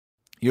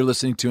You're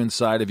listening to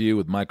Inside of You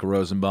with Michael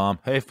Rosenbaum.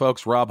 Hey,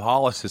 folks, Rob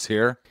Hollis is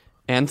here.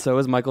 And so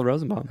is Michael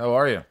Rosenbaum. How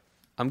are you?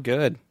 I'm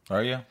good.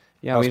 Are you?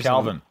 Yeah. How's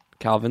Calvin?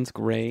 Calvin's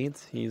great.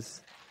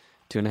 He's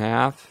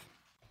 2.5.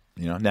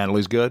 You know,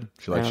 Natalie's good.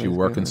 She likes you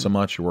working good. so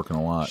much. You're working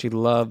a lot. She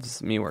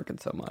loves me working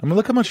so much. I mean,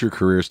 look how much your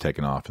career's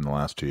taken off in the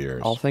last 2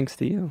 years. All thanks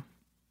to you.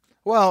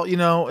 Well, you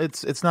know,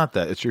 it's not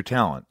that. It's your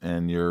talent,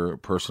 and you're a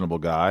personable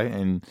guy,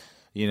 and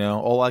you know,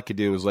 all I could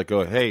do was like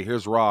go, hey,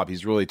 here's Rob.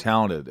 He's really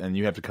talented, and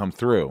you have to come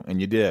through,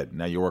 and you did.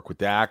 Now you work with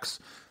Dax.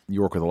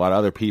 You work with a lot of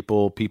other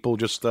people. People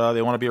just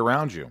they want to be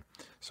around you.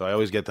 So I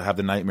always get to have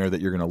the nightmare that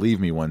you're going to leave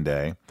me one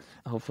day.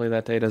 Hopefully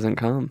that day doesn't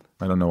come.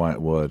 I don't know why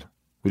it would.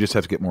 We just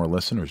have to get more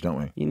listeners, don't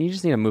we? You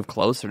just need to move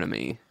closer to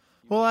me.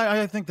 Well,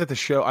 I think that the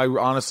show. I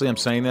honestly, I'm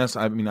saying this.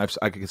 I mean, I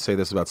could say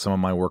this about some of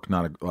my work,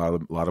 not a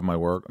lot of my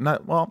work.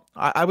 Not well.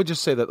 I would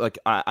just say that like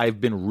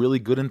I've been really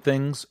good in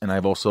things, and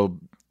I've also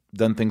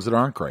done things that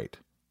aren't great,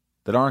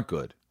 that aren't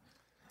good.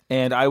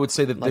 And I would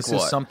say that like this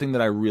what? is something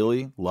that I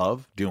really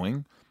love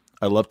doing.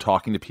 I love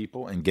talking to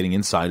people and getting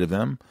inside of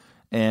them,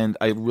 and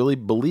I really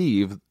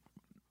believe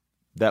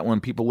that when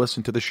people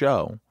listen to the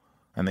show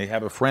and they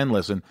have a friend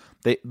listen,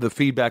 the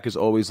feedback is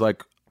always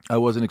like, I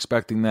wasn't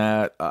expecting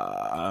that.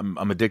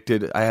 I'm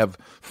addicted. I have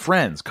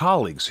friends,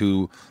 colleagues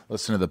who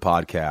listen to the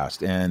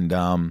podcast, and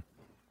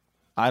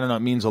I don't know.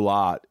 It means a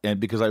lot, and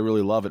because I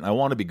really love it, and I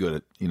want to be good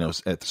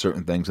at at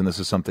certain things, and this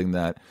is something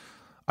that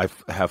I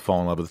have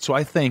fallen in love with. So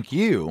I thank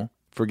you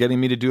for getting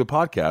me to do a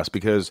podcast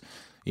because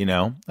I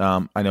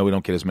know we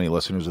don't get as many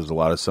listeners as a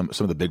lot of some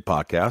of the big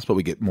podcasts, but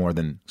we get more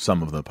than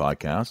some of the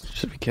podcasts.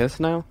 Should we kiss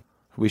now?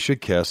 We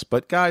should kiss,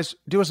 but guys,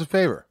 do us a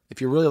favor.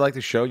 If you really like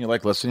the show and you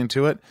like listening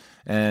to it,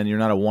 and you're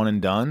not a one and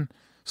done,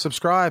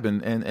 subscribe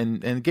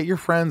and get your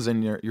friends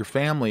and your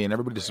family and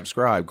everybody to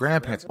subscribe.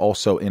 Grandparents.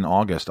 Also in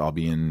August, I'll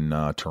be in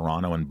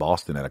Toronto and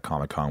Boston at a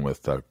Comic-Con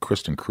with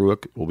Kristen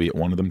Kruick. Will be at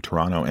one of them,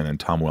 Toronto, and then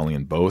Tom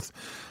Welling both.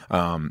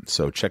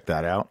 So check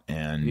that out.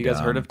 And you guys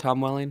heard of Tom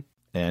Welling?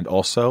 And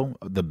also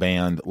the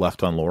band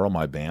Left on Laurel,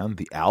 my band,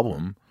 the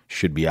album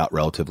should be out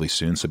relatively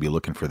soon, so be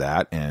looking for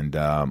that. And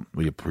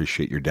we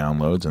appreciate your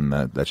downloads, and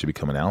that should be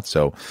coming out.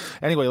 So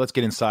anyway, let's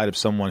get inside of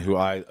someone who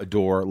I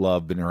adore,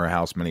 love, been in her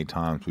house many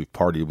times. We've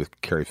partied with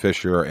Carrie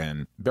Fisher,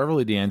 and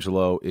Beverly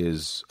D'Angelo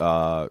is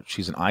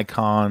she's an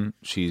icon.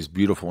 She's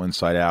beautiful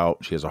inside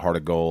out. She has a heart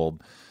of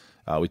gold.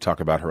 We talk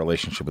about her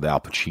relationship with Al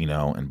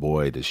Pacino, and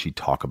boy, does she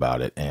talk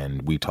about it.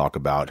 And we talk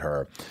about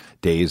her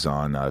days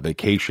on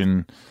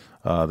vacation,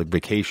 the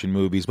vacation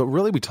movies, but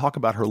really we talk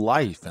about her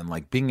life and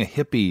like being a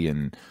hippie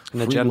and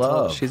free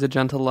love. She's a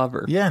gentle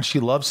lover. Yeah, and she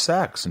loves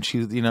sex, and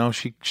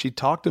she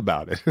talked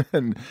about it,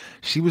 and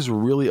she was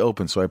really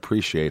open. So I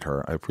appreciate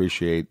her. I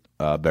appreciate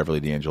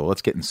Beverly D'Angelo.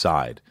 Let's get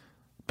inside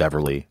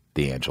Beverly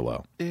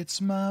D'Angelo. It's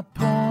my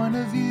point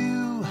of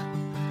view.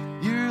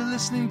 You're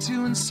listening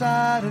to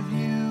Inside of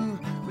You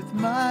with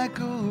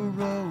Michael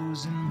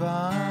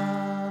Rosenbaum.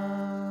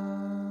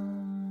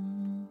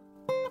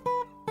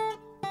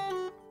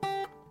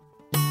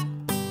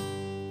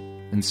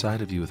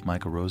 Inside of You with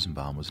Michael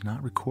Rosenbaum was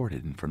not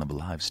recorded in front of a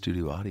live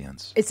studio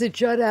audience. It's a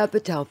Judd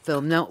Apatow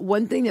film. Now,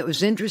 one thing that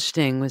was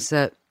interesting was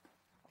that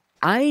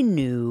I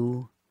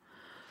knew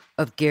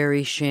of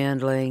Gary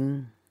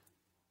Shandling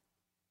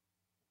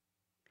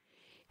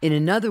in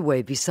another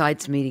way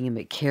besides meeting him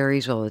at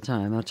Carrie's all the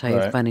time. I'll tell you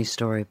a funny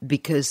story.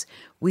 Because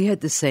we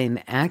had the same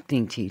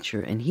acting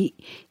teacher, and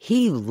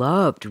he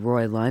loved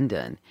Roy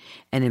London.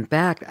 And in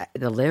fact,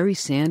 the Larry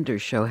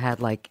Sanders Show had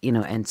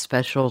and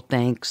special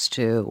thanks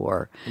to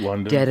or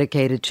London.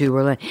 Dedicated to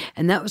Roy London.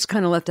 And that was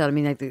kind of left out. I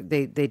mean,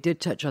 they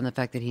did touch on the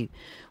fact that he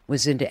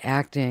was into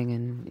acting,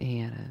 and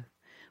he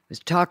was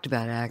talked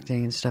about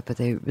acting and stuff, but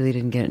they really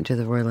didn't get into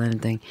the Roy London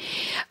thing.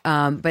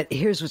 But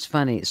here's what's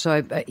funny.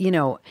 So,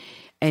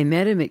 I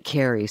met him at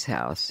Carrie's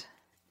house,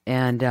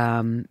 and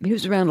he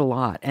was around a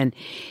lot, and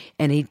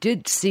he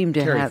did seem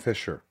to Carrie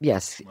Fisher.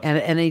 Yes,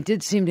 and he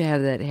did seem to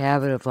have that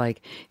habit of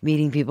like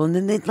meeting people, and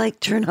then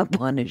they'd turn up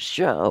on his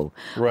show,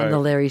 on the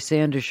Larry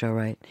Sanders Show,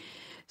 right?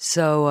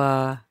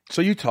 So,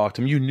 so you talked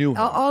to him, you knew him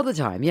all the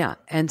time, yeah.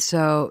 And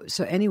so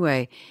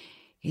anyway,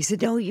 he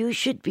said, "No, you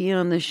should be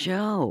on the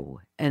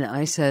show," and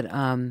I said,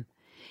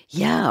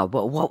 yeah,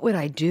 but what would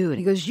I do? And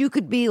he goes, you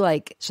could be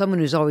like someone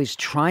who's always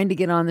trying to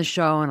get on the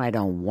show, and I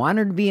don't want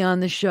her to be on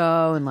the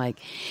show. And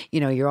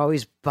you're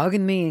always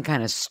bugging me and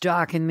kind of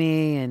stalking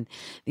me. And,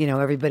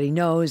 everybody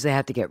knows they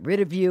have to get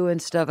rid of you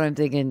and stuff. And I'm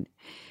thinking,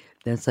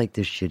 that's like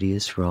the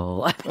shittiest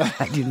role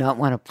I do not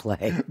want to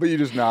play. But you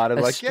just nodded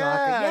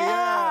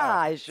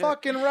I should.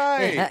 Fucking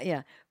right.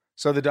 Yeah.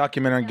 So the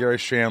documentary on Gary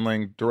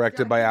Shandling,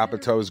 directed by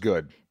Apatow, is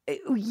good.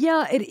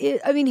 Yeah, it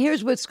is. I mean,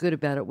 here's what's good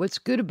about it. What's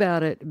good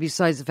about it,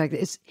 besides the fact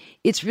that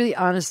it's really,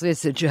 honestly,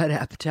 it's a Judd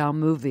Apatow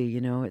movie.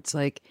 It's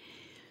like,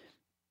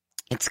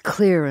 it's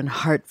clear and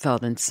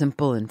heartfelt and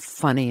simple and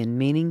funny and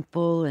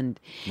meaningful.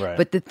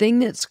 But the thing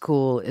that's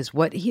cool is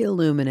what he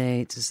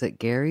illuminates is that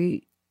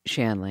Gary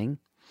Shandling,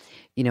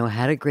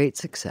 had a great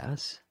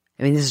success.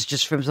 I mean, this is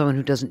just from someone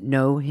who doesn't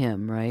know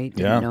him, right?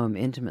 Didn't know him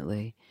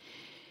intimately.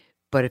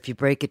 But if you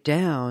break it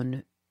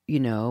down,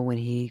 when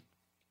he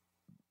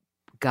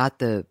got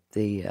the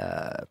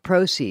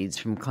proceeds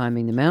from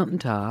climbing the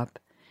mountaintop,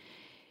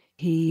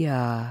 he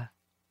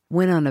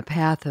went on a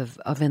path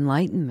of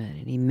enlightenment,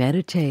 and he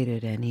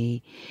meditated, and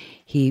he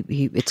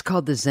it's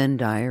called the Zen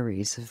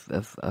Diaries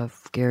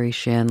of Gary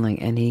Shandling,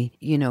 and he,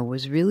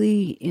 was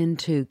really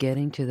into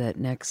getting to that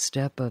next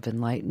step of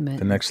enlightenment,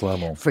 the next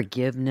level,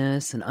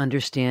 forgiveness, and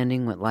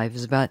understanding what life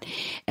is about.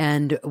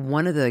 And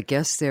one of the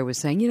guests there was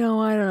saying, I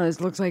don't know,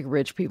 this looks like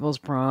rich people's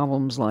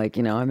problems. Like,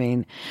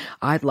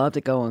 I'd love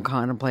to go and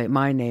contemplate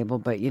my navel,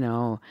 but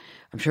I'm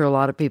sure a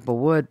lot of people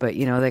would, but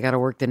they got to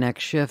work the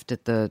next shift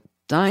at the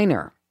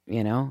diner.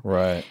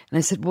 Right. And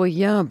I said, well,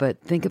 yeah,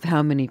 but think of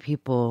how many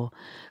people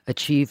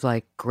achieve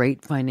like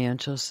great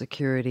financial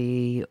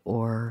security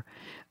or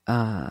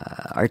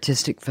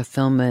artistic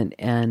fulfillment,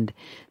 and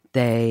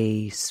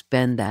they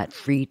spend that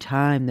free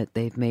time that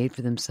they've made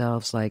for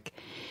themselves like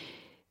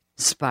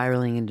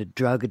spiraling into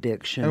drug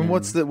addiction. And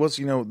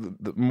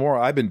the more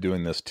I've been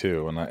doing this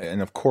too,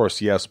 and of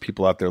course, yes,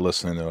 people out there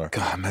listening, they're like,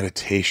 God,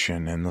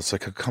 meditation, and it's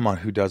like, come on,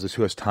 who does this?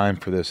 Who has time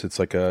for this? It's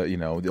like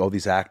all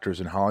these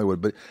actors in Hollywood.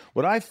 But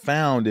what I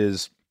found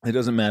is, it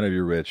doesn't matter if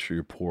you're rich or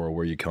you're poor or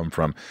where you come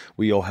from.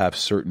 We all have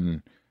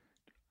certain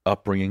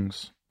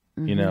upbringings,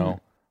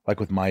 like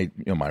with my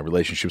my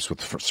relationships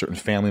with certain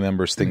family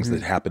members, things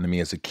that happened to me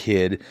as a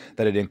kid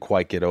that I didn't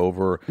quite get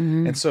over.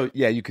 And so,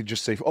 yeah, you could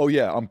just say, oh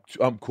yeah,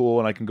 I'm cool,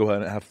 and I can go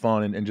ahead and have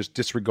fun and just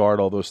disregard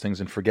all those things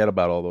and forget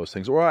about all those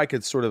things. Or I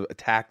could sort of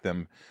attack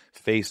them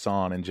face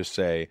on and just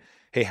say,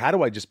 hey, how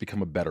do I just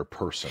become a better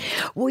person?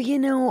 Well,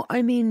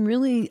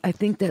 really, I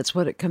think that's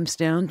what it comes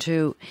down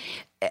to.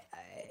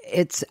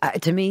 It's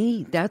to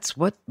me, that's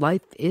what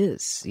life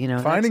is.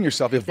 Finding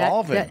yourself,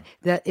 evolving.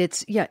 That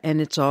it's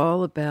and it's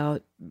all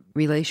about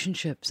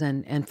relationships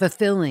and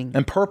fulfilling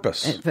and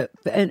purpose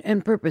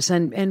and purpose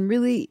and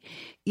really,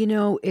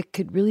 it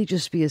could really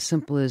just be as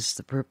simple as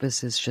the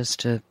purpose is just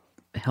to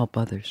help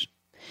others.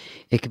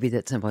 It could be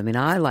that simple.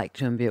 I like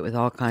to imbue it with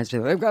all kinds of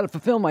people. I've got to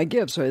fulfill my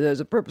gifts, or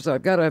there's a purpose.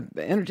 I've got to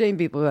entertain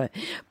people.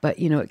 But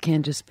it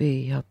can just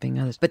be helping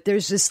others. But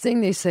there's this thing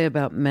they say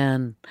about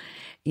men,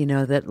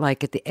 that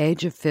like at the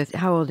age of 50,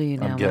 how old are you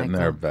now, I'm getting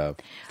Michael? there, Bev.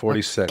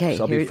 46. Okay,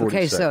 I'll be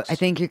 46. Okay, so I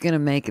think you're going to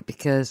make it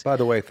because... By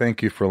the way,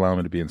 thank you for allowing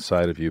me to be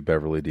inside of you,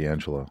 Beverly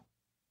D'Angelo.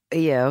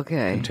 Yeah,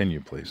 okay.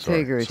 Continue, please.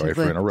 Sorry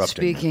for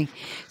interrupting. Speaking.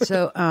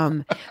 So,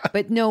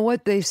 but no,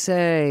 what they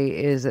say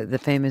is that the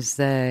famous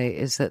they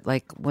is that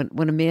like when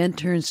a man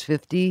turns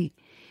 50,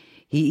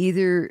 he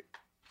either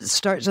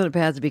starts on a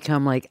path to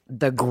become like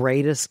the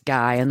greatest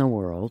guy in the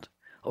world,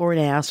 or an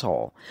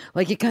asshole.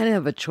 Like you kind of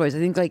have a choice. I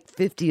think like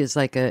 50 is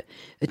like a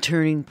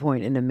turning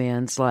point in a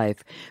man's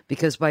life,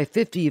 because by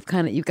 50 you've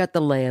got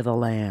the lay of the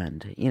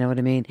land. You know what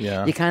I mean?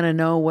 Yeah. You kind of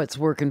know what's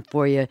working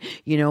for you.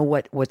 You know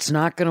what's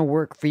not going to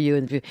work for you,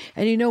 and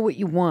you know what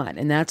you want.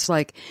 And that's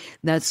like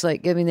they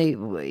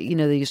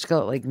used to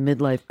call it like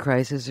midlife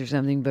crisis or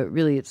something, but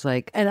really it's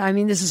like,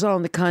 and this is all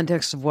in the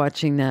context of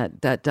watching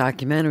that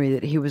documentary,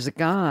 that he was a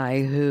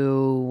guy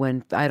who,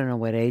 when I don't know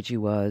what age he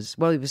was.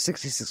 Well, he was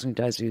 66 when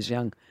he died, so he was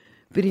young.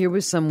 But here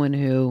was someone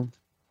who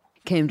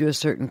came to a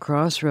certain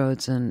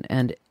crossroads and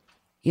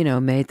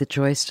made the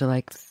choice to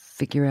like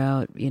figure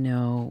out,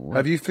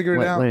 Have you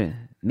figured it out?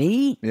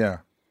 Me? Yeah.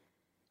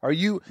 Are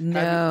you?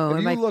 No.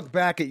 Have you look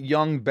back at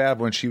young Bev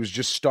when she was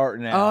just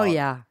starting out? Oh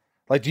yeah.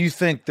 Like, do you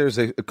think there's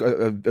a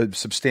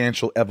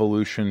substantial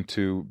evolution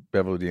to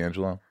Beverly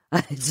D'Angelo?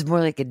 It's more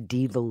like a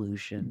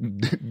devolution.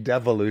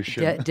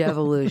 Devolution.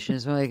 Devolution.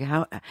 It's more like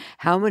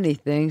how many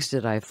things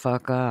did I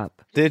fuck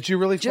up? Did you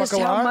really fuck a lot?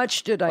 Just how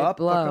much did I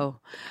blow?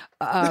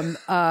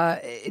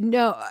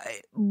 No.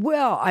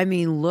 Well,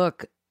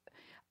 look,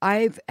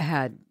 I've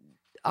had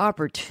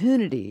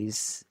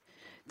opportunities.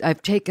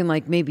 I've taken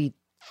like maybe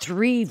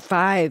 3,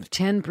 5,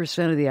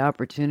 10% of the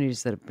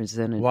opportunities that have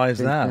presented. Why is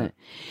that?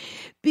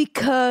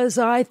 Because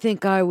I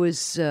think I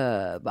was,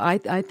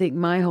 I think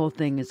my whole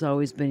thing has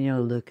always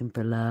been, looking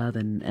for love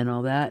and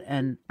all that.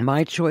 And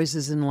my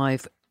choices in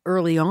life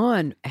early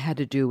on had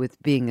to do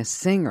with being a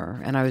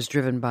singer, and I was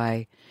driven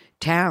by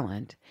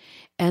talent.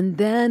 And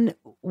then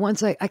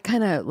once I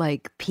kind of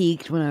like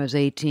peaked when I was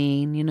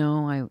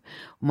 18,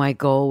 my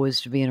goal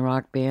was to be in a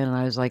rock band, and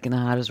I was like in the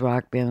hottest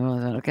rock band. And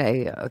I thought,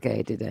 okay,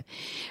 I did that.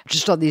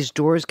 Just all these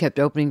doors kept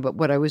opening, but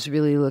what I was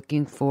really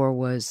looking for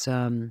was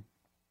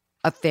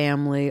a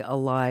family, a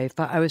life.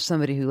 I was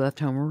somebody who left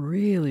home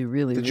really,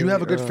 really. Did you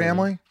have a good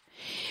family?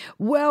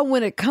 Well,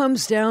 when it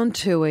comes down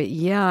to it,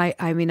 yeah.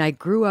 I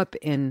grew up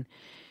in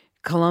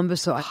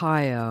Columbus,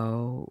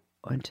 Ohio,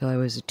 until I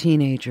was a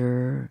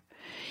teenager.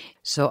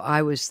 So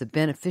I was the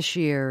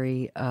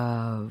beneficiary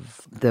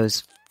of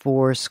those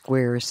 4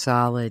 square,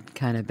 solid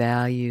kind of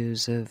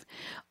values of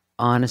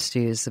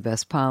honesty is the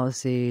best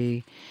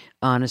policy.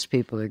 Honest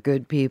people are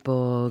good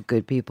people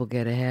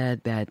get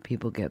ahead, bad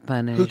people get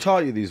punished. Who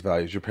taught you these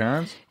values? Your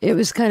parents? It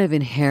was kind of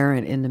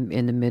inherent in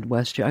the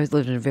Midwest. I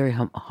lived in a very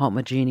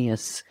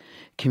homogeneous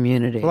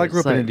communities. Well, I grew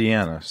up in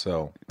Indiana,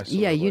 so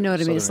yeah, you know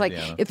what I mean. It's like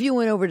Indiana. if you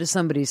went over to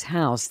somebody's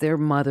house, their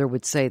mother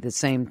would say the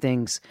same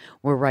things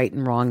were right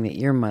and wrong that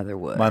your mother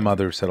would. My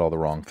mother said all the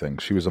wrong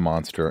things. She was a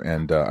monster,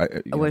 and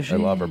I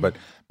love her. But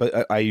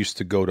I used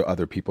to go to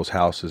other people's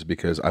houses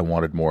because I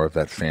wanted more of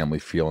that family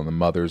feel. And the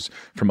mothers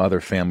from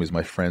other families,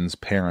 my friends'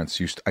 parents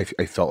I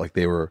felt like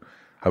they were.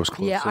 I was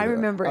close. Yeah, I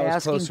remember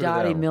asking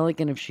Dottie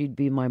Milligan if she'd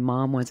be my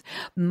mom once.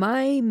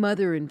 My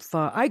mother and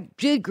father. I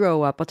did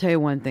grow up. I'll tell you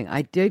one thing.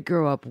 I did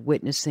grow up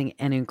witnessing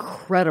an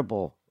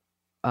incredible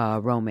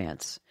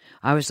romance.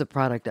 I was the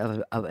product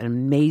of an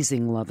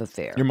amazing love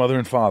affair. Your mother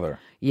and father.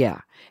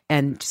 Yeah,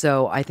 and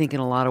so I think in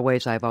a lot of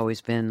ways I've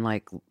always been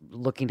like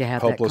looking to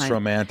have hopeless that kind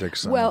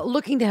romantics. Well,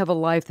 looking to have a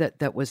life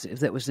that was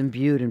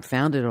imbued and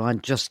founded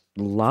on just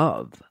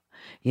love.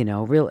 You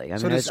know, really. I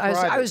mean,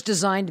 I was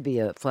designed to be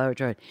a flower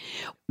child.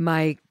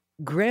 My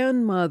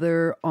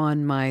grandmother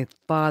on my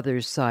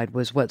father's side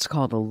was what's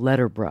called a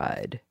letter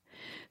bride.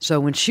 So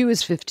when she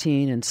was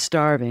 15 and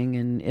starving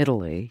in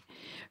Italy,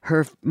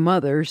 her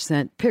mother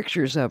sent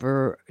pictures of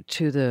her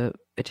to the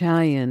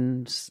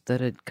Italians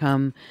that had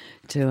come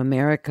to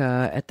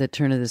America at the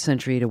turn of the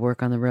century to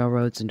work on the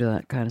railroads and do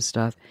that kind of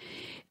stuff.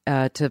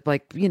 To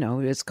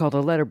it's called a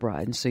letter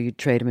bride. And so you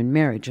trade them in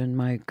marriage. And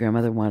my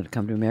grandmother wanted to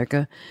come to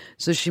America.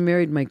 So she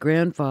married my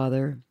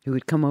grandfather, who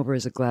had come over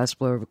as a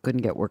glassblower, but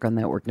couldn't get work on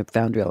that, worked in a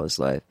foundry all his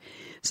life.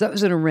 So that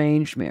was an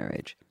arranged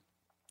marriage.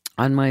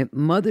 On my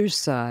mother's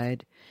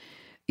side,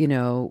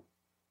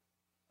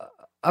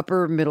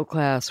 upper middle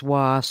class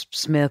WASP,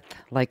 Smith,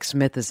 like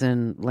Smith is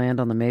in Land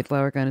on the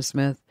Mayflower kind of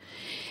Smith.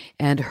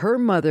 And her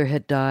mother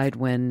had died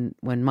when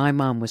my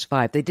mom was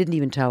 5. They didn't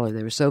even tell her.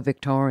 They were so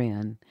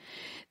Victorian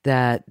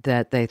that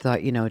they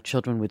thought,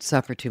 children would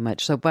suffer too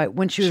much. So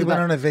when she went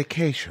on a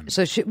vacation.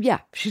 So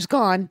she's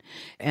gone.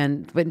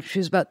 And when she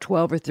was about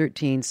 12 or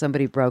 13,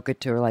 somebody broke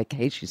it to her like,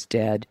 hey, she's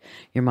dead.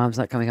 Your mom's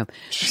not coming home.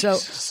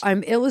 Jesus. So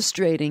I'm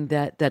illustrating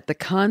that the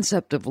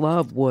concept of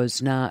love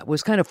was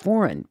kind of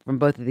foreign from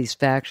both of these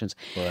factions.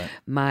 Right.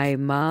 My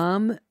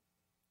mom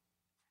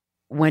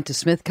went to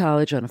Smith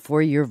College on a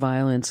 4-year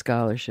violin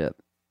scholarship,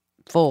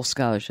 full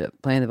scholarship,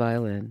 playing the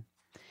violin.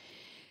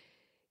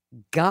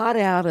 Got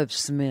out of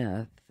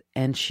Smith,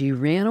 and she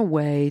ran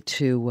away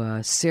to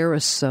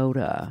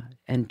Sarasota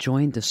and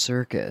joined the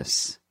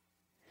circus.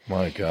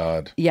 My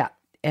God. Yeah.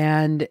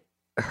 And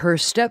her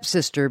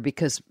stepsister,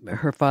 because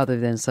her father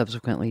then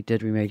subsequently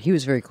did remarry. He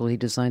was very cool. He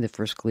designed the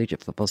first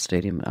collegiate football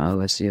stadium at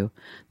OSU,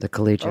 the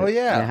collegiate. Oh,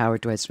 yeah.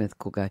 Howard Dwight Smith,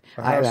 cool guy.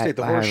 Ohio State,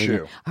 the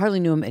horseshoe. I hardly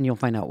knew him, and you'll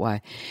find out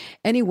why.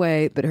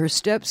 Anyway, but her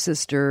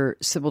stepsister,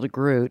 Sybil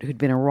DeGroot, who'd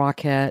been a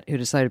rockette, who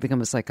decided to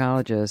become a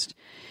psychologist,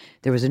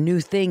 there was a new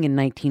thing in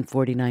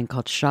 1949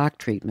 called shock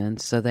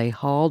treatments. So they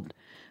hauled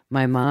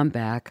my mom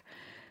back,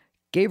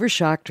 gave her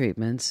shock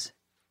treatments.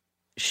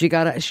 She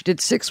did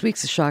 6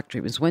 weeks of shock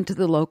treatments, went to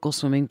the local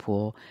swimming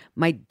pool.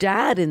 My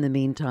dad, in the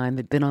meantime,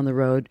 had been on the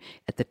road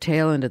at the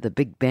tail end of the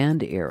big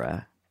band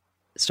era,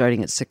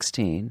 starting at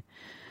 16,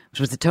 which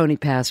was the Tony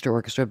Pastor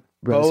Orchestra.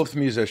 Both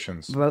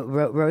musicians.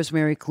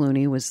 Rosemary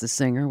Clooney was the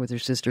singer with her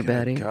sister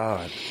Betty.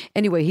 God.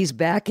 Anyway, he's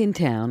back in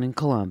town in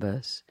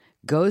Columbus,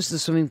 goes to the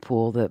swimming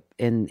pool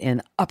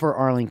in Upper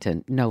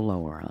Arlington, no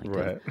Lower Arlington.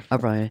 Right.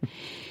 Upper Arlington.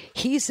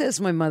 He says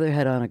my mother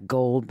had on a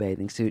gold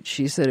bathing suit.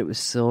 She said it was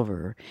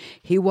silver.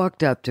 He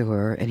walked up to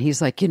her, and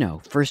he's like,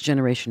 first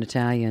generation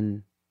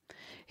Italian.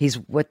 He's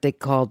what they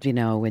called,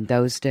 in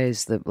those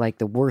days,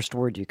 the worst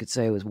word you could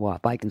say was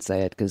 "wop." I can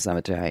say it because I'm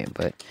Italian,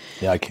 but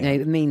yeah, I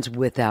can't. It means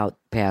without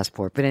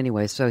passport. But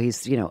anyway, so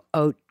he's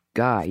haute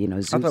guy,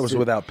 I thought it was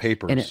without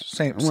papers.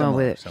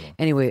 Similar.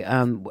 Anyway,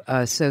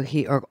 so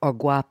he or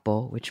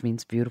guapo, which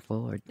means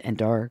beautiful and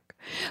dark.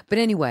 But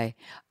anyway,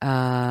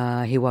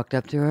 he walked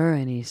up to her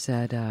and he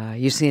said,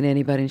 "You seen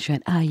anybody?" And she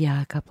went, "Oh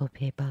yeah, a couple of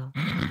people."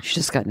 She's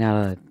just gotten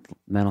out of the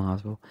mental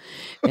hospital,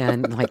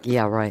 and like,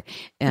 yeah, right.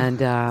 And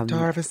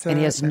and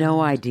he has no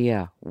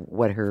idea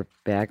what her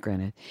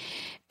background is.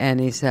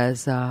 And he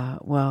says,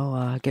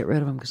 "Well, get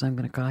rid of him because I'm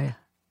going to call you.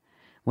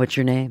 What's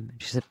your name?"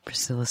 She said,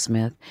 "Priscilla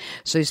Smith."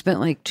 So he spent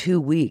like 2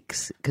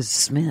 weeks, because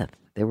Smith,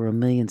 there were a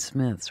million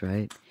Smiths,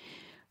 right?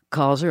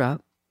 Calls her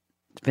up.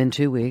 It's been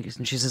 2 weeks.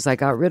 And she says, "I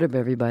got rid of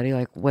everybody.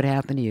 Like, what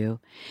happened to you?"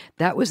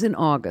 That was in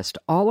August.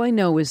 All I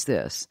know is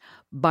this.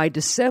 By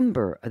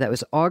December, that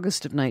was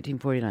August of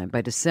 1949.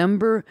 By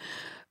December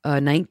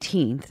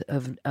 19th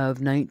of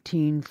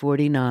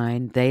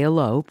 1949, they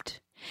eloped.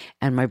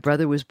 And my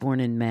brother was born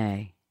in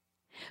May.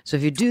 So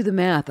if you do the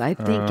math, I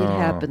think it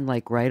happened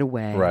like right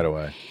away. Right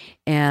away.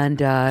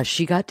 And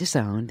she got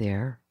disowned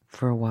there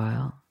for a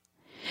while.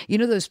 You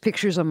know those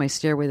pictures on my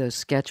stairway, those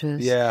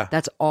sketches? Yeah.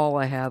 That's all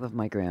I have of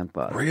my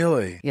grandfather.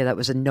 Really? Yeah, that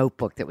was a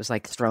notebook that was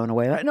like thrown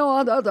away. Like, no,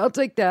 I'll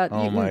take that.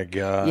 Oh, my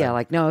God. Yeah,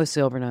 like, no,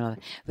 silver, no.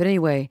 But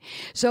anyway,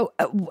 so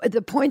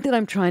the point that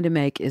I'm trying to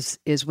make is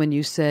when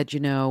you said,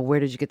 where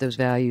did you get those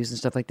values and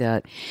stuff like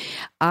that?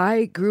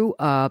 I grew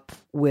up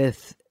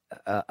with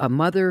a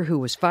mother who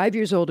was 5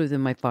 years older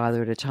than my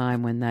father at a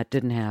time when that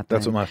didn't happen.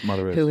 That's what my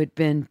mother is. Who had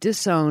been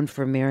disowned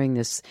for marrying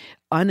this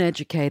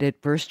uneducated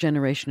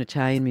first-generation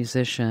Italian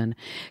musician,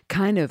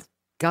 kind of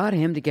got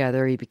him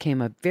together. He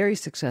became a very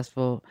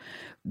successful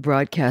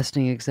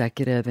broadcasting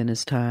executive in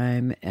his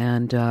time,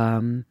 and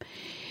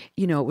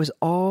it was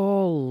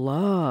all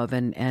love,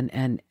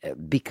 and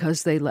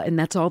because and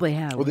that's all they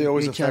had. Were they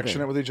always each other.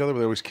 affectionate with each other? Were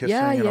they always kissing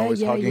and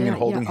always hugging and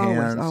holding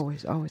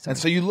hands? Always. And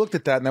so you looked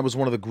at that, and that was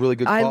one of the really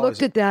good I qualities.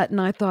 looked at that, and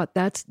I thought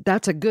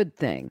that's a good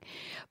thing.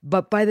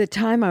 But by the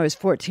time I was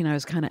 14, I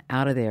was kind of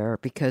out of there,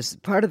 because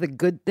part of the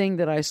good thing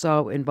that I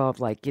saw involved,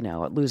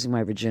 losing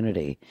my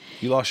virginity.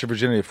 You lost your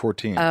virginity at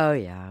 14. Oh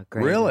yeah,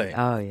 great. Really?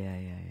 Oh yeah.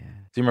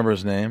 Do you remember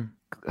his name?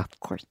 Of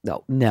course,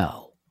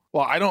 no.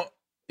 Well, I don't.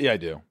 Yeah, I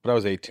do. But I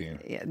was 18.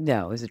 Yeah,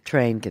 no, it was a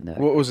train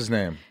conductor. What was his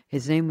name?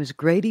 His name was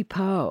Grady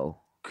Poe.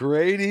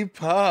 Grady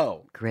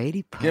Poe.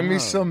 Grady Poe. Give me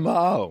some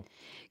mo.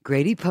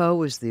 Grady Poe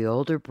was the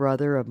older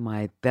brother of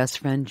my best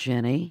friend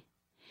Jenny.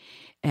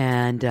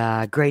 And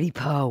Grady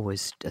Poe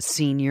was a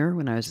senior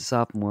when I was a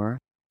sophomore.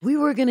 We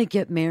were going to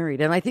get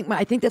married. And I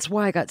think that's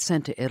why I got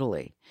sent to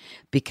Italy.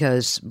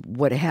 Because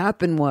what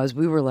happened was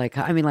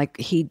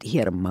he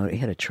had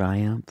a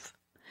Triumph.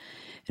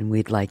 And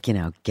we'd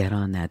get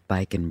on that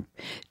bike and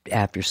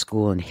after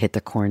school and hit the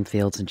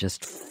cornfields and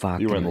just fuck.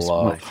 You were in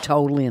love.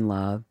 Totally in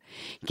love.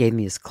 He gave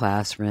me his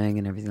class ring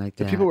and everything like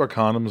that. Did people wear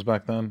condoms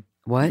back then?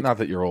 What? Not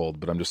that you're old,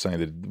 but I'm just saying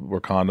that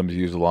were condoms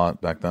used a lot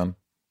back then?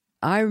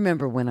 I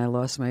remember when I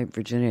lost my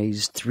virginity, I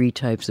used 3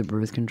 types of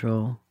birth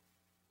control.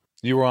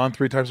 You were on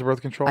 3 types of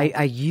birth control?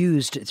 I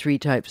used 3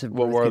 types of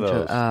birth control. What were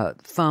those?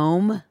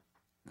 Foam,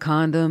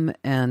 condom,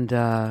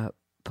 and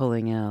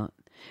pulling out.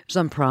 It was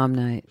on prom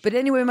night. But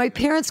anyway, my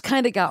parents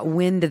kind of got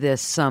wind of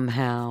this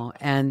somehow.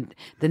 And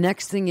the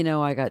next thing you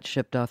know, I got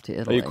shipped off to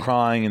Italy. Are you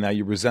crying and now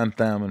you resent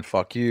them and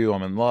fuck you,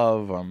 I'm in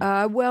love?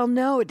 Well,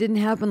 no, it didn't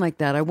happen like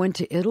that. I went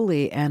to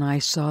Italy and I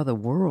saw the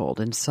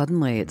world. And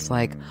suddenly it's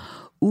like,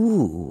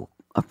 ooh,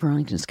 Upper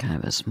Arlington's kind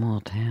of a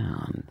small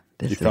town.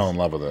 You fell in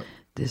love with it.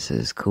 This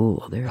is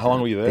cool. How long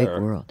were you there?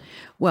 Big world.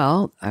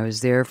 Well, I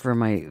was there for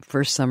my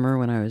first summer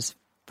when I was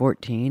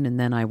 14. And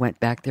then I went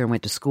back there and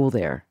went to school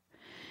there.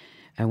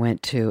 Then I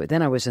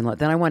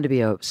wanted to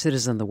be a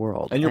citizen of the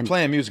world. And you're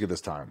playing music at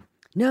this time?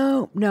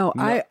 No.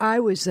 I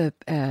was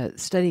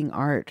studying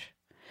art.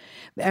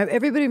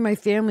 Everybody in my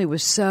family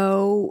was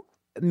so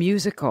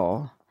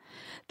musical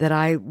that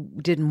I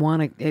didn't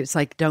want to. It's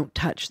like, don't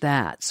touch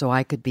that. So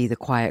I could be the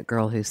quiet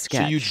girl who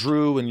sketched. So you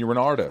drew and you were an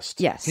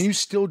artist? Yes. Can you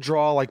still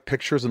draw like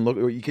pictures and look?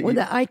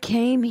 I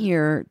came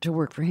here to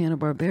work for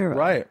Hanna-Barbera.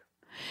 Right.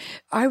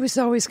 I was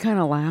always kind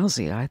of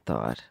lousy, I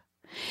thought.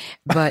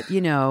 But,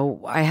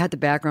 I had the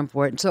background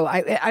for it. And so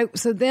when I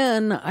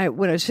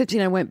was 15,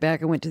 I went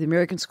back. I went to the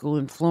American School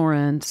in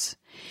Florence.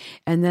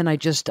 And then I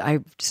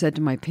said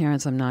to my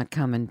parents, I'm not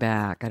coming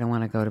back. I don't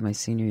want to go to my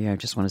senior year. I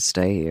just want to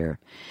stay here.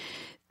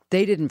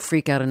 They didn't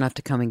freak out enough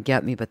to come and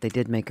get me, but they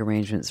did make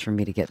arrangements for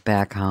me to get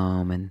back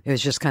home. And it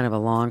was just kind of a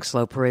long,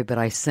 slow parade. But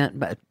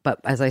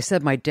as I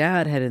said, my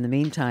dad had in the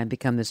meantime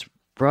become this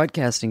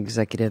broadcasting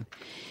executive.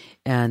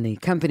 And the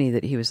company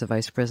that he was the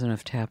vice president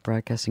of TAP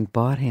Broadcasting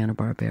bought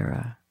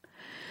Hanna-Barbera.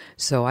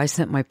 So I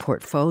sent my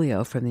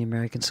portfolio from the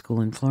American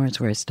School in Florence,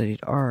 where I studied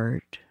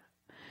art,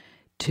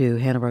 to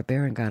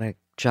Hanna-Barbera and got a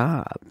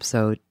job.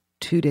 So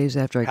 2 days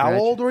after I graduated.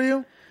 How old were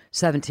you?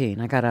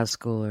 17. I got out of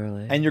school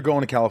early. And you're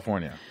going to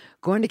California?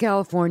 Going to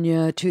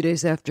California 2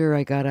 days after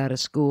I got out of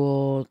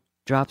school,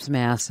 dropped some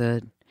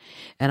acid.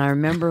 And I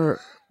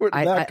remember... Where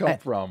did that come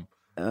from?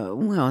 I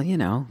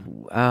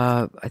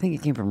think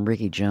it came from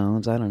Ricky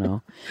Jones. I don't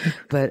know.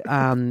 But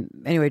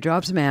anyway,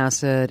 dropped some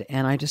acid.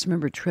 And I just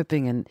remember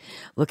tripping and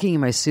looking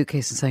in my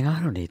suitcase and saying, I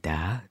don't need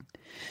that.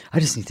 I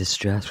just need this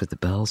dress with the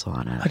bells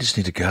on it. I just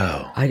need to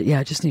go.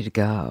 I just need to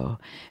go.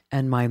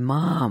 And my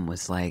mom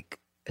was like,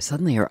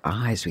 suddenly her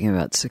eyes became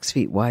about 6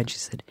 feet wide. She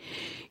said,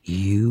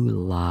 you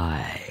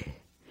lie.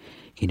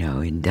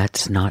 And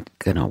that's not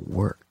going to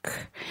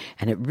work.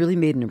 And it really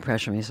made an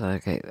impression on me. So,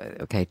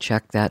 okay,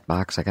 check that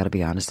box. I got to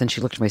be honest. And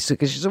she looked at my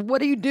suitcase. She said,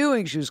 what are you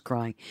doing? She was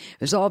crying. It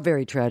was all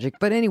very tragic.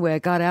 But anyway, I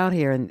got out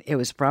here and it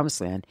was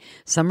promised land.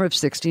 Summer of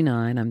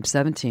 69. I'm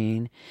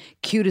 17.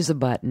 Cute as a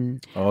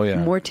button. Oh,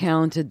 yeah. More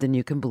talented than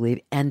you can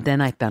believe. And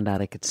then I found out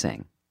I could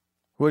sing.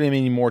 What do you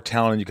mean more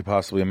talented than you could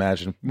possibly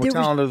imagine? More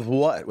talented with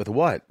what? With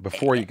what?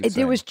 Before you could sing?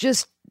 There was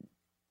just...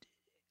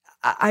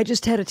 I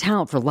just had a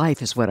talent for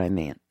life is what I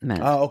meant.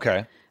 Oh,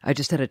 okay. I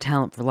just had a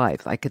talent for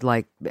life. I could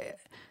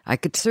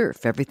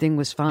surf. Everything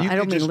was fine. I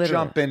don't mean literally.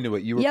 Jump into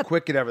it. You were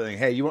quick at everything.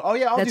 Hey, I'll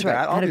do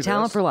that. Had a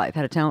talent for life.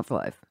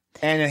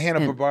 And at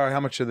Hanna-Barbera,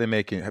 how much are they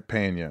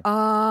paying you?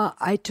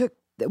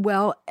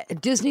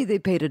 Disney, they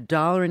paid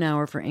 $1 an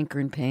hour for anchor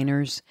and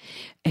painters.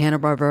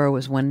 Hanna-Barbera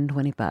was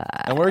 $1.25.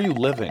 And where are you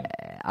living?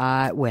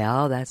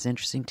 That's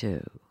interesting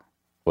too.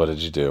 What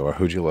did you do? Or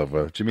who'd you live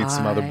with? Did you meet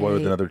some other boy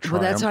with another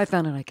Triumph? Well, that's how I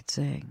found out I could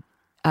sing.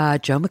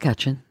 Joe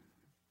McCutcheon.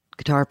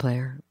 guitar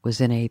player,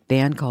 was in a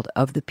band called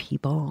Of the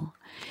People.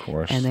 Of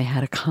course. And they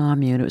had a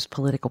commune. It was a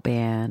political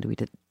band.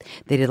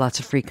 They did lots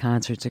of free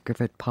concerts at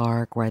Griffith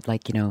Park where I'd,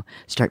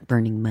 start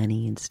burning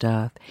money and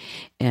stuff.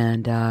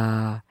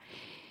 And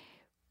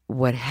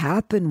what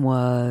happened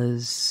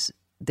was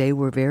they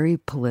were very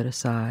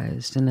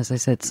politicized. And as I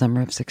said,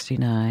 summer of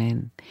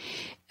 69.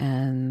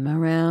 And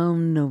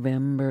around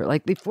November,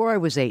 like before I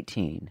was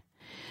 18,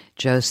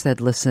 Joe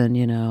said, listen,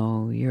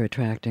 you're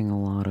attracting a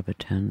lot of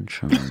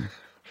attention.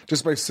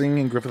 Just by singing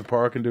in Griffith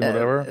Park and doing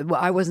whatever? Well,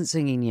 I wasn't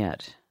singing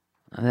yet.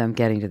 I'm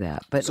getting to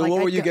that. But so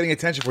what were you getting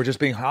attention for? Just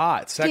being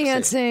hot, sexy?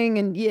 Dancing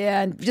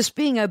and just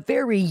being a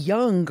very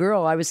young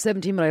girl. I was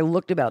 17, but I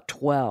looked about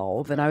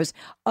 12, and I was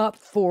up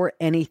for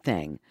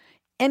anything.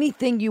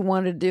 Anything you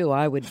wanted to do,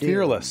 I would do.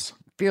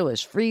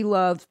 Fearless, free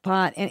love,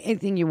 pot,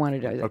 anything you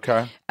wanted to do.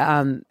 Okay.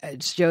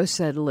 Joe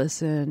said,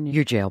 listen,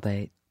 you're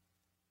jailbait.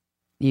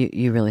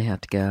 You really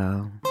have to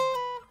go.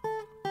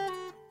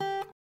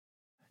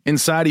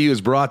 Inside of You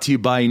is brought to you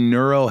by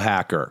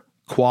Neurohacker,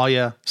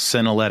 Qualia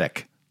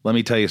Senolytic. Let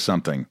me tell you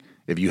something.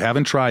 If you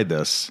haven't tried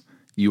this,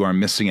 you are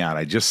missing out.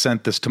 I just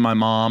sent this to my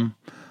mom.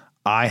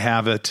 I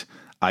have it.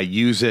 I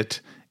use it.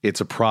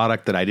 It's a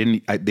product that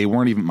they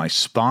weren't even my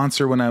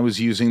sponsor when I was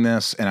using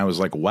this. And I was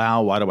like,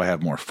 wow, why do I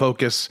have more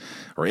focus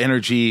or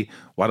energy?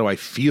 Why do I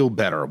feel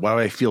better? Why do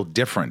I feel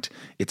different?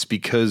 It's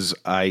because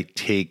I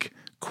take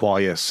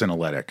Qualia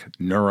Senolytic,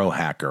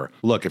 Neurohacker.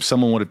 Look, if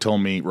someone would have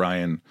told me,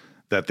 Ryan,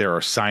 that there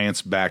are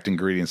science-backed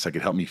ingredients that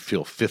could help me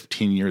feel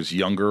 15 years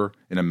younger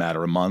in a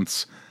matter of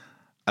months,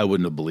 I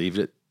wouldn't have believed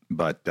it.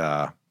 But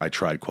I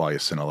tried Qualia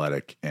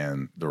Senolytic,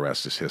 and the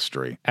rest is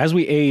history. As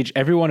we age,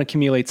 everyone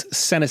accumulates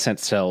senescent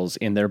cells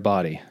in their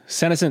body.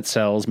 Senescent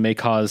cells may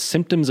cause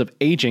symptoms of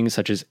aging,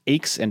 such as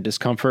aches and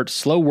discomfort,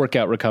 slow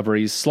workout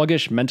recoveries,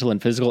 sluggish mental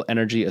and physical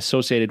energy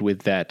associated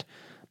with that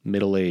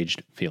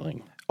middle-aged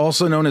feeling.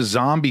 Also known as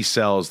zombie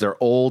cells,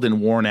 they're old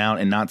and worn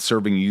out and not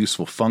serving a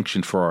useful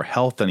function for our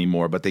health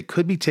anymore, but they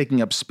could be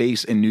taking up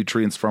space and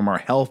nutrients from our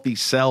healthy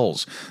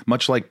cells.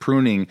 Much like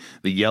pruning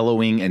the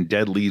yellowing and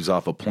dead leaves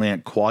off a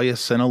plant, Qualia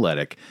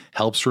Senolytic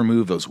helps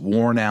remove those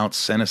worn out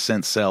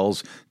senescent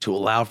cells to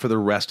allow for the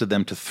rest of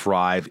them to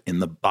thrive in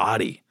the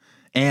body.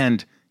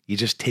 And you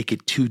just take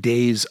it 2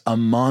 days a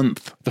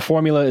month. The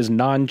formula is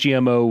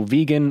non-GMO,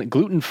 vegan,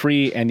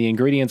 gluten-free, and the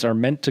ingredients are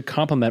meant to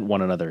complement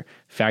one another,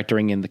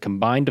 factoring in the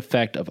combined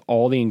effect of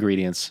all the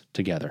ingredients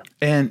together.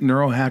 And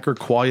Neurohacker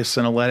Qualia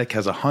Senolytic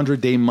has a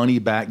 100-day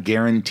money-back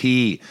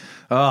guarantee.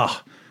 I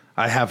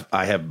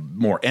have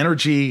more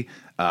energy.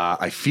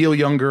 I feel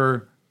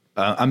younger.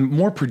 I'm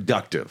more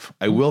productive.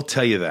 I will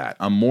tell you that.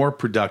 I'm more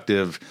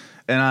productive.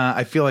 And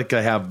I feel like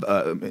I have,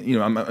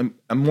 I'm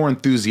more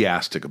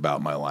enthusiastic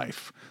about my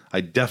life. I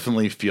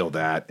definitely feel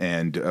that.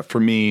 And for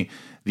me,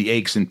 the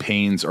aches and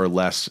pains are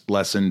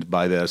lessened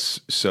by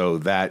this. So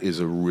that is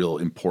a real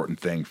important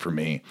thing for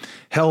me.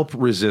 Help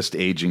resist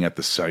aging at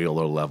the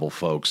cellular level,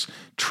 folks.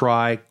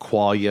 Try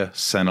Qualia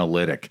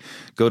Senolytic.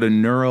 Go to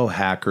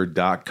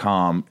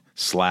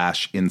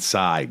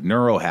neurohacker.com/inside.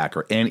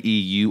 Neurohacker,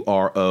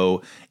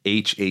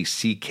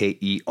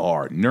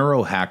 NEUROHACKER.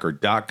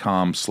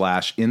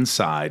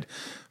 Neurohacker.com/inside.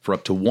 for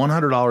up to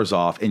 $100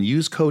 off, and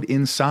use code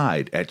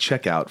INSIDE at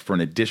checkout for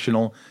an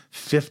additional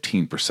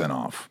 15%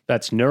 off.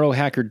 That's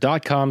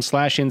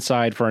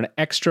neurohacker.com/inside for an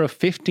extra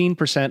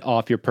 15%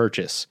 off your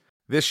purchase.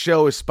 This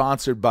show is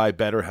sponsored by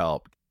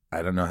BetterHelp.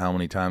 I don't know how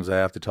many times I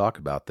have to talk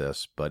about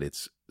this, but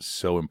it's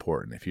so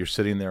important. If you're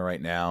sitting there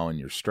right now and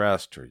you're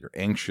stressed or you're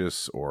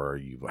anxious or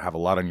you have a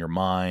lot on your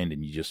mind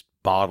and you just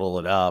bottle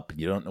it up and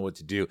you don't know what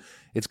to do,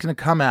 it's going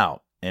to come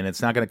out, and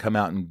it's not going to come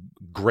out in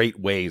great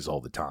ways all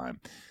the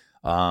time.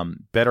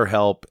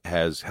 BetterHelp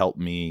has helped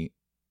me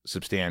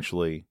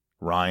substantially.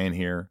 Ryan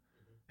here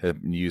has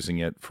been using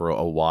it for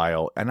a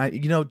while. And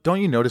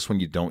don't you notice when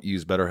you don't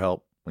use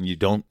BetterHelp, when you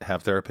don't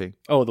have therapy?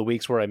 Oh, the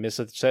weeks where I miss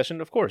a session?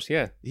 Of course,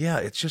 yeah. Yeah,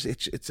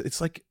 it's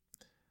like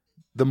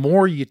the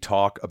more you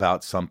talk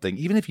about something,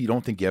 even if you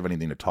don't think you have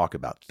anything to talk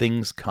about,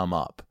 things come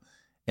up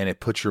and it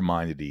puts your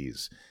mind at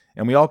ease.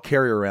 And we all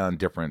carry around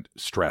different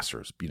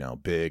stressors,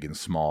 big and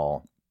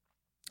small.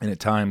 And at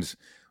times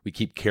we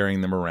keep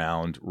carrying them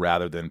around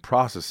rather than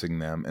processing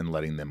them and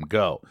letting them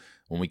go.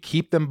 When we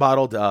keep them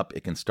bottled up,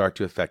 it can start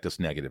to affect us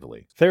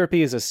negatively.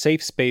 Therapy is a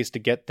safe space to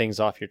get things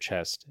off your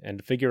chest and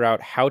to figure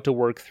out how to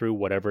work through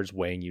whatever's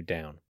weighing you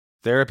down.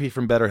 Therapy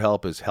from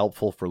BetterHelp is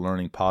helpful for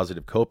learning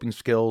positive coping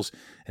skills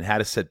and how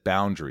to set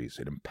boundaries.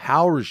 It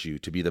empowers you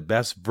to be the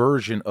best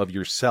version of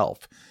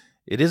yourself.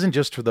 It isn't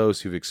just for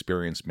those who've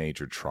experienced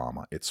major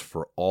trauma. It's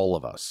for all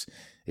of us.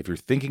 If you're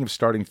thinking of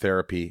starting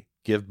therapy,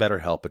 give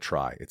BetterHelp a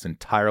try. It's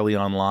entirely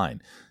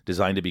online,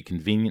 designed to be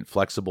convenient,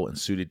 flexible, and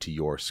suited to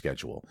your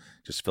schedule.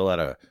 Just fill out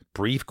a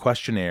brief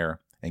questionnaire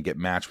and get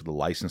matched with a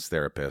licensed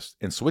therapist,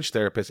 and switch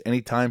therapists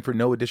anytime for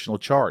no additional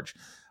charge.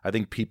 I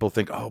think people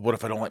think, oh, what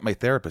if I don't like my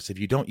therapist? If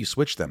you don't, you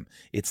switch them.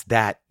 It's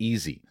that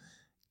easy.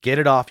 Get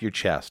it off your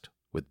chest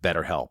with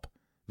BetterHelp.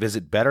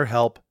 Visit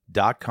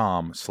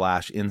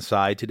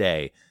BetterHelp.com/inside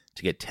today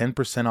to get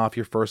 10% off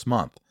your first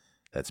month.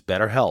 That's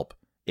BetterHelp,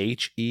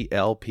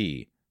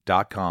 HELP.com/inside.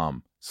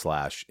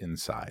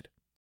 beverlydangelomusic.com/inside.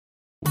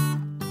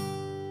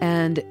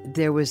 And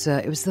there was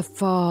it was the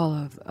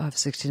fall of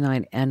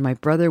 69, and my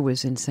brother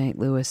was in St.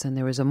 Louis, and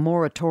there was a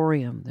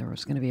moratorium. There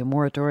was going to be a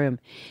moratorium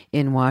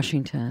in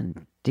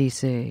Washington,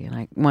 D.C., and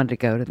I wanted to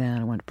go to that.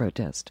 I wanted to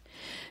protest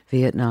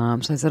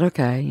Vietnam. So I said,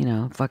 okay,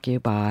 fuck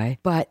you, bye.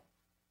 But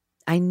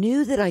I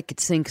knew that I could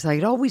sing because I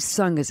had always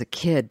sung as a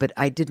kid, but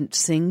I didn't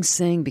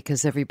sing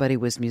because everybody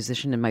was a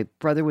musician and my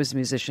brother was a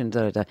musician.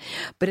 But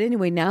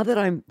anyway, now that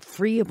I'm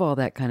free of all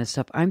that kind of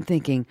stuff, I'm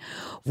thinking,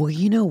 well,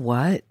 you know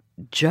what?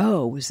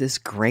 Joe was this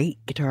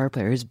great guitar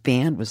player. His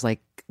band was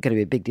like going to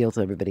be a big deal,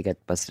 so everybody got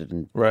busted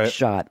and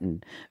shot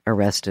and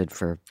arrested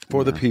for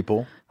the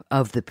people.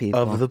 Of the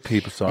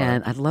people. Sorry.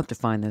 And I'd love to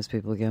find those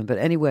people again. But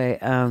anyway,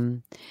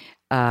 so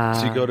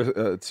you go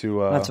to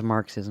lots of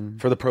Marxism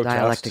for the protest,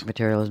 dialectic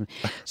materialism.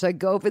 So I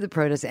go for the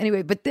protest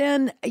anyway. But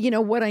then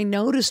what I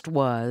noticed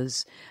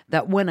was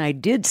that when I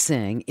did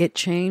sing, it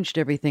changed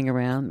everything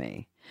around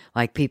me.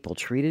 Like people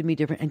treated me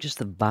different, and just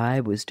the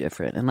vibe was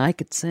different, and I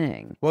could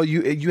sing. Well,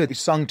 you had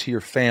sung to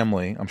your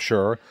family, I'm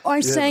sure. Oh,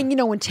 I sang,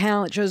 when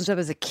talent shows and stuff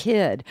as a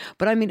kid.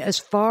 But I mean, as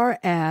far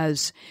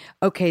as,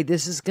 okay,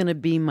 this is going to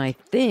be my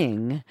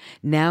thing,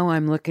 now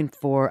I'm looking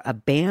for a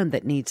band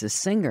that needs a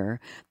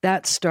singer,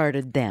 that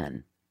started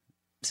then,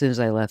 as soon as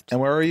I left. And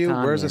where are you?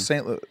 Commune. Where's the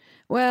St. Louis?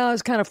 Well, I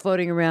was kind of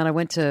floating around.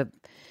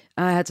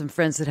 I had some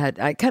friends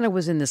I kind of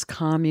was in this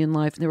commune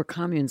life, and there were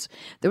communes.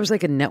 There was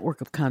like a network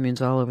of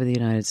communes all over the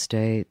United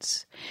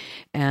States.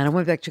 And I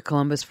went back to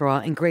Columbus for a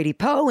while, and Grady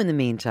Poe, in the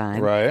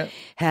meantime,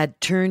 had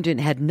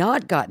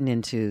not gotten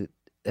into,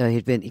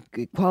 he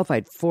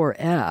qualified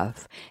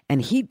 4F,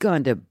 and he'd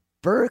gone to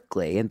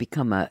Berkeley and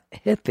become a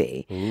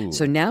hippie. Ooh.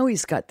 So now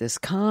he's got this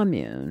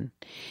commune,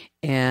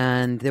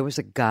 and there was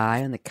a guy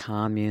in the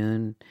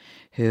commune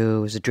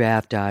who was a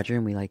draft dodger,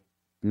 and we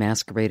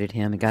masqueraded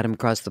him and got him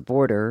across the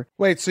border.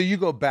 Wait, so you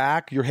go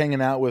back, you're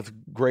hanging out with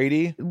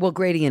Grady? Well,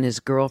 Grady and his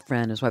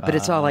girlfriend as well, but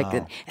it's all like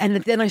that. And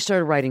then I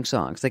started writing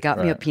songs. They got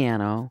me a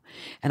piano,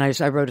 and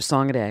I wrote a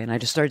song a day, and I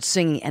just started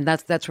singing, and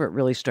that's where it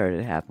really started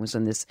to happen, was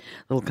in this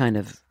little kind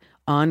of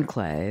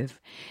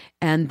enclave.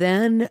 And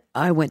then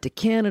I went to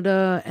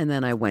Canada, and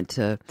then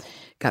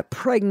got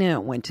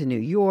pregnant, went to New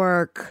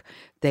York.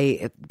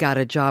 They got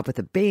a job with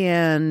a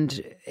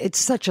band. It's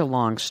such a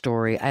long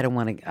story. I don't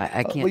want to.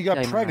 I can't. Well, you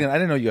got pregnant. I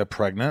didn't know you got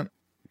pregnant.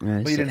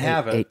 But you didn't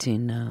have it.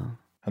 18, no.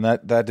 And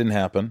that didn't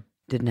happen.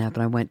 Didn't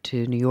happen. I went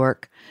to New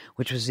York,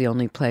 which was the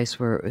only place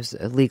where it was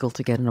illegal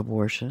to get an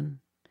abortion.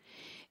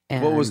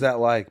 And what was that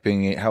like?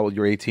 How old?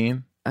 You're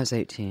 18. I was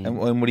 18. And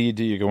what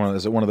do? You go on?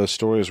 Is it one of those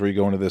stories where you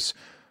go into this?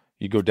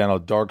 You go down a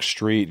dark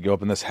street, go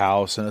up in this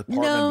house, an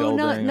apartment building?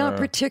 No, not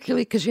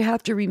particularly, because you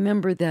have to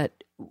remember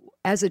that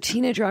as a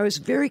teenager, I was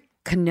very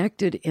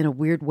connected in a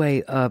weird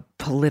way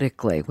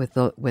politically with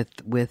a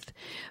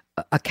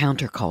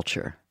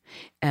counterculture.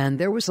 And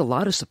there was a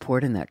lot of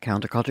support in that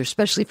counterculture,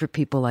 especially for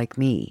people like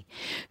me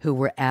who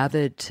were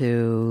avid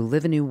to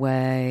live a new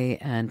way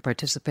and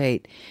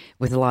participate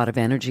with a lot of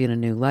energy in a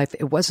new life.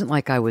 It wasn't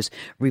like I was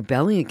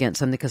rebelling against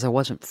something because I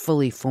wasn't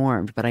fully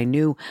formed, but I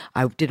knew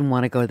I didn't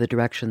want to go the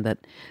direction that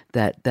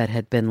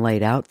had been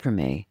laid out for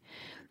me,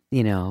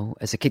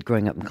 as a kid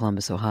growing up in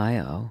Columbus,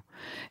 Ohio.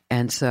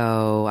 And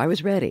so I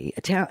was ready.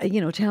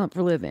 Talent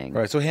for living.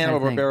 Right. So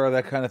Hanna-Barbera,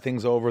 that kind of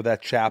thing's over.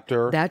 That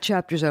chapter. That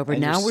chapter's over.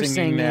 And now we're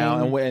singing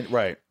now,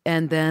 right.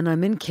 And then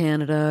I'm in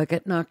Canada.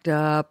 Get knocked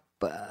up.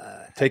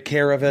 Take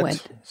care of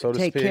it. So to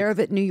speak. Take care of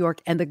it in New York.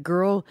 And the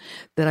girl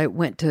that I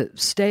went to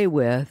stay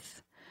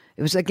with,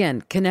 it was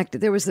again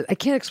connected. I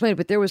can't explain it,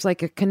 but there was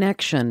like a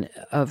connection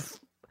of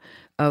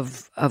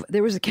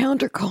there was a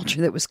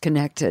counterculture that was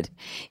connected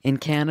in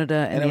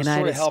Canada and the United States.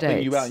 And it was sort of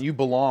helping you out. You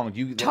belonged.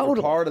 You were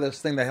part of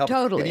this thing that helped.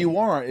 Totally. If you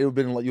weren't, you would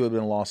have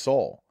been a lost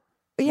soul.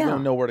 Yeah. You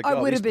don't know where to go.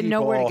 I would have been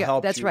nowhere to go.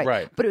 That's you.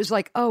 right. But it was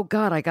like, oh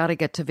God, I got to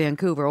get to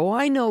Vancouver. Oh,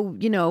 I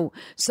know,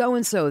 so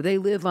and so. They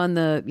live on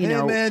the,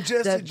 man,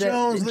 Jesse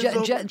Jones.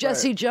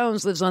 Jesse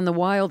Jones lives on the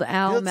Wild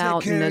Owl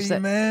Mountain. He'll take care of you,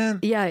 man.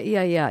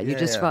 Yeah. You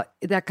just fought,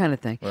 that kind of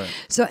thing. Right.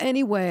 So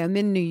anyway, I'm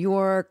in New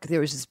York. There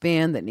was this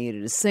band that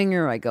needed a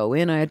singer. I go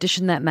in. I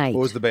auditioned that night.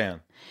 What was the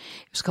band?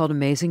 It was called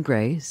Amazing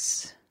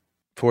Grace.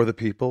 For the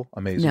People,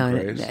 Amazing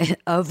Grace. No,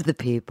 of the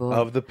People.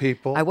 Of the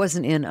People. I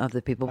wasn't in Of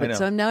the People, but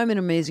so now I'm in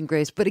Amazing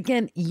Grace. But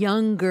again,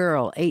 young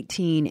girl,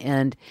 18,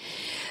 and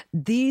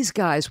these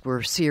guys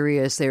were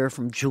serious. They were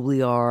from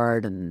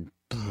Juilliard, and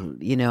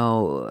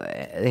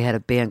they had a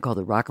band called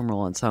the Rock and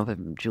Roll Ensemble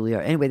from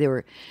Juilliard. Anyway, they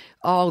were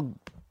all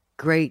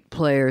great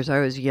players.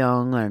 I was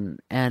young,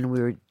 and we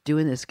were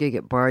doing this gig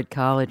at Bard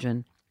College,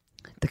 and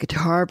the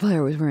guitar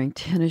player was wearing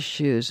tennis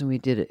shoes, and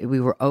we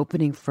were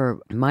opening for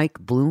Mike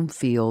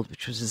Bloomfield,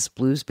 which was this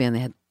blues band. They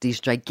had these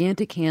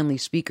gigantic Hanley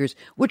speakers,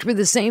 which were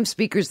the same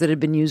speakers that had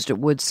been used at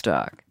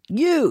Woodstock.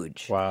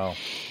 Huge. Wow.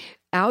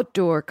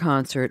 Outdoor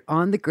concert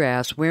on the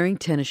grass, wearing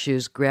tennis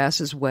shoes. Grass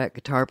is wet.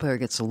 Guitar player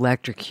gets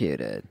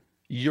electrocuted.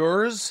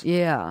 Yours?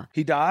 Yeah.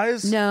 He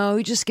dies? No,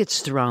 he just gets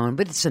thrown,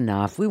 but it's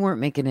enough. We weren't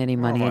making any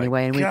money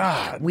anyway.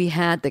 And we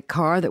had the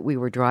car that we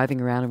were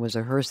driving around, and was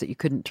a hearse that you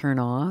couldn't turn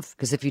off,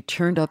 because if you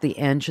turned off the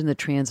engine, the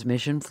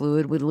transmission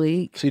fluid would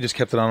leak. So you just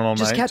kept it on all night?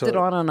 Just kept it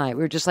on all night.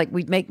 We were just like,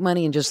 we'd make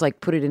money and just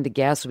like put it into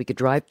gas so we could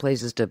drive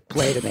places to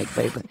play to make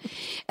money. But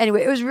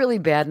anyway, it was really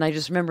bad. And I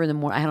just remember in the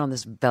morning, I had on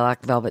this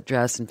black velvet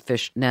dress and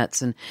fish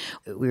nets, and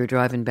we were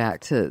driving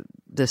back to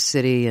the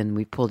city, and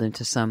we pulled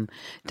into some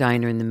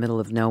diner in the middle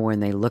of nowhere,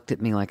 and they looked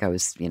at me like I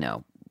was,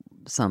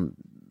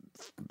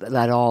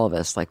 that all of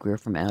us, like we were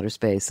from outer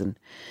space. And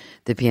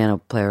the piano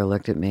player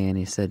looked at me and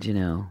he said,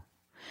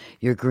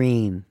 you're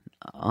green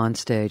on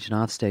stage and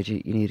off stage.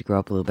 You need to grow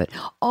up a little bit.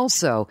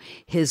 Also,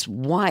 his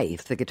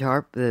wife,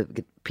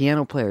 the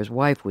piano player's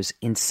wife, was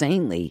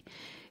insanely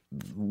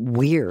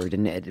weird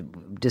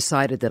and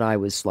decided that I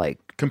was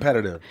like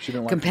competitive. She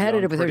didn't like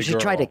competitive with her. She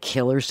tried to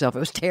kill herself. It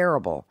was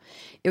terrible.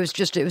 It was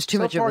too much of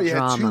a drama. You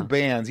had two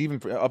bands.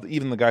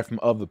 Even the guy from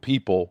Of the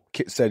People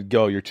said,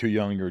 "Go, you're too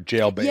young. You're a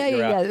jailbait."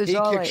 Yeah.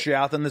 He kicks you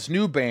out. Then this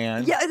new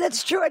band. Yeah,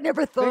 that's true. I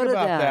never thought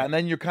about of that. And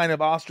then you're kind of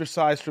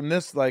ostracized from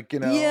this,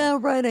 Yeah,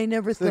 right. I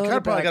never thought about that. They kind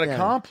of probably got a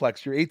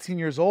complex. You're 18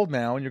 years old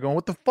now, and you're going,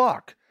 "What the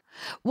fuck?"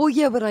 Well,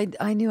 yeah, but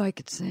I knew I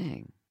could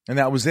sing. And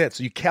that was it.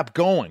 So you kept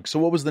going. So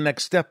what was the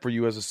next step for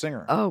you as a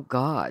singer? Oh,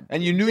 God.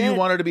 And you knew you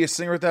wanted to be a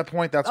singer at that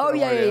point? That's what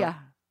yeah.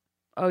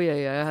 Oh, yeah.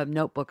 I have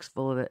notebooks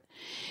full of it.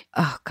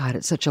 Oh, God,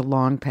 it's such a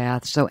long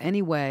path. So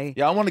anyway.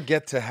 Yeah, I want to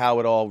get to how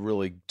it all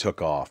really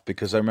took off,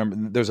 because I remember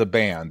there's a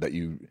band that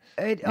you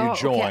joined.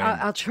 Okay.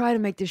 I'll try to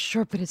make this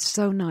short, but it's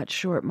so not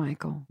short,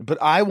 Michael. But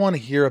I want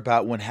to hear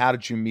about how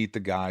did you meet the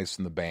guys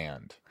from the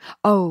band?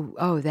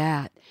 Oh,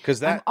 that.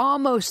 Because I'm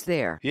almost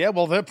there. Yeah,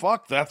 well, then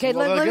fuck. That's okay.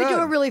 Let me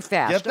do it really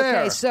fast. Get there.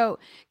 Okay, so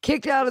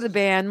kicked out of the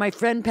band. My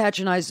friend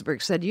Patchen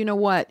Eisenberg said, "You know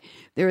what?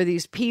 There are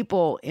these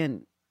people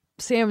in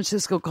San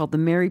Francisco called the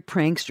Merry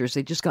Pranksters.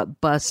 They just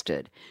got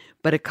busted,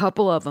 but a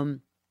couple of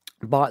them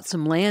bought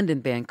some land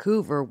in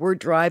Vancouver. We're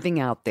driving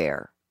out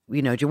there. Do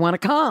you want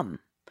to come?"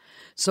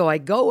 So I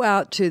go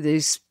out to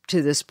this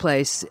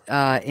place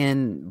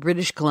in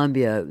British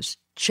Columbia. It was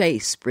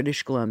Chase,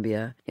 British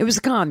Columbia. It was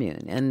a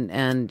commune,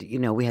 and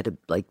we had to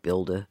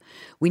build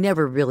we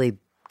never really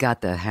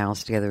got the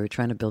house together. We were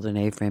trying to build an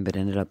A-frame, but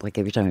ended up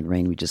every time it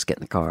rained, we just get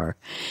in the car.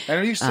 And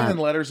are you sending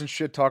letters and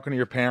shit, talking to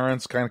your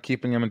parents, kind of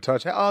keeping them in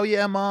touch? Oh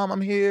yeah, Mom,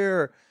 I'm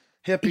here.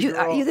 Hippie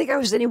girl. You think I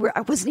was anywhere?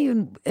 I wasn't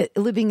even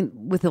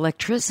living with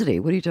electricity.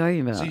 What are you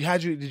talking about? So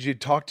did you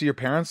talk to your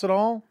parents at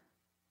all?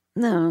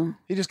 No.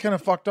 You just kind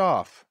of fucked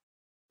off.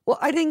 Well,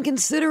 I didn't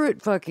consider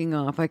it fucking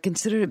off. I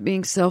considered it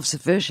being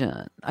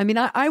self-sufficient. I mean,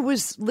 I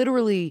was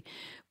literally,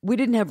 we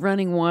didn't have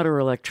running water or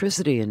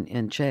electricity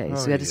in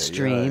Chase. We had a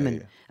stream.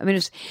 And I mean,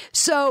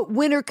 so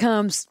winter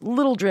comes, a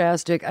little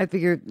drastic. I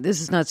figured this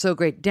is not so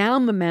great.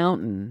 Down the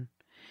mountain,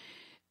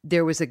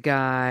 there was a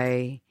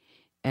guy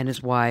and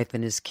his wife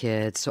and his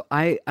kids. So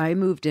I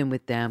moved in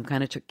with them,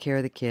 kind of took care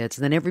of the kids.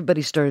 And then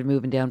everybody started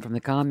moving down from the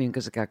commune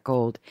because it got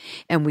cold.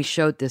 And we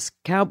showed this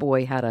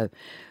cowboy how to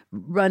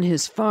run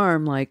his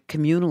farm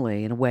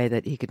communally in a way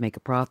that he could make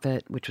a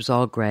profit, which was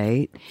all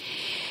great.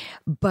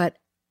 But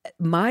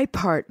my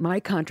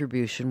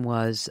contribution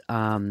was,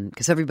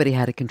 because everybody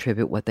had to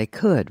contribute what they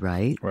could,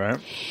 right? Right.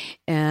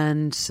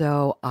 And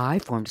so I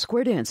formed a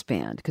square dance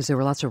band because there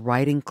were lots of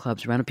writing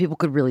clubs around and people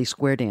could really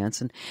square dance.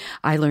 And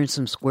I learned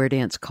some square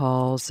dance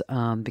calls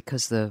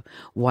because the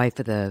wife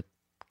of the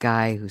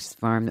guy whose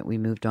farm that we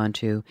moved on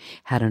to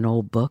had an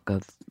old book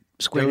of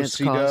square dance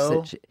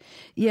calls.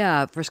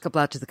 First couple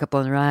out to the couple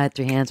on the right,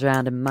 your hands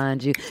around and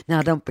mind you.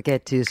 Now don't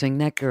forget to swing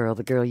that girl,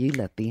 the girl you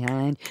left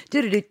behind.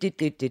 All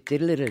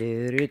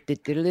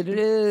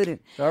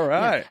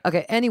right. Yeah.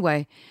 Okay,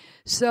 anyway,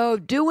 so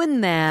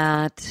doing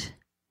that,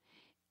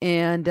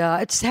 and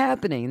it's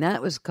happening.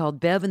 That was called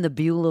Bev and the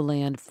Beulah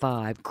Land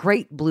 5.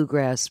 Great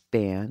bluegrass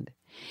band.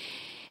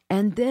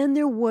 And then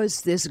there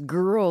was this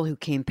girl who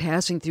came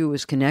passing through,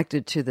 was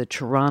connected to the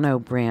Toronto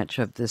branch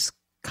of this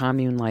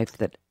commune life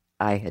that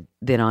I had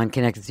been on,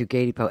 connected through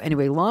Gay Depot.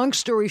 Anyway, long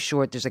story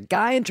short, there's a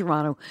guy in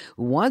Toronto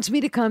who wants me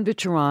to come to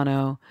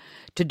Toronto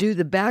to do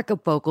the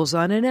backup vocals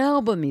on an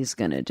album he's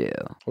going to do.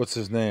 What's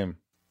his name?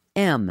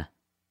 M.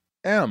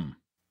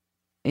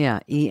 Yeah,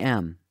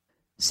 E-M.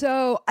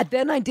 So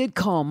then I did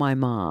call my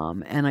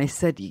mom and I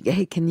said,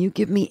 "Hey, can you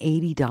give me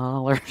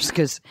 $80?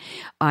 Because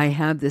I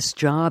have this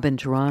job in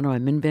Toronto.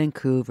 I'm in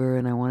Vancouver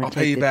and I want to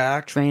take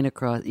the train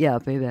across." Yeah,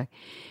 I'll pay you back.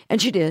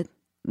 And she did.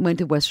 Went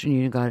to Western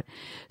Union, got it.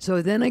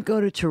 So then I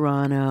go to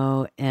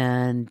Toronto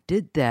and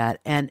did that.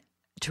 And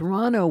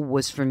Toronto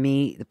was, for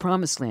me, the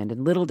promised land.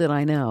 And little did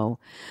I know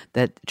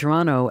that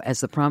Toronto,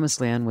 as the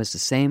promised land, was the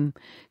same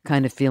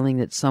kind of feeling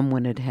that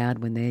someone had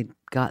had when they'd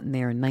gotten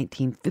there in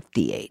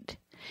 1958.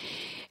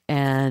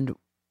 And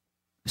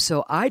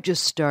so I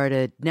just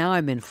started, now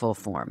I'm in full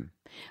form.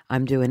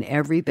 I'm doing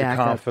every You're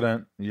backup.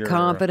 confident. You're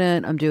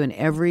Confident. I'm doing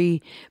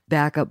every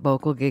backup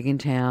vocal gig in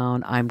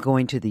town. I'm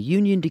going to the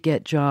union to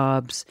get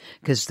jobs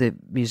because the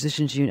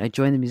musicians union. I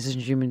joined the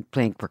musicians union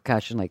playing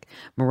percussion, like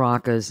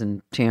maracas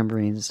and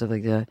tambourines and stuff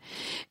like that.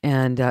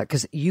 And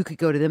because you could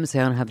go to them and say,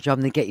 "I don't have a job,"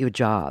 and they get you a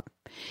job.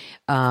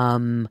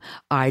 I'd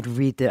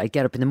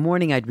get up in the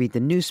morning. I'd read the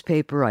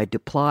newspaper. I'd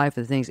apply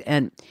for the things,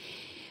 and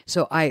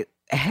so I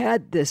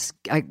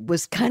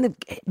was kind of,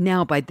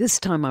 now by this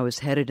time I was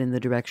headed in the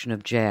direction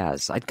of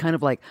jazz. I'd kind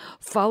of like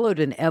followed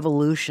an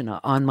evolution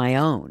on my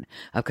own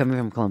of coming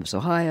from Columbus,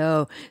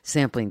 Ohio,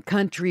 sampling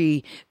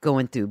country,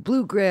 going through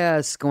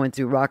bluegrass, going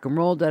through rock and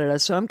roll, da da da.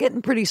 So I'm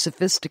getting pretty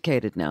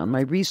sophisticated now, and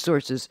my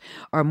resources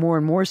are more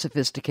and more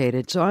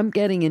sophisticated. So I'm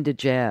getting into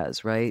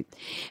jazz, right?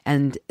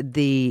 And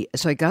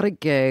so I got a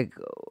gig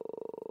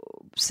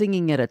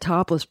singing at a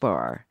topless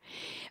bar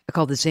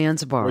called the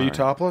Zanzibar. Were you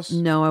topless?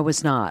 No, I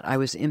was not. I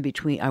was in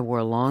between. I wore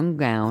a long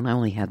gown. I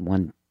only had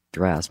one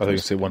dress. I thought you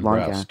said one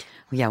breast.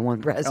 Gown. Yeah,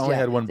 one breast. I only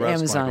had one breast,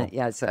 Amazon. Michael.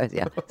 Yeah,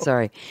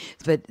 sorry.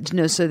 But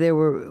no, so there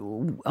were,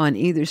 on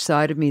either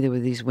side of me, there were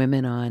these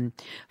women on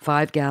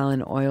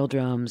 5-gallon oil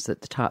drums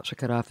that the tops were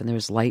cut off, and there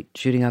was light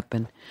shooting up,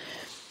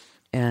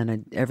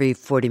 and every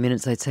 40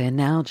 minutes I'd say, "And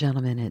now,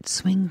 gentlemen, it's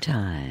swing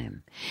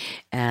time."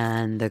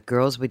 And the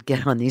girls would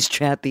get on these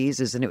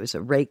trapezes, and it was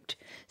a raked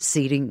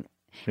seating.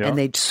 Yeah. And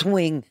they'd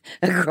swing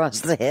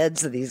across the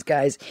heads of these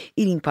guys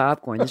eating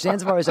popcorn. The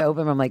Zanzibar was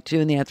open from like 2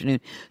 in the afternoon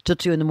till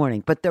 2 in the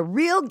morning. But the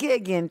real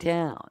gig in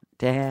town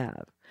to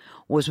have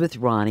was with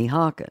Ronnie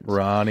Hawkins.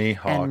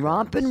 And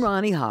Rompin'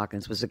 Ronnie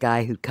Hawkins was a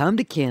guy who'd come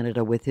to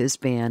Canada with his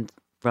band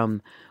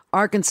from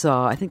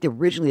Arkansas. I think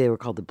originally they were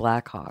called the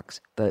Blackhawks,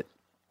 but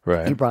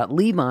Right. he brought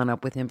Levon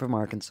up with him from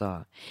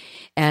Arkansas.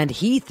 And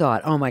he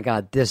thought, oh my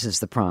God, this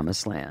is the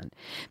promised land.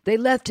 They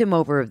left him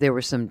over. There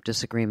were some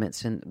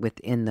disagreements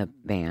within the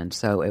band.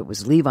 So it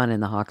was Levon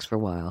and the Hawks for a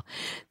while.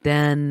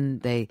 Then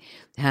they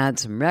had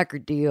some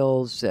record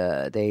deals.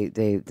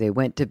 They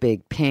went to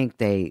Big Pink.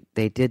 They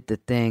did the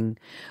thing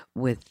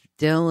with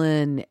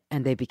Dylan,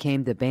 and they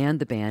became the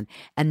band.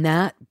 And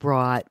that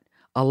brought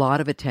a lot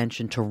of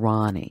attention to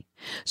Ronnie.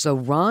 So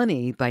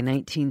Ronnie, by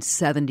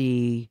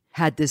 1970,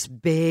 had this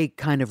big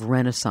kind of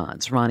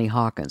renaissance, Ronnie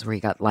Hawkins, where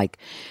he got like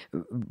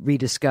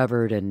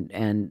rediscovered.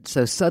 And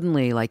so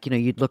suddenly, like,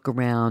 you'd look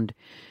around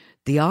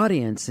the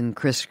audience and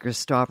Chris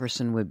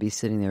Christopherson would be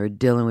sitting there, or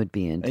Dylan would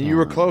be in town. And you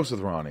were close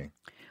with Ronnie.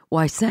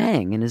 Well, I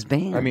sang in his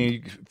band. I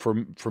mean,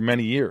 for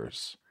many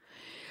years.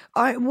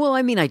 I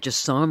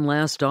just saw him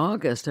last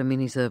August. I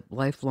mean, he's a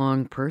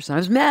lifelong person. I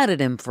was mad at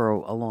him for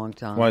a long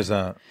time. Why is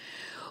that?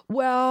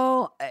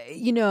 Well,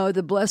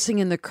 the blessing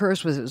and the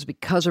curse was, it was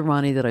because of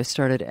Ronnie that I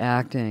started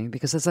acting.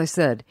 Because, as I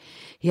said,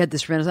 he had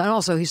this renaissance. And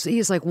also,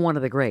 he's like one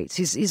of the greats.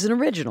 He's an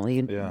original.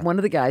 One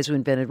of the guys who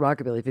invented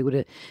rockabilly. If he would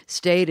have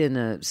stayed in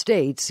the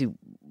States, he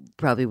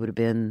probably would have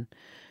been,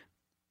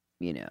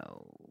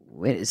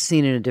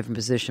 seen in a different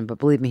position. But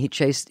believe me, he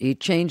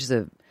changed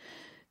the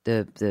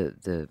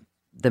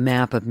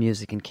map of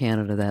music in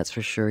Canada. That's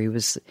for sure. He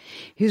was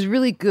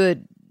really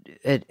good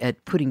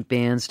at putting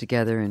bands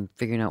together and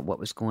figuring out what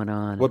was going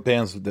on. What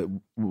bands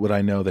would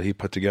I know that he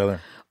put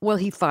together? Well,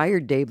 he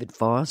fired David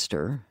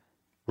Foster.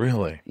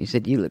 Really? He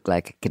said, "You look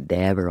like a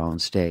cadaver on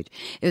stage."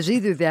 It was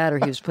either that or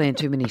he was playing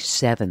too many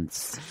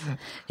sevenths.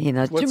 Too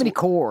many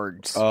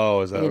chords.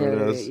 Oh, is that what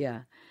it is?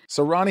 Yeah.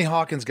 So Ronnie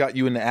Hawkins got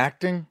you into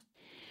acting?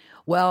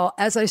 Well,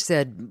 as I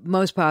said,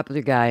 most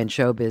popular guy in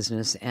show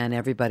business, and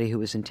everybody who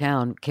was in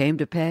town came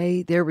to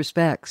pay their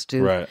respects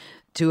to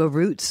a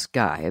roots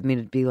guy. I mean,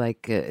 it'd be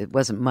like, it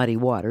wasn't Muddy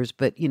Waters,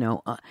 but,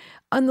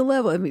 on the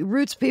level, I mean,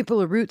 roots people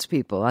are roots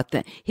people.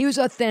 He was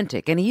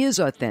authentic, and he is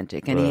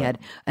authentic, and he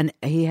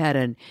had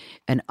an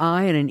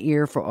eye and an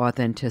ear for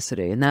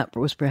authenticity, and that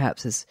was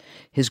perhaps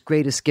his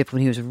greatest gift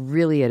when he was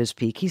really at his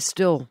peak. He's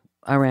still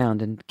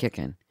around and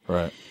kicking.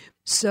 Right.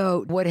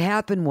 So what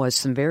happened was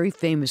some very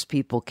famous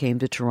people came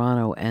to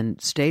Toronto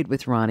and stayed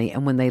with Ronnie,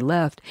 and when they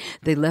left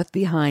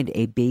behind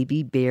a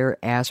Baby Bear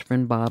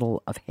aspirin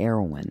bottle of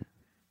heroin.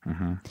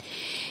 Mm-hmm.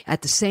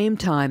 At the same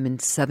time, in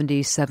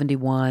 70,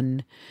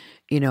 71,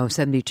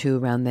 72,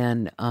 around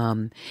then,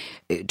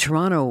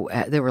 Toronto,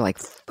 there were like,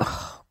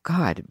 oh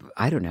God,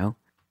 I don't know,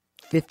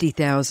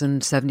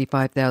 50,000,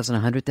 75,000,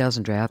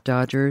 100,000 draft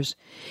dodgers.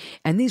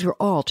 And these were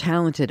all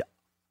talented,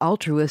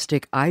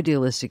 altruistic,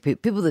 idealistic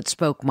people that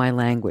spoke my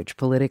language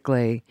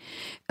politically,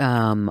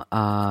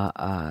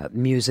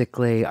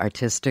 musically,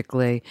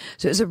 artistically.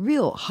 So it was a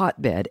real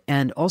hotbed,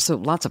 and also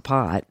lots of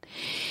pot.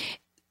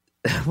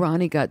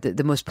 Ronnie got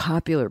the most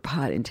popular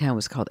pot in town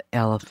was called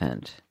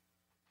elephant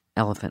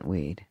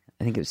weed.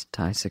 I think it was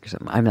Thai sick or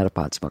something. I'm not a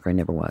pot smoker. I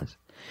never was.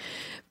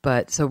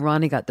 But so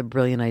Ronnie got the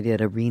brilliant idea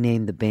to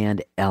rename the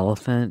band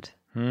Elephant.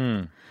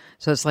 So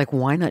it's like,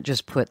 why not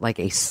just put like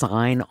a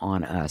sign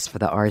on us for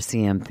the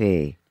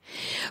RCMP?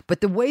 But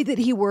the way that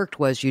he worked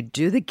was you'd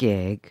do the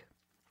gig,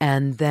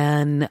 and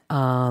then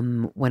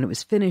when it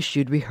was finished,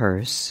 you'd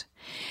rehearse.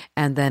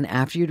 And then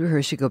after you'd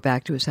rehearse, you'd go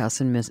back to his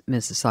house in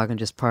Mississauga and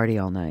just party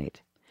all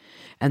night.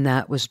 And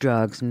that was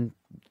drugs and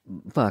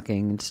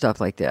fucking and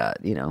stuff like that,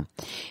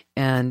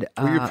 And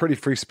Were you a pretty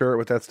free spirit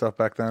with that stuff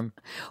back then?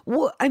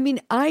 well, I mean,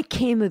 I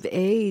came of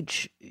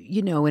age,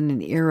 in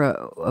an era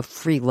of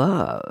free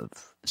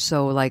love.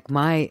 So like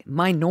my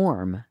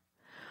norm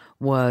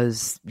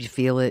was you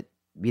feel it,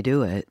 you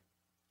do it.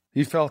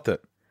 You felt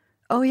it.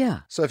 Oh yeah.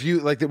 So if you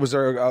was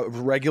there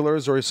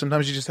regulars, or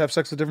sometimes you just have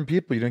sex with different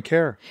people, you didn't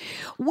care?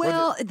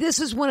 Well,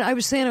 this is when I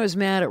was saying I was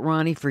mad at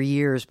Ronnie for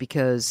years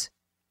because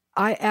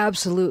I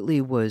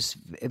absolutely was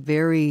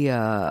very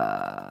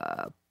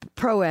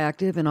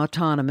proactive and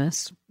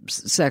autonomous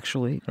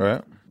sexually,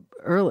 Right.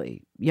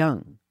 early,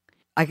 young.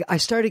 I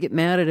started to get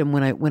mad at him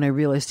when I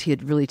realized he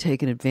had really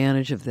taken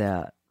advantage of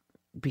that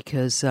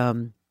because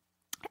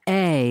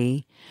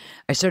A,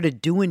 I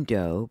started doing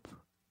dope.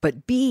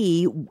 But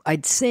B,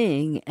 I'd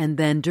sing, and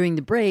then during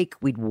the break,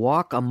 we'd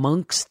walk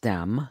amongst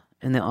them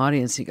in the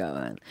audience. You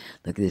go,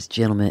 look at this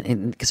gentleman.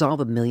 And because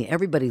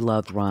everybody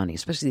loved Ronnie,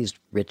 especially these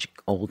rich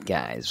old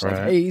guys. Like,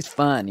 hey, he's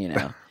fun,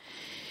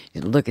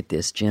 Look at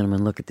this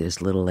gentleman, look at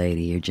this little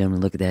lady. Or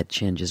gentleman, look at that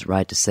chin, just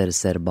right to set a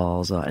set of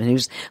balls on. And he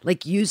was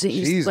like he was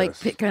like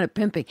kind of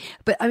pimping.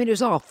 But I mean, it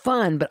was all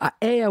fun. But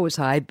A, I was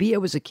high. B, I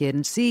was a kid.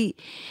 And C,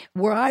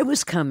 where I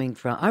was coming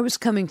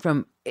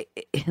from,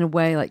 in a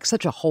way, like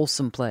such a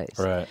wholesome place.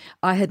 Right.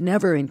 I had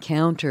never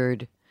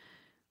encountered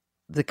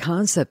the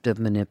concept of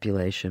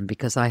manipulation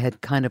because I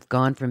had kind of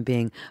gone from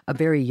being a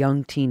very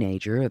young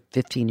teenager, a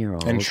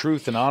 15-year-old. And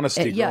truth and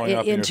honesty growing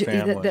up in your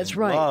family. That's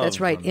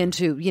right.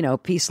 Into,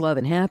 peace, love,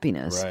 and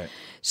happiness. Right.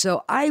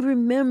 So I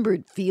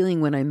remembered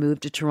feeling when I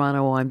moved to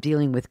Toronto, I'm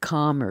dealing with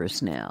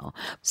commerce now.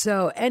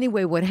 So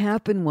anyway, what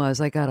happened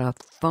was I got a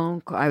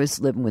phone call. I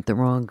was living with the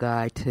wrong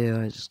guy,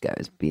 too. This guy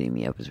was beating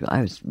me up. I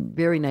was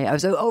very naive. I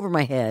was over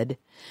my head.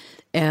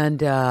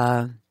 And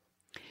I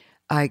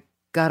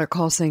got a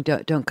call saying,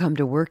 don't come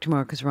to work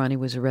tomorrow because Ronnie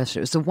was arrested.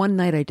 It was the one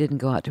night I didn't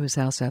go out to his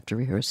house after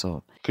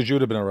rehearsal. Because you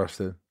would have been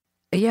arrested.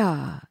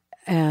 Yeah.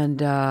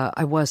 And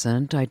I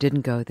wasn't. I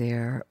didn't go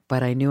there.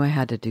 But I knew I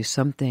had to do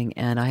something.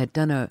 And I had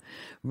done a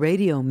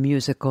radio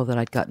musical that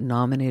I'd gotten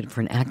nominated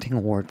for an acting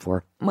award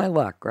for. My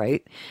luck,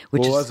 right?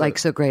 Which is like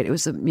so great. It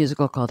was a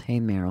musical called Hey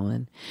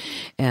Marilyn.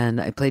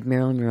 And I played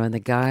Marilyn Monroe. And the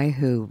guy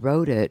who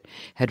wrote it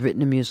had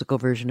written a musical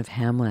version of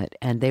Hamlet.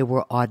 And they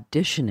were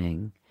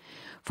auditioning.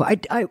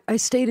 I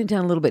stayed in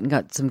town a little bit and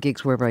got some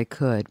gigs wherever I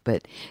could,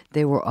 but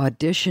they were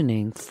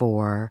auditioning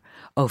for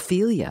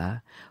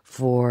Ophelia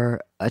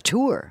for a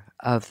tour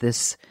of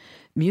this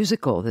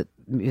musical.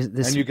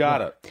 And you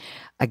got it.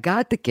 I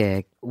got the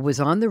gig, was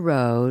on the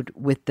road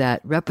with that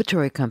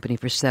repertory company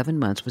for 7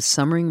 months, was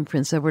summering in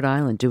Prince Edward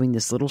Island doing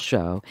this little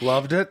show.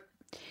 Loved it?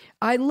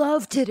 I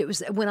loved it. It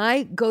was when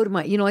I go to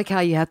my, like how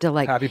you have to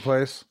like... Happy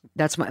place?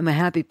 That's my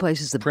happy place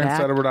is the Prince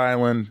Edward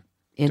Island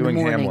doing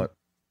Hamlet.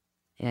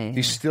 Yeah.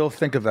 You still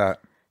think of that?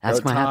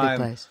 That's my happy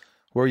place.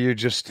 Where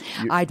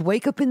I'd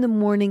wake up in the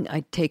morning.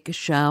 I'd take a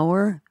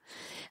shower.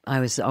 I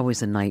was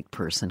always a night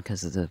person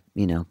because of the,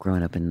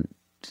 growing up and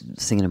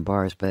singing in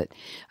bars. But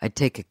I'd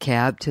take a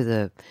cab to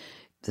the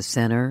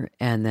center,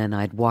 and then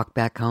I'd walk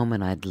back home,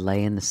 and I'd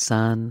lay in the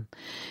sun,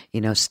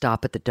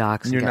 stop at the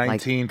docks. And you're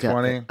 19,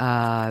 20?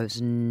 I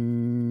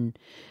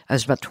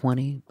was about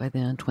 20 by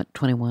then,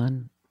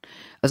 21. I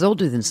was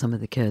older than some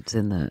of the kids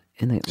in the.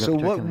 So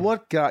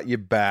what got you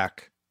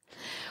back?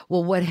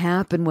 Well, what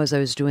happened was I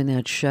was doing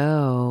that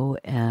show,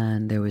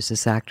 and there was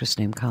this actress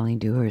named Colleen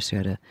Dewhurst who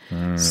had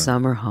a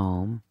summer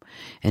home,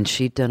 and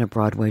she'd done a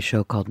Broadway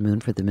show called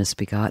Moon for the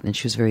Misbegotten, and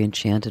she was very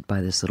enchanted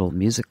by this little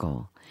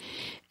musical.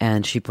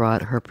 And she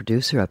brought her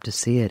producer up to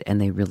see it,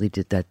 and they really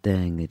did that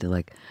thing. They did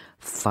like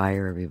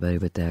fire everybody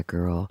with that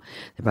girl.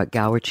 They brought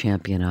Gower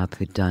Champion up,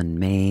 who'd done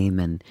Mame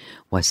and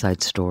West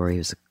Side Story. He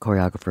was a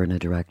choreographer and a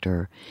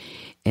director.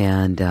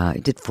 And he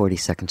did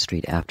 42nd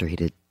Street after he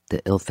did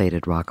the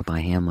ill-fated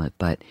Rockabye Hamlet,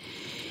 but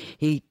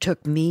he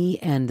took me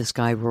and this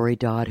guy Rory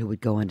Dodd, who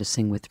would go on to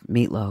sing with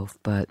Meatloaf.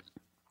 But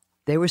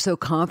they were so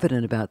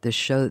confident about this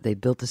show that they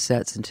built the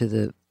sets into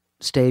the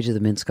stage of the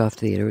Minskoff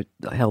Theater. It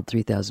held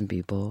 3,000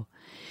 people,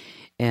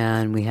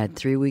 and we had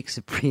 3 weeks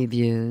of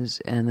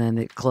previews, and then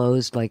it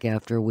closed like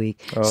after a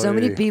week.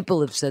 Many people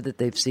have said that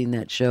they've seen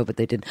that show, but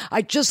they didn't.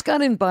 I just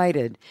got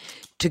invited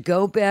to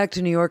go back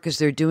to New York because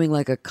they're doing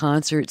like a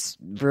concert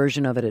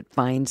version of it at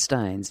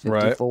Feinstein's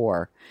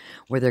 54,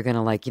 where they're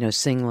going to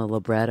sing the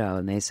libretto.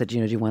 And they said, do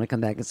you want to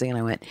come back and sing? And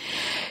I went,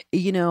 I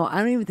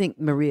don't even think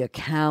Maria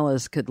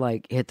Callas could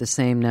hit the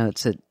same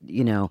notes at,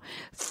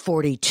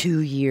 42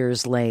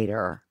 years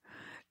later,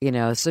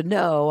 so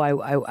no,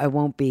 I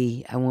won't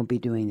be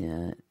doing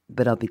that,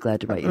 but I'll be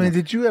glad to write you. I mean,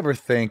 did you ever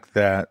think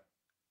that,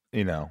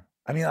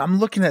 I'm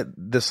looking at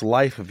this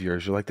life of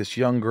yours. You're like this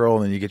young girl,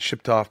 and then you get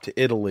shipped off to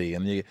Italy,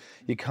 and you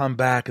come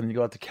back, and you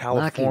go out to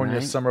California,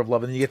 Lucky, right? Summer of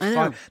Love, and you get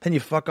then you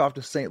fuck off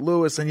to St.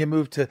 Louis, and you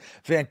move to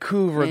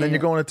Vancouver, and then you're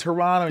going to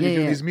Toronto, and you're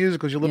doing these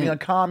musicals. You're living on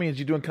communes.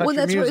 You're doing country music.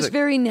 Well, that's why it's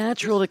very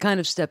natural to kind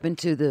of step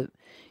into the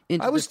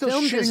I was still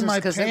film shitting my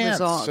business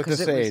pants at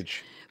this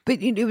age.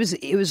 But it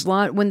was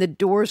when the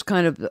doors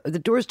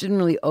didn't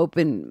really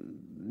open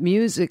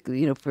music,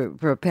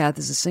 for a path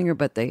as a singer,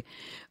 but they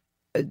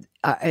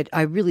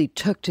I really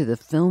took to the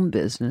film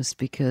business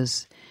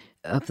because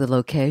of the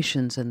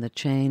locations and the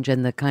change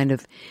and the kind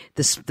of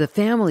the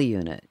family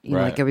unit. You know,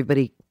 Right. like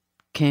everybody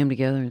came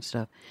together and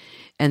stuff.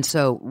 And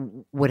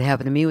so what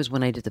happened to me was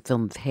when I did the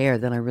film of Hair,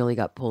 then I really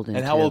got pulled into.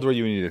 And how old were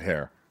you when you did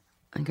Hair?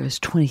 I think I was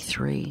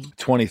 23.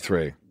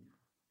 23.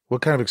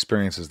 What kind of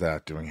experience is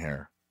that, doing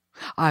Hair?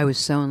 I was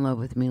so in love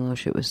with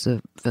Milos. It was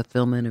the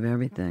fulfillment of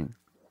everything.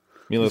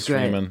 Milos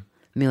Freeman.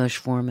 Milos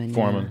Forman.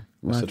 Foreman.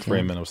 Yeah. I said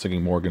Freeman. I was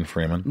thinking Morgan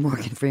Freeman.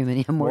 Morgan Freeman.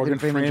 Yeah, Morgan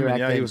Freeman directed.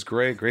 Yeah, he was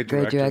great. Great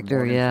director. Great director,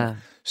 Morgan yeah.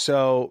 Freeman.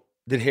 So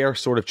did Hair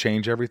sort of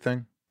change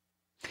everything?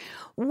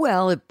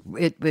 Well,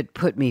 it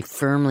put me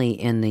firmly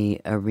in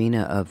the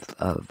arena of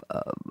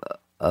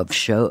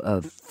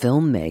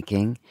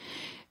filmmaking.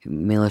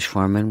 Milos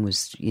Forman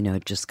was,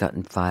 just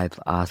gotten 5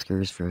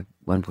 Oscars for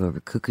One Flew Over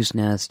Cuckoo's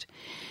Nest.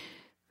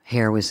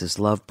 Hair was his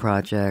love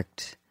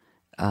project.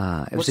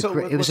 It was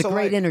a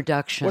great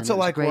introduction. What's it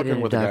like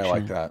working with a guy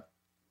like that?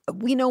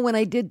 When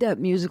I did that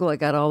musical, I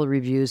got all the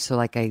reviews. So,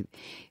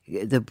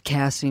 the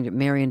casting,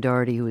 Marion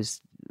Doherty, who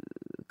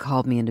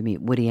called me in to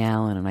meet Woody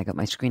Allen, and I got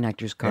my Screen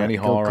Actors card, Annie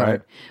Hall,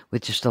 right?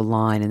 with just a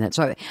line in that.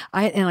 So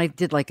I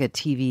did like a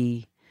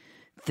TV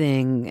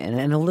thing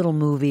and a little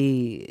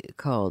movie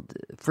called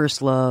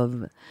First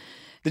Love.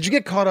 Did you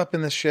get caught up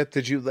in this shit?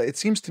 Did you? It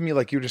seems to me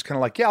like you were just kind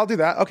of like, yeah, I'll do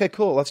that. Okay,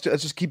 cool. Let's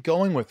just keep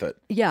going with it.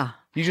 Yeah.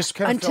 You just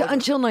kind of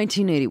until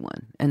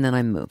 1981, and then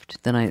I moved.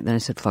 Then I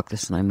said fuck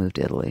this, and I moved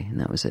to Italy, and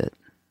that was it.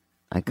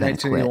 I kind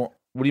of quit. What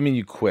do you mean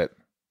you quit?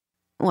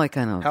 Well, I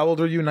kind of. How old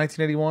were you in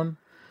 1981?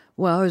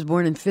 Well, I was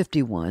born in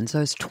 51, so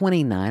I was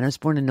 29. I was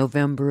born in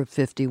November of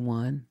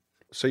 51.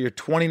 So you're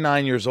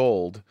 29 years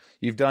old.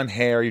 You've done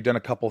Hair. You've done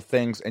a couple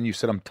things, and you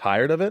said, I'm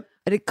tired of it?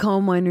 I did Coal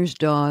Miner's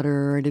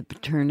Daughter. I did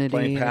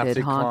Paternity. I did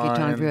Honky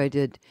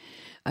Tonk.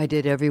 I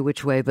did Every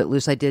Which Way But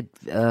Loose. I did...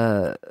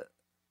 Some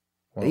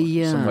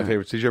of my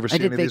favorites. Did you ever see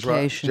any of these,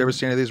 Rob? Did you ever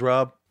see any of these,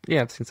 Rob?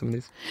 Yeah, I've seen some of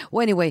these.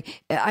 Well, anyway,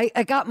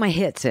 I got my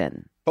hits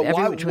in. But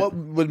what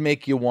would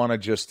make you want to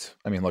just...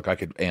 I mean, look, I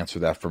could answer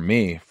that for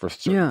me for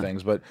certain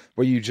things, but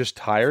were you just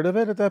tired of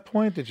it at that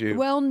point? Did you...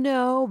 Well,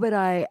 no, but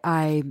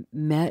I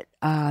met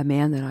a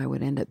man that I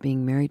would end up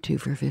being married to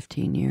for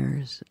 15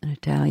 years, an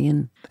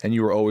Italian. And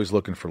you were always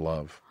looking for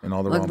love in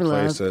all the wrong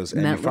places,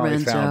 and you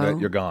finally found it,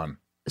 you're gone.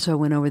 So I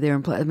went over there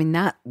and played. I mean,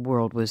 that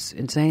world was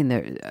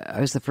insane. I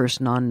was the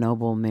first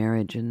non-noble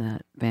marriage in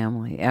that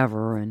family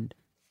ever, and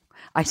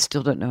I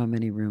still don't know how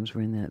many rooms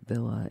were in that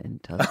villa in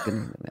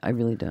Tuscany. I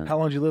really don't. How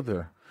long did you live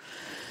there?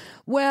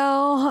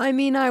 Well, I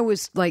mean, I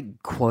was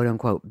like, quote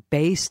unquote,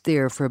 based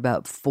there for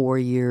about 4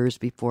 years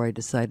before I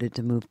decided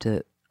to move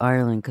to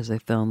Ireland because I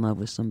fell in love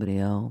with somebody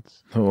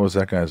else. What was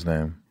that guy's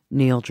name?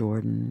 Neil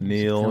Jordan.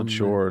 Neil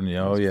Jordan.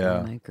 Oh,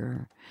 yeah.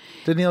 Filmmaker.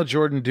 Did Neil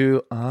Jordan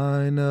do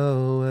I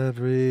Know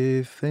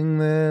Everything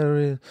There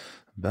Is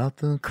About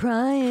the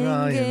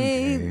Crying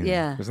Game?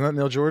 Yeah. Wasn't that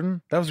Neil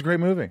Jordan? That was a great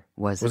movie.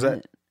 Was that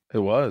it? It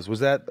was. Was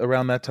that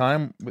around that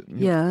time?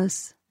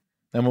 Yes.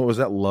 And what was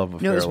that love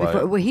affair No, it was before.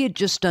 like? Well, he had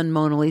just done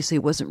Mona Lisa. He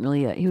wasn't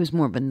really he was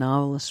more of a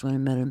novelist when I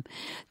met him.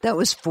 That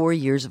was 4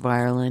 years of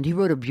Ireland. He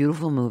wrote a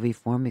beautiful movie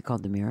for me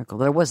called The Miracle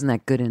that I wasn't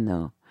that good in,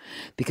 though,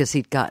 because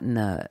he'd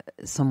gotten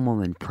some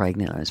woman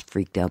pregnant. I was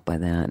freaked out by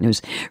that, and it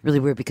was really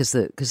weird because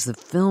the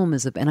film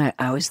is and I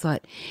always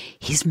thought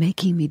he's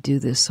making me do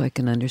this so I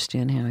can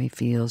understand how he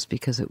feels,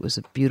 because it was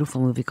a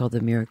beautiful movie called The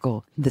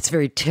Miracle that's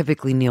very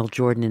typically Neil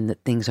Jordan in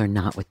that things are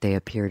not what they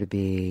appear to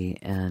be.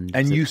 And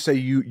you say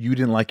you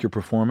didn't like your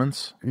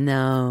performance?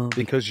 No,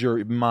 because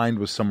your mind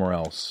was somewhere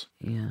else.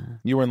 Yeah,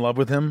 you were in love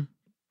with him.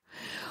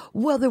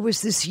 Well, there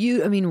was this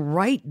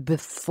right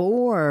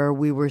before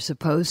we were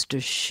supposed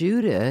to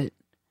shoot it,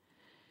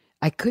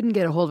 I couldn't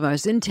get a hold of him. I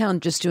was in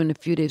town just doing a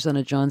few days on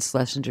a John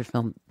Schlesinger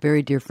film.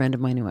 Very dear friend of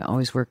mine who I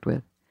always worked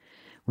with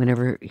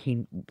whenever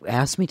he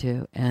asked me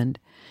to. And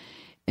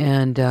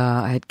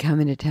I had come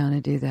into town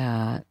to do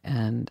that,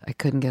 and I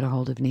couldn't get a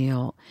hold of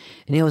Neil.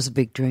 And Neil was a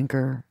big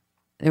drinker.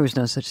 There was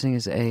no such thing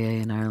as AA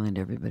in Ireland.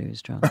 Everybody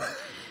was drunk.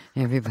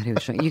 Everybody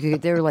was drunk.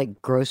 They were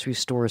like grocery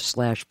stores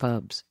 /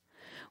 pubs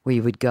where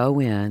you would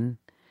go in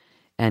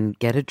and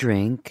get a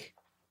drink,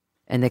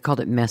 and they called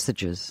it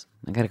messages.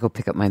 I got to go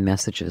pick up my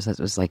messages. That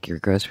was like your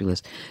grocery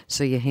list.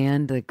 So you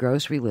hand the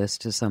grocery list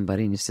to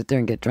somebody, and you sit there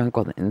and get drunk,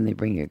 and then they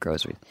bring you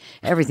groceries.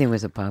 Everything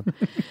was a pub,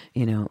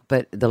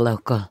 but the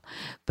local.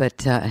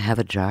 But have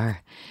a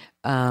jar.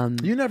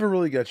 You never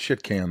really got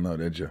shit canned, though,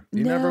 did you?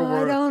 You no, never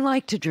were. I don't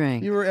like to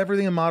drink. You were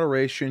everything in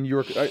moderation. Are you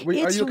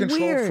a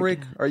control freak?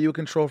 Are you a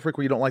control freak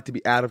where you don't like to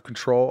be out of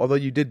control? Although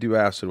you did do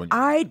acid when you.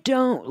 I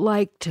don't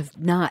like to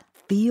not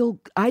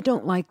feel. I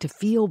don't like to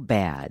feel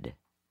bad.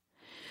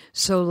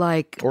 So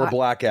or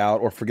black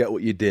out or forget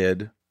what you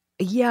did.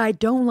 Yeah, I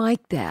don't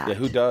like that. Yeah,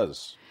 who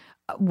does?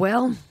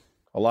 Well,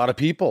 a lot of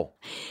people.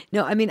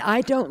 No, I mean,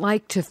 I don't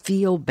like to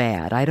feel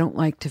bad. I don't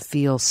like to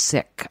feel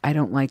sick. I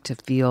don't like to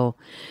feel.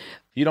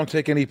 You don't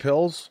take any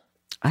pills?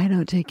 I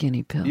don't take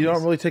any pills. You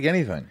don't really take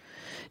anything?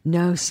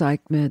 No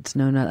psych meds,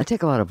 no nothing. I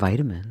take a lot of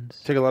vitamins.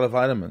 Take a lot of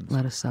vitamins? A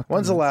lot of supplements.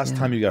 When's the last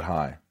time you got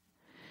high?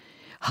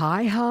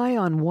 High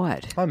on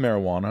what? On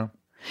marijuana.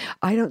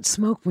 I don't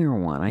smoke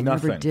marijuana. I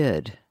never Nothing.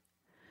 did.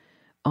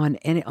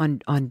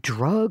 On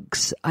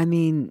drugs, I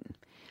mean,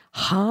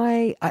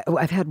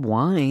 I've had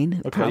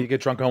wine. Okay, you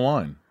get drunk on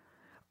wine.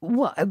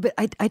 Well, but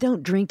I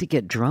don't drink to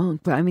get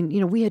drunk. But I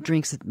mean, we had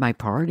drinks at my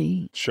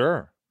party.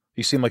 Sure.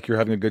 You seem like you're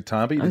having a good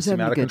time, but you didn't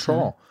seem out of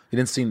control. You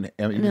didn't seem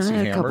I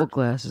had a couple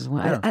glasses.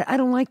 Yeah. I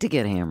don't like to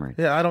get hammered.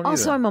 Yeah, I don't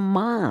Also, either. I'm a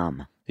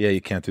mom. Yeah,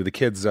 you can't do. The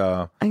kids,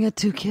 I got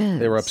 2 kids.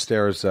 they were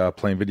upstairs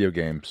playing video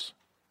games.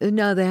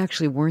 No, they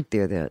actually weren't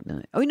there that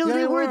night. Oh, no, Yeah,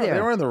 they were there.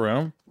 They were in the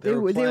room. They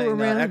were playing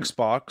around.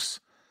 Xbox.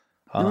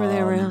 Were they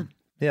around?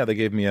 Yeah, they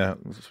gave me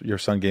your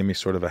son gave me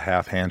sort of a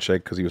half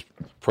handshake because he was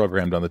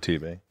programmed on the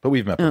TV. But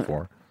we've met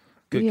before.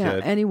 Good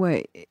kid.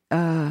 Anyway,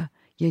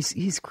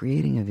 he's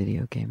creating a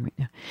video game right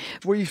now.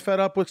 Were you fed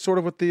up with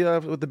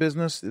the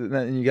business?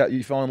 And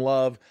you fell in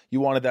love. You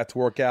wanted that to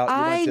work out. You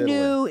I went to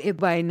knew Italy.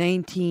 by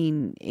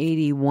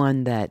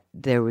 1981 that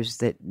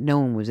no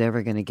one was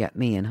ever going to get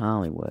me in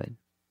Hollywood.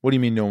 What do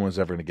you mean no one was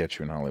ever going to get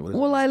you in Hollywood?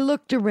 Well, I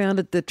looked around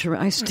at the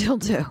terrain. I still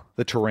do.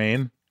 The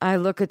terrain? I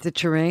look at the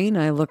terrain.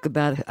 I look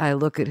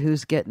at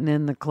who's getting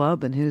in the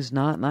club and who's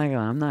not, and I go,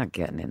 I'm not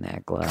getting in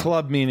that club.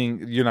 Club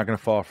meaning you're not going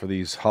to fall for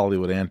these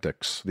Hollywood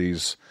antics.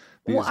 These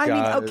well, I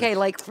guys. mean, okay,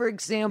 like for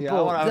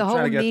example, I'm the whole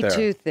trying to get Me there.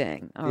 Too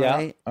thing. All yeah.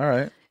 right. All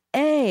right.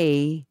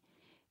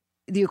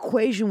 The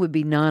equation would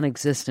be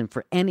non-existent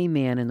for any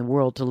man in the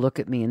world to look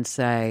at me and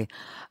say,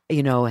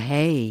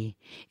 hey,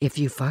 if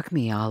you fuck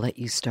me, I'll let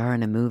you star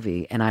in a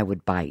movie, and I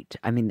would bite.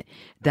 I mean,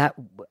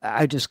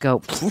 I just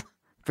go,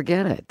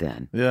 forget it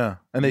then. Yeah,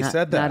 and they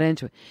said that. Not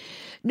into it.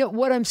 No,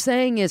 what I'm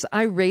saying is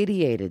I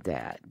radiated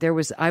that.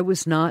 I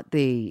was not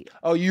the...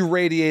 Oh, you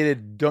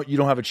radiated, you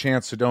don't have a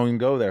chance, so don't even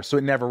go there. So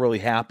it never really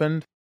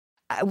happened?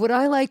 What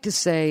I like to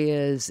say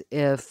is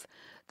if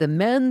the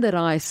men that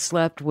I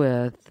slept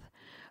with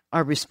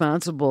are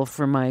responsible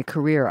for my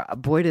career,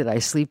 boy, did I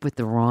sleep with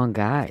the wrong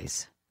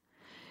guys.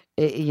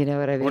 You know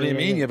what I mean? What do you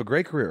mean? You have a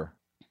great career.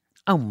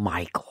 Oh,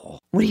 Michael.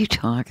 What are you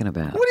talking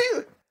about?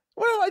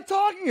 What am I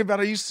talking about?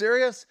 Are you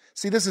serious?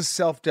 See, this is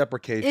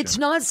self-deprecation. It's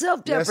not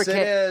self-deprecation.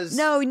 Yes, it is.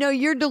 No,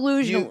 you're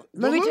delusional.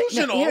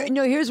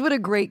 Delusional? Here's what a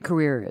great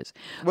career is.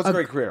 What's a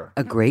great career?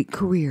 A great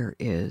career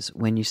is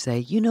when you say,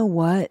 you know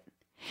what?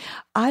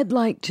 I'd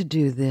like to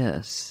do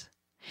this.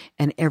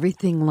 And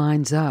everything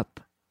lines up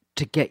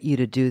to get you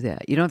to do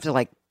that. You don't have to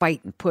like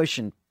fight and push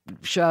and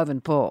shove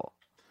and pull.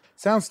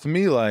 Sounds to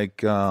me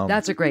like...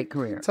 that's a great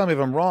career. Tell me if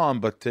I'm wrong,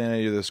 but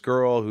you're this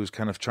girl who's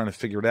kind of trying to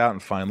figure it out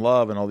and find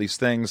love and all these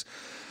things.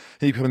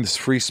 And you become this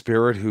free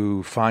spirit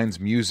who finds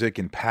music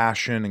and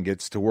passion and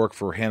gets to work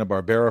for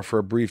Hanna-Barbera for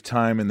a brief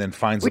time and then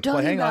finds a play.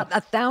 We're talking about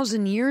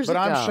 1,000 years ago.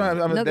 But I'm sure,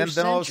 then all of a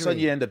sudden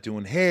century. you end up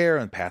doing hair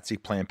and playing Patsy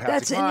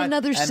That's Cline, in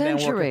another and then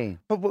century.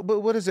 But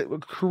what is it? A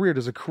career?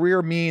 Does a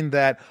career mean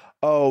that,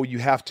 you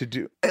have to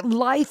do...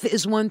 Life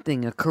is one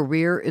thing. A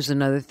career is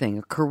another thing.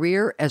 A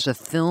career as a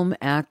film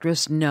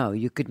actress, no.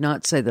 You could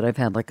not say that I've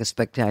had like a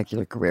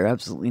spectacular career.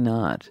 Absolutely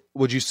not.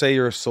 Would you say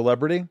you're a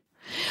celebrity?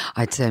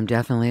 I'd say I'm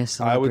definitely a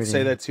celebrity. I would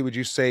say that too. Would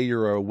you say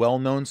you're a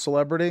well-known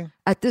celebrity?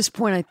 At this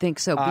point, I think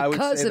so. I would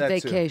Because say of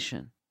that too.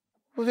 Vacation.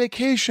 Well,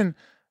 Vacation,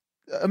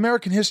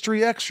 American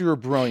History X, you were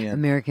brilliant.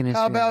 American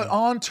History How about X.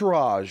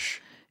 Entourage?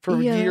 For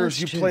Yeah, years,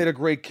 that's you true. played a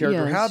great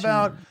character. Yeah, How that's true.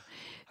 about...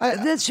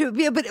 That's true.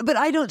 Yeah, but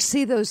I don't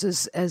see those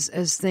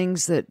as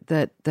things that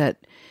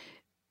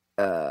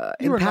You were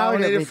empowered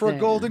nominated for a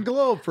everything. Golden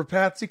Globe for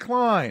Patsy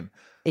Cline.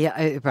 Yeah,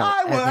 I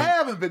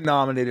haven't been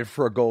nominated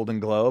for a Golden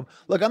Globe.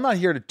 Look, I'm not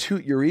here to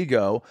toot your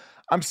ego.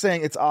 I'm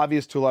saying it's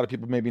obvious to a lot of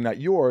people, maybe not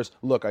yours.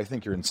 Look, I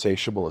think you're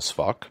insatiable as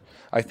fuck.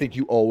 I think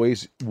you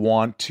always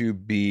want to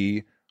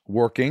be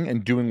working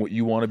and doing what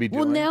you want to be doing.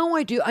 Well, now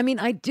I do. I mean,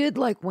 I did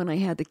like when I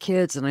had the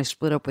kids and I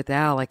split up with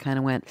Al, I kind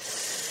of went,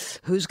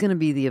 who's going to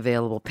be the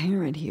available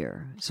parent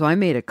here? So I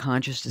made a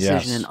conscious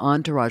decision, Yes. and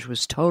Entourage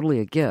was totally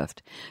a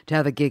gift to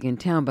have a gig in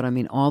town. But I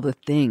mean, all the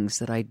things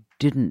that I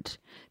didn't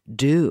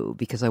do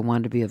because I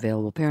wanted to be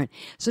available parent.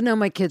 So now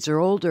my kids are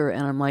older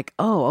and I'm like,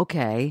 oh,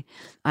 okay,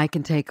 I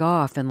can take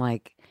off. And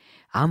like,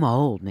 I'm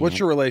old, man. What's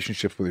your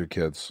relationship with your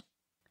kids?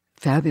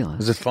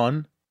 Fabulous. Is it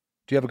fun?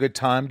 Do you have a good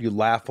time? Do you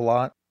laugh a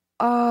lot?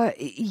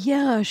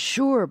 Yeah,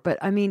 sure. But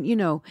I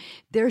mean,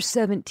 they're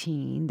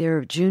 17.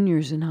 They're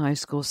juniors in high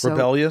school. So,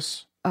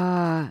 Rebellious?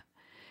 no.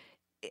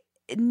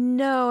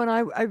 And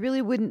I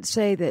really wouldn't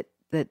say that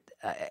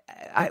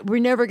we're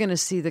never going to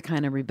see the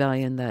kind of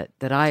rebellion that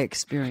I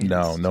experienced.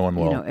 No one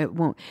will. It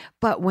won't.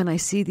 But when I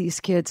see these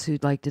kids who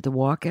did the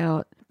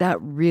walkout,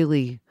 that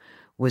really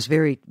was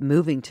very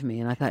moving to me,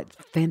 and I thought,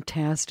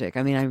 fantastic.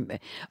 I mean,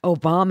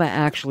 Obama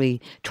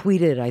actually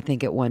tweeted, I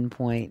think, at one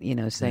point,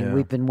 saying, Yeah.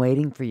 "We've been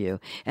waiting for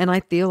you," and I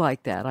feel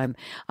like that.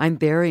 I'm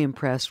very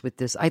impressed with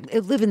this. I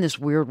live in this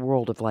weird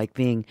world of like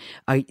being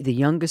the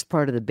youngest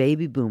part of the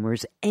baby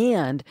boomers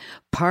and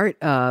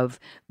part of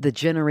the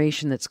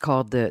generation that's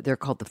they're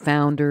called the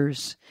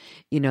founders.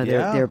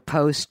 They're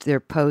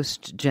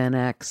post Gen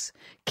X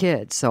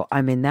kids. So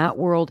I'm in that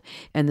world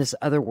and this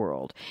other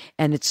world.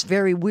 And it's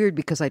very weird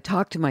because I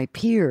talk to my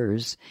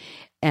peers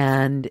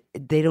and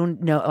they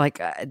don't know,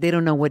 they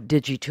don't know what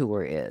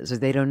Digitour is, or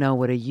they don't know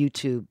what what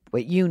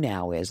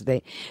YouNow is.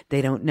 They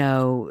don't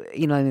know, I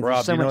mean, Rob,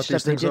 there's so you know much what these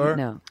stuff they things didn't are?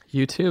 know.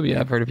 YouTube, yeah,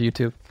 I've heard of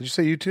YouTube. Did you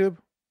say YouTube?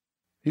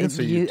 You didn't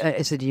say YouTube.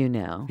 I said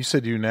YouNow. You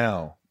said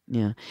YouNow.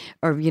 Yeah.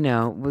 Or,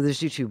 well, there's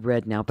YouTube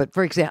Red now. But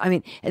for example, I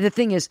mean, the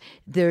thing is,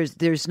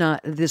 there's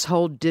not this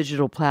whole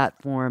digital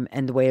platform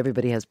and the way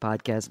everybody has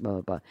podcasts, blah,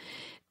 blah, blah.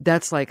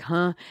 That's like,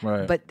 huh?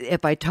 Right. But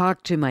if I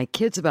talk to my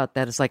kids about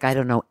that, it's like I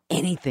don't know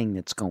anything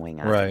that's going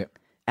on. Right.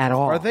 At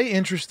all. Are they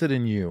interested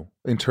in you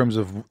in terms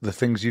of the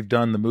things you've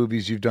done, the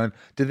movies you've done?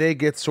 Do they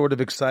get sort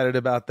of excited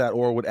about that,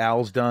 or what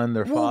Al's done,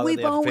 their father? We've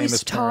they have always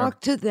famous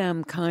talked to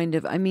them, kind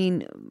of. I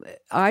mean,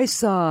 I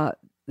saw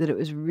that it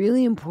was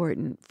really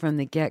important from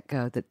the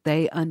get-go that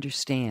they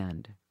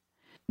understand.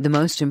 The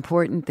most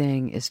important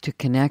thing is to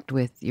connect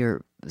with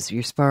your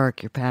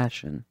spark, your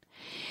passion,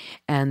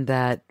 and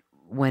that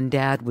when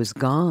Dad was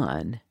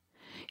gone,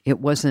 it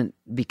wasn't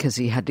because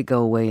he had to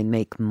go away and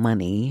make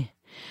money.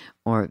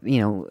 Or,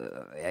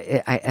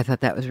 I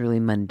thought that was really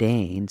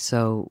mundane.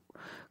 So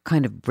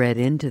kind of bred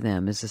into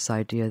them is this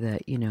idea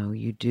that,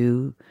 you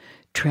do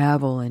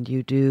travel and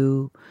you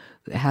do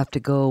have to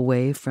go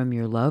away from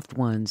your loved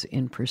ones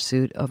in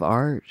pursuit of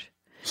art.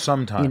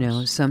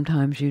 Sometimes.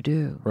 Sometimes you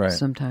do. Right.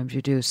 Sometimes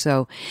you do.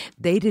 So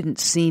they didn't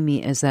see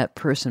me as that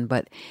person,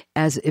 but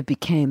as it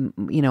became,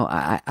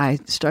 I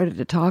started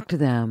to talk to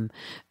them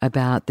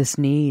about this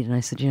need. And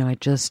I said,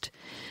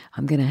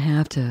 I'm going to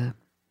have to,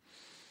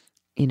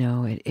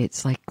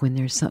 it's like when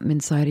there's something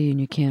inside of you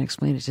and you can't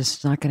explain it, it's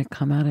just not going to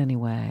come out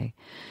anyway.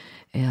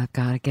 Yeah, I've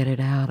got to get it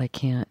out. I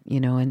can't,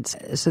 and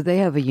so they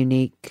have a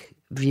unique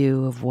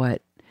view of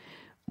what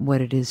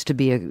it is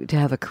to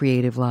have a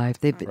creative life.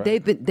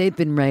 They've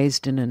been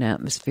raised in an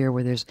atmosphere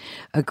where there's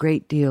a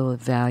great deal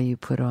of value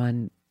put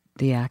on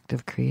the act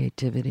of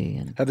creativity.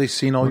 And have they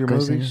seen all your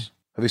movies?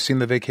 Have they seen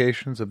The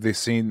Vacations? Have they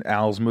seen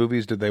Al's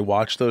movies? Did they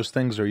watch those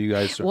things? Or you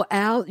guys? Well,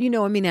 Al,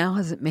 Al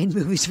hasn't made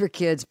movies for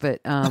kids,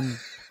 but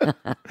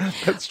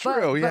that's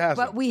true. He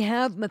hasn't. But we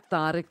have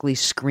methodically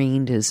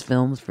screened his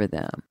films for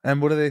them.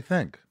 And what do they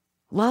think?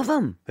 Love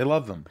them. They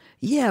love them.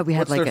 Yeah, we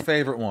had What's their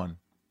favorite one?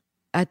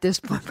 At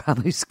this point,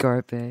 probably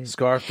Scarface.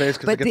 Scarface,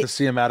 because they get to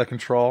see him out of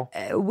control.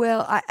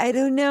 Well, I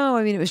don't know.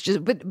 I mean, it was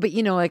just, but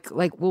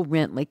like we'll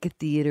rent like a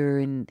theater,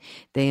 and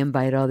they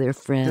invite all their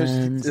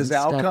friends. Does and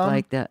Al stuff come?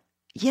 like that?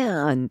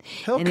 Yeah, and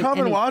he'll come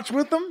and watch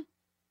with them.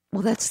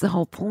 Well, that's the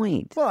whole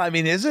point. Well, I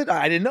mean, is it?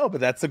 I didn't know, but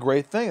that's the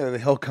great thing.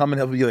 He'll come and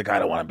he'll be like, I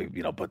don't want to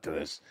be, put to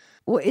this.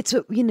 Well, it's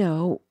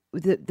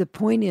the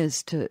point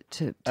is to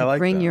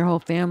bring your whole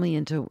family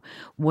into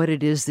what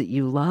it is that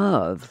you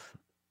love,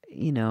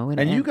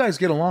 and you guys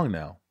get along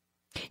now.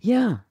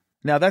 Yeah.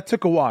 Now that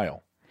took a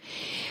while.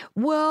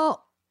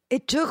 Well,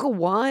 it took a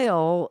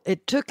while.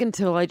 It took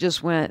until I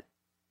just went,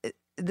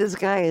 this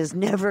guy is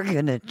never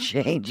going to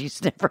change.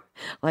 He's never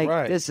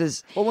this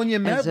is. Well, when you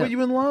met, were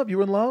you in love? You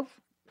were in love?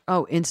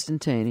 Oh,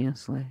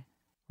 instantaneously.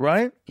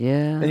 Right?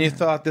 Yeah. And you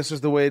thought this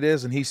is the way it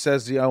is, and he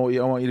says, I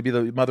want you to be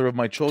the mother of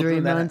my children.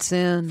 3 months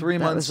in. 3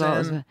 months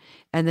in.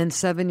 And then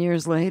 7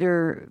 years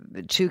later,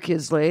 2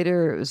 kids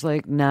later, it was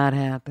like not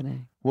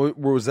happening.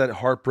 Was that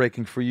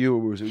heartbreaking for you? Or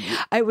was it?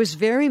 I was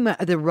very much,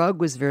 the rug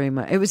was very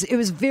much, it was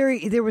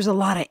very, there was a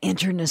lot of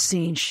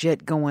internecine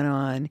shit going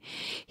on.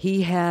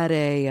 He had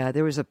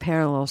there was a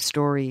parallel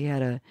story. He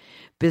had a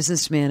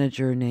business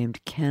manager named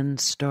Ken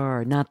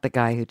Starr, not the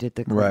guy who did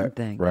the Clinton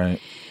thing.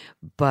 Right.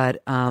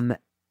 But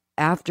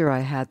after I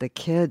had the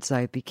kids,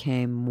 I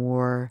became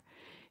more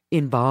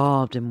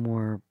involved and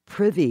more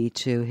privy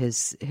to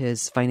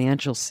his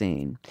financial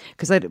scene,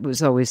 because I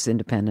was always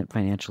independent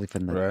financially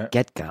from the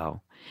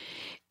get-go.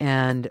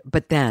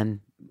 But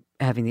then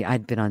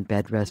I'd been on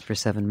bed rest for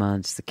 7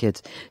 months, the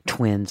kids,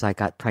 twins, I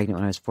got pregnant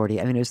when I was 40.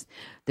 I mean,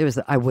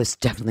 I was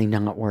definitely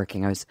not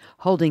working. I was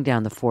holding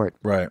down the fort.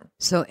 Right.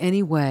 So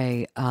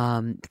anyway,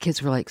 the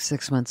kids were like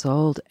 6 months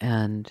old,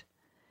 and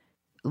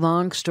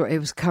long story, it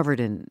was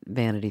covered in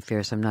Vanity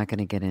Fair, so I'm not going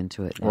to get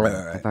into it now.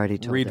 Right. I've already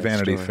told Read that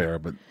Vanity story. Fair,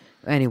 but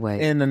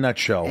anyway. In a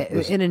nutshell.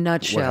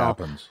 What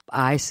happens?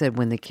 I said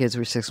when the kids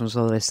were 6 months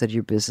old, I said,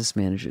 your business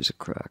manager's a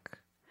crook.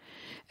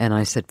 And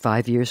I said,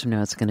 5 years from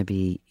now, it's going to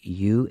be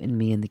you and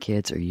me and the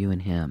kids, or you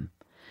and him,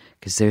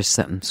 because there's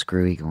something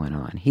screwy going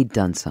on. He'd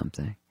done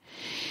something.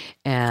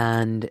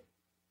 And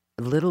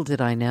little did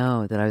I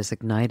know that I was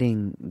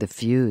igniting the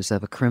fuse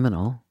of a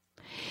criminal.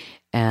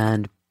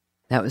 And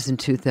that was in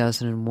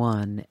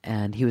 2001.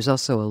 And he was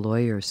also a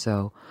lawyer.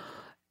 So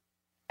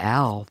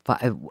Al,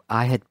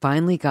 I had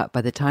finally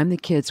by the time the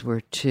kids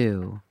were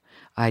 2,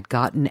 I'd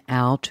gotten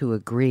Al to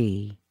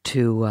agree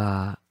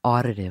to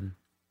audit him.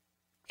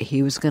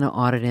 He was going to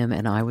audit him,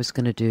 and I was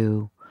going to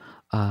do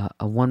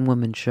a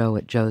one-woman show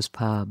at Joe's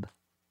Pub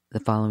the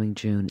following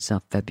June. It's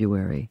now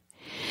February.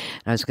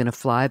 And I was going to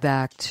fly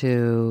back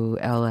to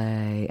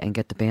L.A. and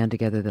get the band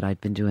together that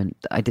I'd been doing.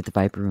 I did the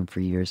Viper Room for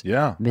years.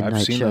 Yeah, midnight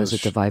I've seen shows those.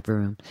 at the Viper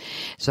Room.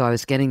 So I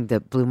was getting the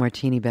Blue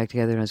Martini back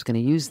together, and I was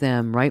going to use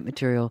them, write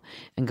material,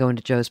 and go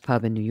into Joe's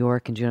Pub in New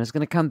York in June. I was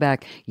going to come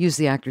back, use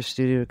the Actors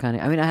Studio to kind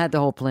of. I mean, I had the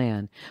whole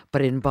plan,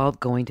 but it involved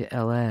going to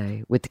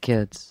L.A. with the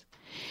kids.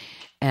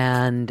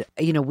 And,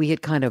 you know, we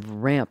had kind of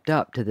ramped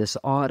up to this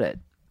audit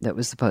that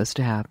was supposed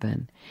to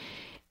happen.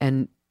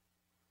 And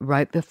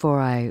right before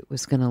I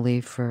was going to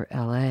leave for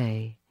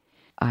L.A.,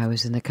 I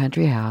was in the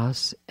country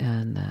house,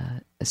 and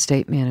the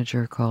estate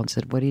manager called and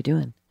said, "What are you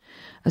doing?"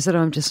 I said, "Oh,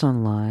 I'm just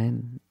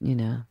online, you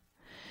know."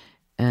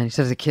 And he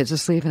said, "Are the kids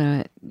asleep?" And I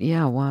went,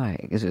 "Yeah, why?"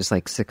 Because it was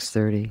like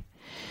 6:30.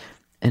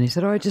 And he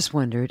said, "Oh, I just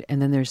wondered." And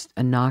then there's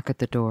a knock at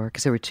the door,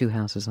 because there were two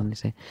houses on the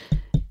same.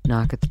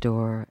 Knock at the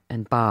door,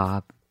 and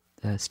Bob,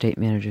 the estate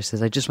manager,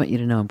 says, "I just want you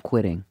to know I'm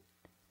quitting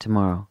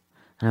tomorrow."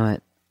 And I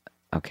went,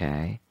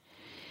 "Okay."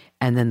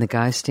 And then the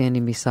guy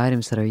standing beside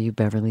him said, "Are you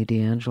Beverly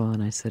D'Angelo?"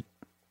 And I said,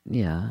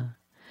 "Yeah."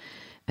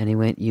 And he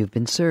went, "You've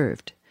been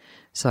served."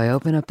 So I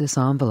open up this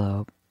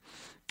envelope,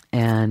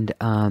 and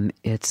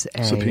it's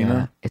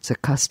Subpoena? it's a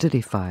custody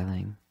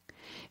filing,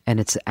 and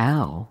it's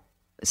Al,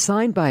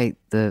 signed by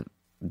the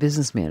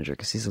business manager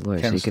because he's a lawyer.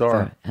 Ken so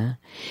Starr. and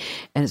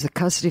it's a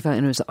custody file,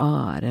 and it was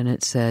odd, and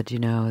it said, you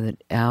know,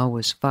 that Al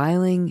was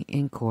filing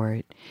in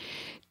court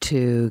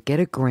to get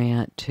a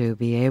grant to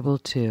be able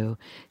to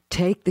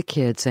take the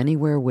kids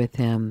anywhere with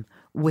him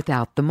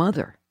without the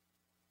mother.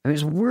 It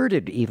was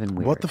worded even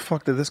weird. What the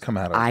fuck did this come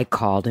out of? I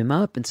called him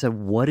up and said,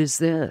 "What is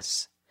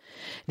this?"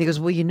 And he goes,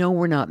 "Well, you know,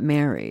 we're not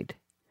married.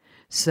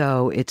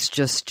 So it's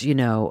just, you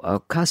know, a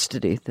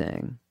custody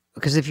thing.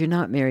 Because if you're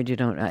not married, you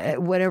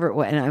don't,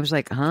 whatever." And I was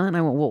like, "Huh?" And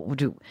I went,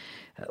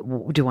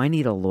 "Well, do I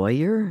need a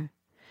lawyer?"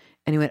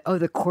 And he went, "Oh,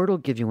 the court will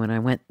give you one." I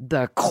went,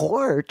 "The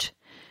court?"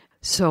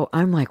 So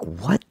I'm like,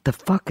 what the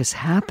fuck is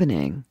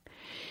happening?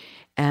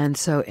 And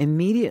so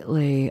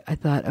immediately I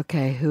thought,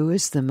 okay, who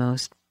is the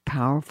most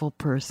powerful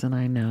person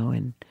I know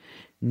in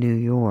New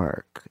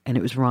York? And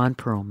it was Ron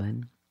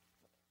Perlman.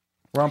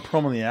 Ron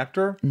Perlman, the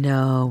actor?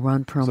 No,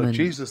 Ron Perlman. So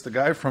Jesus, the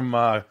guy from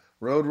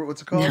Road,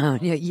 what's it called? No,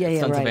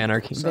 yeah, Sons right. of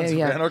Anarchy. Sons of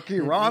Anarchy.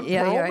 Ron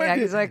Yeah, Perlman. yeah,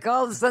 because I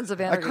called the Sons of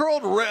I Anarchy.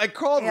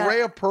 called Yeah.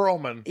 Rhea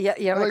Perlman. Yeah,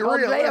 I'm I like,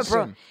 called Rhea, Ray up.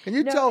 listen, can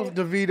you tell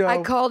DeVito?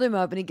 I called him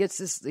up, and he gets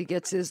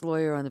his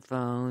lawyer on the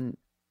phone,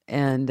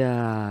 and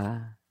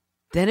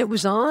then it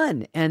was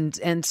on,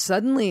 and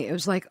suddenly it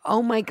was like,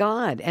 oh my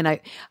God! And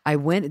I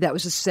went. That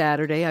was a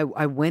Saturday.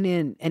 I went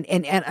in,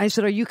 and I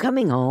said, "Are you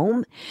coming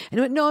home?" And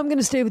he went, "No, I'm going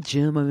to stay with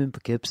Jim. I'm in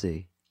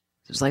Poughkeepsie."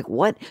 It was like,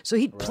 what? So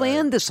he'd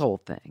planned this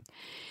whole thing.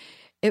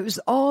 It was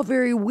all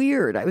very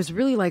weird. I was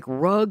really like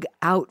rug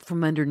out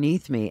from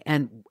underneath me.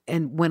 And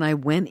when I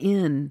went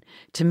in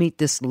to meet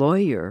this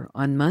lawyer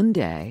on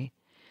Monday,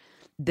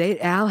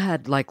 Al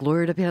had like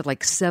lawyered up. He had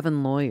like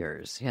 7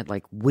 lawyers. He had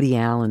like Woody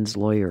Allen's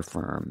lawyer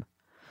firm.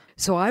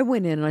 So I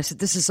went in and I said,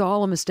 "This is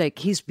all a mistake.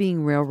 He's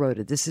being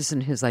railroaded. This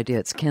isn't his idea.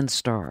 It's Ken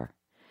Starr."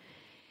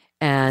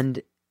 And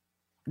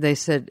they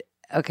said,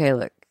 "Okay,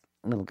 look,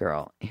 little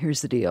girl,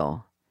 here's the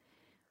deal.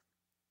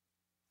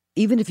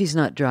 Even if he's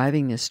not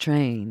driving this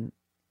train,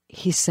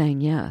 he's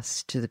saying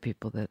yes to the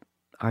people that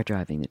are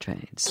driving the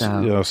train."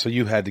 So, so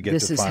you had to get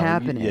this to is finally,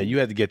 happening. Yeah, you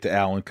had to get to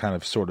Al and kind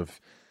of sort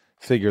of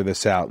figure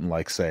this out and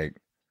like say,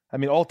 I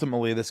mean,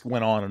 ultimately this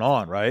went on and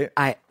on, right?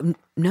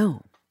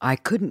 No, I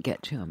couldn't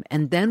get to him.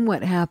 And then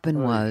what happened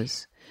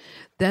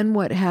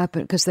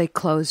because they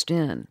closed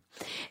in.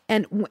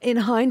 And in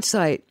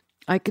hindsight,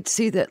 I could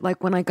see that,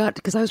 like when I got,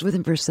 because I was with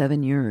him for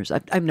 7 years.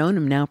 I've known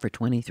him now for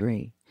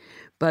 23.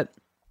 But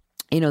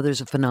you know,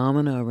 there's a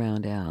phenomena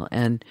around Al.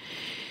 And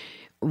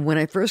when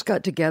I first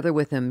got together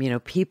with him, you know,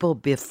 people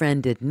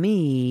befriended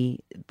me,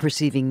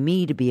 perceiving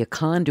me to be a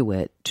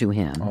conduit to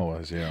him.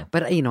 Always, yeah.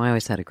 But, you know, I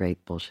always had a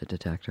great bullshit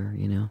detector,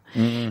 you know.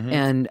 Mm-hmm.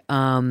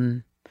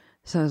 And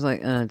so I was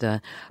like, duh.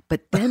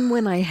 But then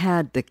when I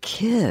had the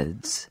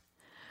kids,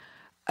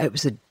 it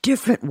was a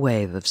different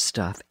wave of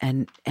stuff.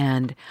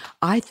 And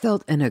I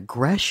felt an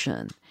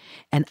aggression.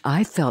 And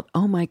I felt,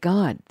 oh, my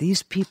God,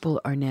 these people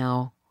are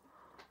now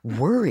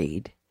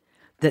worried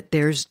that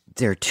there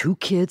are 2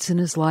 kids in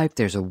his life.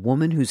 There's a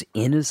woman who's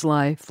in his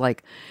life.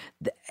 Like,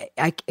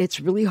 it's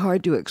really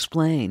hard to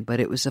explain, but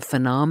it was a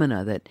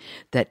phenomena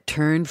that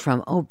turned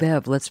from, oh,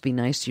 Bev, let's be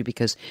nice to you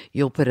because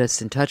you'll put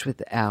us in touch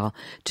with Al,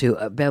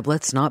 to Bev,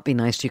 let's not be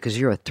nice to you because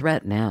you're a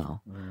threat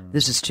now.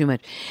 This is too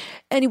much.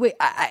 Anyway,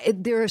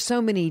 there are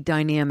so many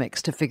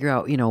dynamics to figure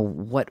out, you know,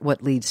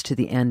 what leads to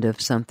the end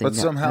of something. But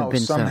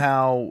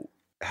somehow,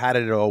 how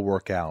did it all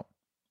work out?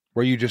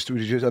 Where you just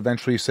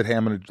eventually said, "Hey,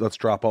 let's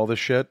drop all this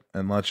shit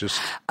and let's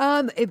just."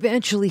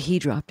 Eventually, he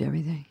dropped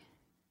everything,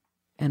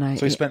 and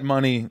So he spent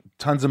money,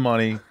 tons of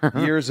money,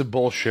 years of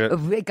bullshit.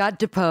 It got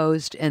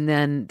deposed, and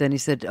then he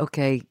said,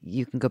 "Okay,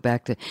 you can go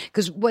back to."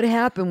 Because what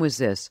happened was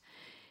this: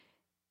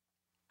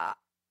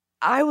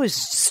 I was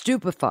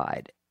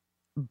stupefied,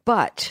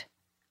 but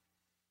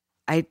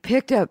I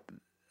picked up.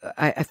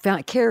 I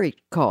found Carrie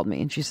called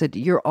me, and she said,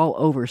 "You're all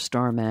over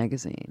Star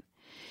Magazine."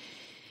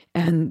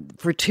 And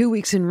for 2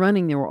 weeks in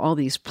running, there were all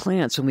these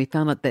plants. And we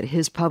found out that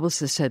his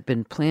publicist had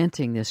been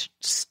planting this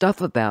stuff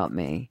about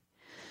me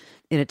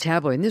in a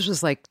tabloid. And this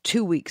was like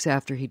 2 weeks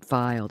after he'd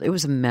filed. It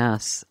was a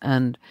mess.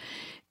 And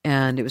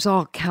it was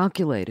all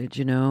calculated,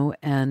 you know.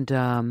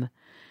 And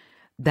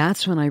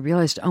that's when I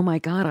realized, oh, my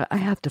God, I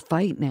have to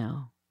fight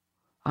now.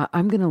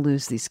 I'm going to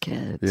lose these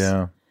kids.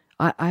 Yeah.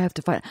 I have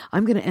to fight.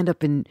 I'm going to end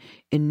up in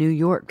New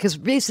York. Because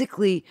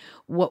basically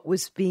what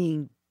was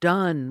being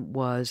done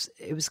was,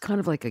 it was kind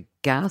of like a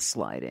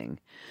gaslighting.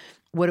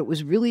 What it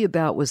was really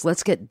about was,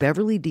 let's get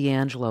Beverly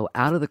D'Angelo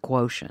out of the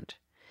quotient,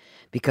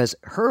 because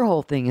her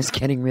whole thing is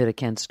getting rid of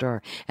Ken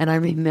Starr. And I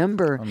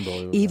remember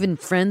even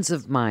friends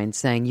of mine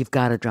saying, you've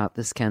got to drop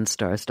this Ken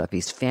Starr stuff.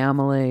 He's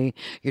family.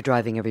 You're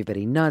driving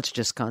everybody nuts.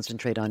 Just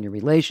concentrate on your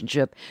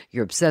relationship.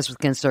 You're obsessed with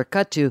Ken Starr.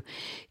 Cut to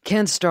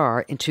Ken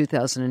Starr in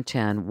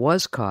 2010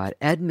 was caught,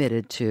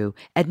 admitted to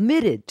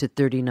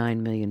 $39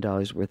 million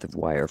worth of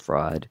wire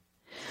fraud.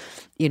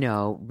 You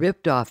know,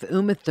 ripped off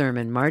Uma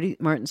Thurman, Martin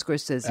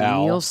Scorsese,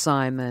 Al. Neil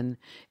Simon,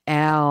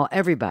 Al,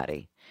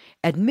 everybody.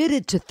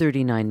 Admitted to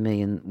 $39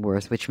 million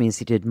worth, which means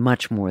he did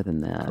much more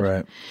than that.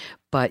 Right.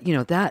 But, you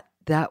know, that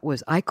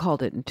was, I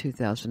called it in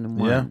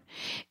 2001. Yeah.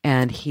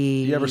 And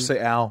he... Do you ever say,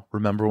 Al,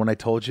 remember when I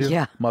told you?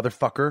 Yeah.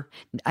 Motherfucker?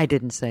 I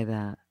didn't say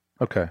that.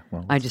 Okay.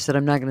 Well, I just said,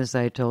 I'm not going to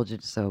say I told you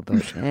so,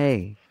 but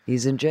hey,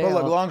 he's in jail.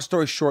 but look, long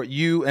story short,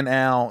 you and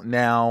Al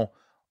now,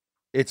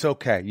 it's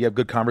okay. You have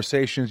good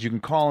conversations. You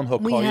can call him. He'll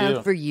call you. We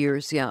have for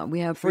years, yeah.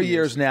 We have For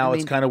years now. I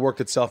It's mean, kind of worked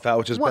itself out,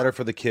 which is better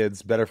for the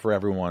kids, better for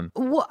everyone.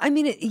 well, I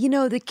mean, you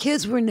know, the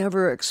kids were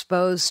never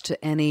exposed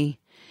to any.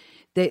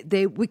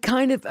 We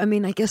kind of. I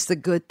mean, I guess the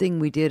good thing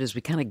we did is we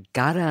kind of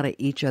got out of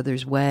each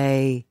other's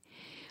way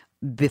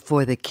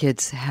before the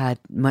kids had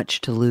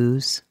much to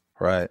lose.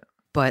 Right.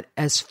 But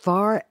as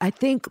far, I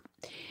think,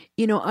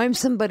 you know, I'm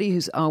somebody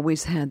who's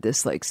always had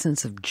this like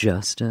sense of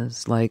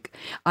justice. Like,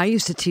 I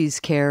used to tease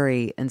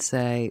Carrie and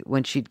say,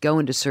 when she'd go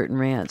into certain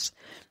rants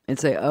and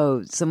say,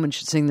 oh, someone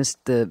should sing this,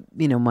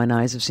 mine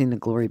eyes have seen the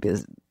glory,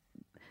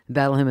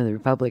 Battle Hymn of the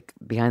Republic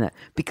behind that,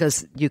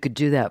 because you could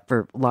do that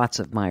for lots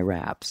of my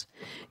raps.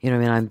 You know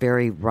what I mean? I'm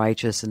very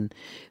righteous and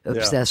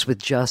obsessed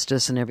with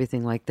justice and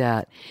everything like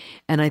that.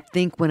 And I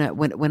think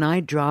when I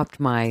dropped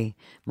my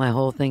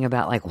whole thing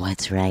about like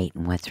what's right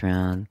and what's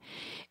wrong,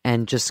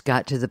 and just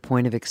got to the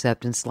point of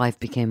acceptance, life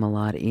became a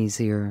lot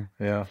easier.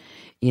 Yeah.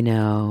 You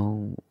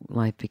know,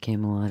 life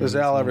became a lot Does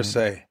easier. Al ever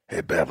say,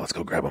 hey, Bev, let's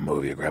go grab a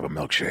movie or grab a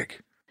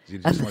milkshake?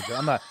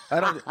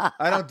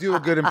 I don't do a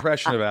good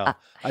impression of Al.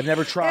 I've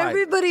never tried.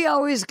 Everybody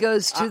always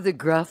goes to the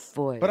gruff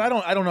voice. But I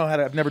don't know how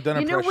to. I've never done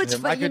an You know impression what's of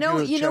him. fun? I could do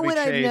a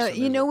Chevy Chase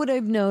You know what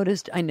I've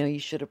noticed? I know you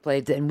should have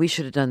played that, and we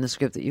should have done the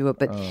script that you wrote.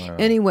 But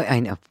anyway, I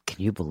know.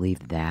 Can you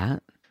believe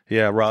that?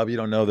 Yeah, Rob, you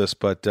don't know this,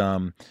 but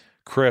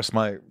Chris,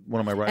 one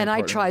of my writing And I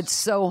partners, tried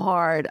so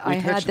hard. I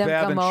had pitched them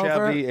Bev come and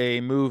over. Chevy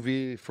a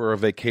movie for a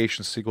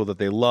vacation sequel that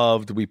they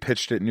loved. We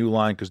pitched it New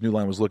Line because New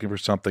Line was looking for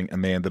something,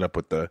 and they ended up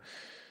with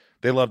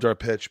they loved our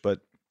pitch,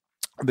 but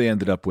they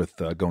ended up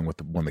with going with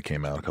the one that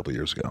came out a couple of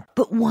years ago.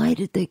 But why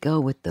did they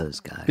go with those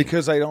guys?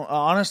 Because I don't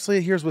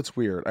honestly. Here's what's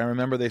weird. I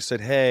remember they said,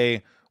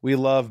 "Hey, we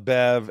love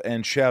Bev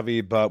and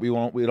Chevy, but we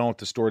don't want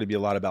the story to be a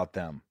lot about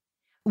them."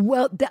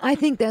 Well, I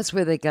think that's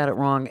where they got it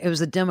wrong. It was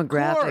a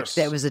demographic.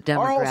 That was a demographic.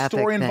 Our whole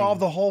story thing.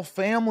 involved the whole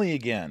family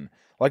again.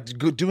 Like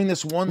doing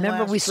this one.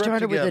 Remember, last we trip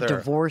started with a together.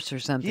 divorce or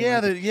something. Yeah,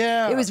 like that.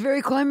 yeah. It was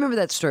very cool. I remember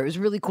that story. It was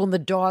really cool. And the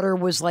daughter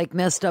was like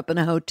messed up in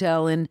a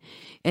hotel, and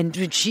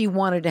she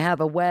wanted to have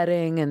a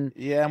wedding. And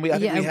yeah, and I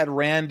think we had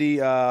Randy,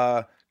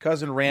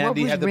 cousin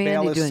Randy, had to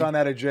bail his son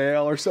out of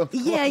jail or something.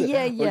 Yeah,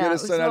 yeah, yeah. Get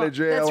his son out of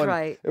jail. That's and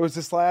right. It was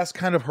this last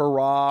kind of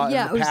hurrah.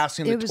 Yeah, and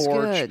passing the was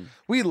torch. Good.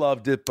 We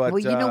loved it, but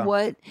well, you know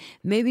what?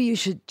 Maybe you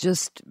should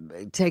just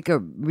take a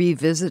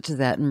revisit to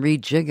that and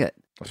rejig it.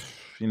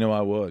 You know,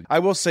 I would. I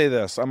will say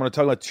this. I'm going to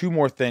talk about two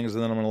more things,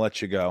 and then I'm going to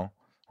let you go.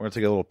 We're going to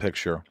take a little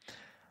picture.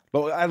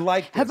 But I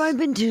like this. Have I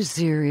been too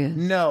serious?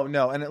 No.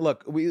 And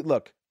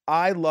look.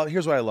 I love.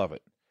 Here's why I love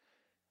it.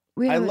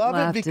 I love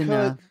it because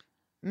enough.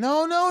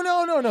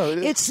 No.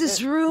 It's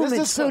this room.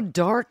 It's so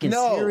dark and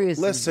serious.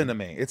 Listen to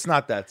me. It's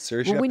not that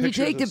serious. Well, when you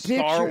take a picture,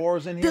 Star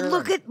Wars in here.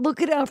 Look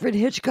at Alfred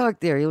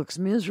Hitchcock there. He looks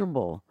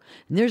miserable.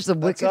 And there's the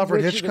That's wicked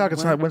Alfred Witch Hitchcock. of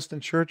It's not Winston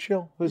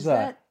Churchill. Who's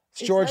that?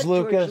 It's Is George that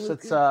Lucas. George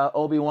It's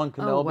Obi-Wan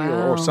Kenobi,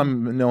 wow. or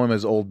some know him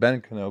as Old Ben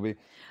Kenobi.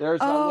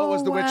 There's what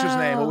was the witch's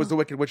name? What was the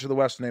Wicked Witch of the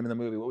West name in the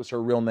movie? What was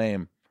her real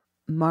name?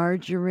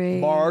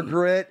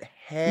 Margaret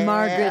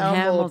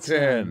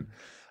Hamilton.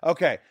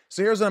 Okay,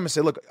 so here's what I'm gonna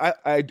say. Look,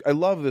 I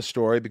love this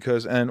story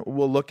because, and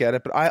we'll look at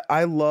it, but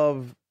I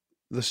love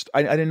this.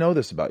 I didn't know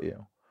this about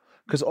you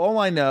because all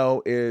I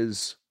know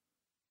is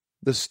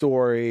the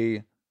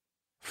story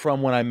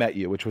from when I met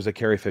you, which was at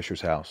Carrie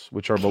Fisher's house,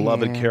 which our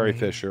beloved Carrie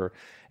Fisher,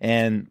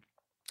 and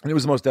it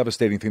was the most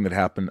devastating thing that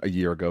happened a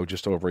year ago,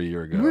 just over a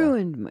year ago.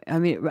 Ruined. I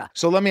mean,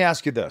 so let me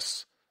ask you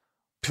this.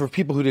 For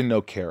people who didn't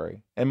know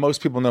Carrie, and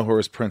most people know her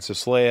as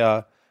Princess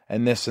Leia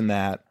and this and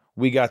that,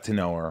 we got to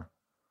know her.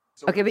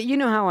 Okay, but you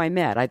know how I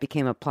met. I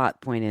became a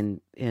plot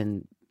point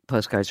in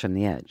Postcards from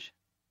the Edge.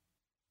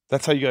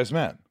 That's how you guys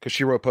met, because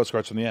she wrote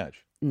Postcards from the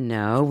Edge.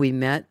 No, we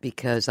met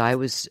because I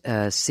was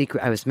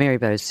secret. I was married,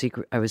 but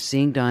I was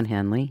seeing Don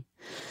Henley.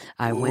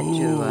 I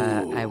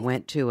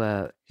went to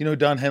a. You know who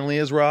Don Henley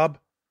is, Rob?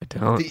 I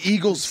don't. The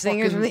Eagles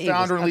Singers fucking from the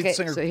founder and Eagles. lead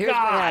singer. So here's what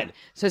happened.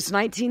 So it's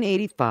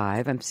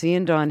 1985. I'm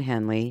seeing Don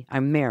Henley.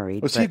 I'm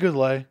married. Was he a good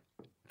lay?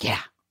 Yeah.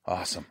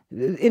 Awesome.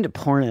 Into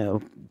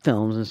porno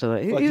films and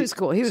stuff. He was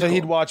cool. He was so cool.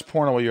 he'd watch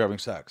porno while you were having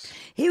sex.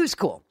 He was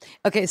cool.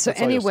 Okay, so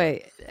That's all you'll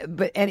anyway,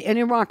 and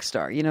a rock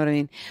star, you know what I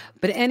mean?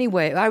 But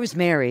anyway, I was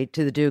married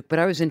to the Duke, but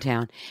I was in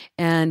town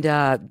and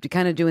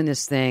kind of doing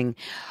this thing.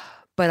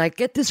 But I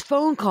get this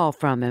phone call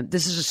from him.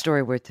 This is a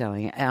story worth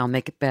telling. I'll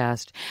make it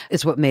fast.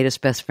 It's what made us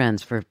best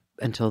friends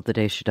until the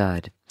day she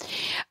died.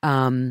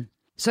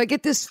 So I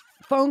get this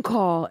phone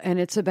call, and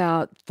it's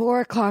about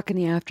 4:00 in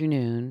the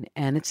afternoon,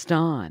 and it's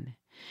Don.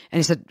 And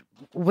he said,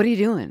 "What are you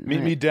doing?"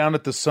 Meet me down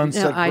at the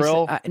Sunset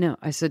Grill.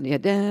 I said, yeah,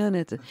 down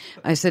at the.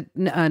 I said,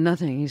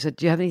 nothing. He said,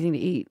 "Do you have anything to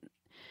eat?"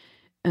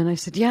 And I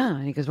said, "Yeah."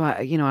 And he goes, "Well,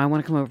 I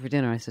want to come over for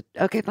dinner." I said,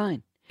 "Okay,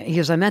 fine." He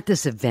goes, "I'm at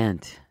this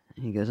event."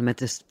 He goes, "I'm at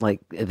this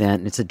event,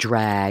 and it's a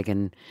drag,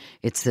 and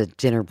it's a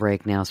dinner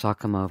break now, so I'll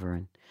come over."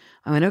 And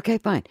I went, "Okay,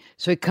 fine."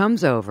 So he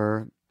comes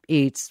over,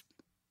 eats.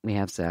 We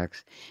have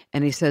sex.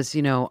 And he says,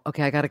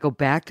 "Okay, I got to go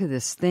back to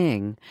this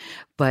thing,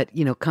 but,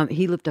 come."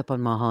 He lived up on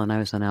Mulholland. I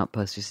was on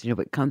Outpost. He said,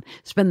 "But come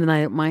spend the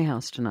night at my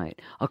house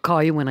tonight. I'll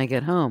call you when I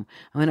get home."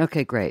 I went,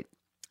 "Okay, great."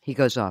 He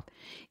goes off.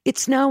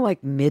 It's now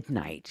like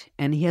midnight,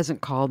 and he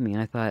hasn't called me.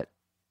 And I thought,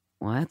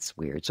 well, that's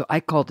weird. So I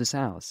called his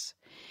house,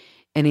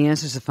 and he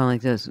answers the phone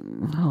like this.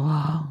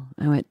 "Hello?"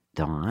 I went,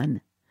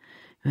 "Don?"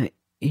 I went,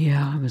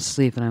 "Yeah, I'm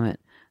asleep." And I went,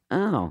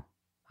 "Oh,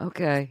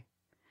 okay."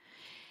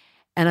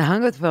 And I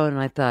hung up the phone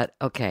and I thought,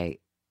 okay,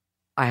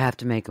 I have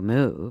to make a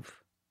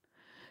move.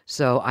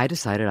 So I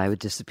decided I would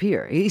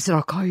disappear. He said,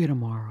 "I'll call you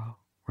tomorrow."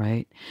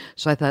 Right?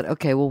 So I thought,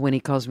 okay, well, when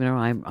he calls me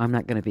tomorrow, I'm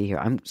not going to be here.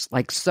 I'm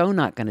so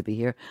not going to be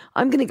here.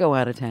 I'm going to go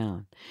out of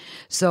town.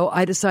 So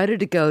I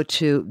decided to go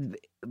to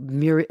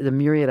the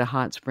Murrieta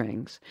Hot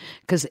Springs,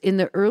 because in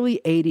the early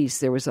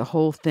 80s there was a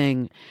whole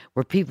thing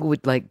where people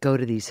would go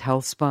to these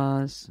health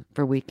spas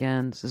for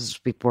weekends. This is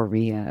before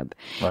rehab.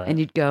 Right. And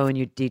you'd go and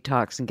you'd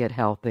detox and get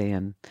healthy,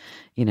 and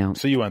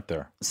So you went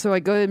there. So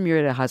I go to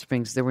Murrieta Hot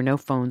Springs. There were no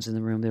phones in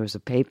the room. There was a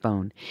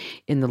payphone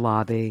in the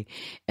lobby,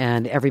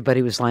 and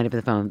everybody was lined up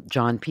at the phone.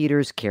 John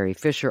Peters, Carrie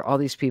Fisher, all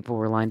these people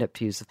were lined up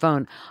to use the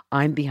phone.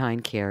 I'm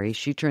behind Carrie.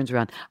 She turns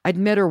around. I'd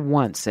met her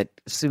once at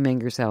Sue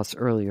Menger's house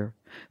earlier.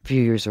 A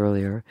few years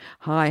earlier.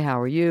 "Hi,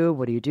 how are you?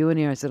 What are you doing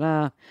here?" I said,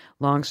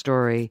 long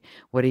story.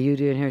 "What are you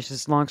doing here?" She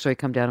says, "Long story,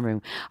 come down to her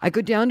room." I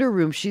go down to her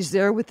room. She's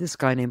there with this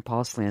guy named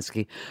Paul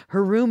Slansky.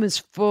 Her room is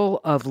full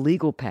of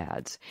legal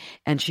pads,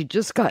 and she'd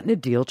just gotten a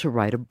deal to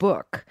write a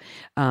book.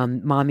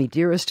 Mommy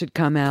Dearest had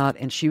come out,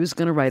 and she was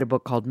going to write a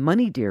book called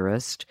Money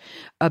Dearest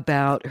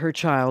about her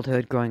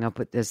childhood growing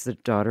up as the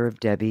daughter of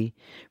Debbie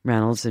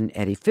Reynolds and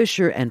Eddie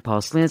Fisher, and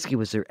Paul Slansky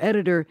was her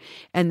editor,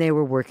 and they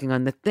were working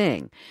on the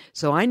thing.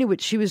 So I knew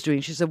what she was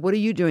doing. She said, "What are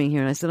you doing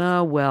here?" And I said,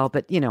 "Oh, well,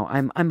 but,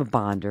 I'm a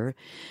bonder."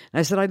 And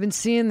I said, "I've been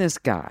seeing this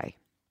guy.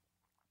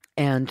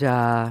 And,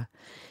 I'm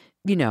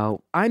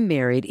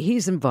married.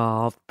 He's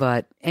involved.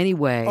 But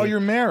anyway." Oh,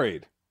 you're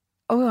married?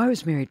 Oh, I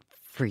was married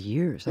for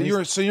years. So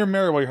you're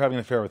married while you're having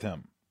an affair with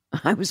him?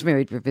 I was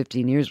married for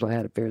 15 years while I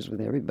had affairs with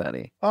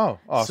everybody. Oh,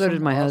 awesome. So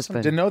did my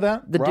husband. Didn't know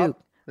that? The Rob? Duke.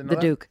 Didn't know The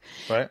that? Duke.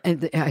 Right.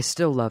 And I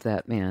still love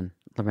that man,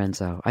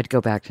 Lorenzo. I'd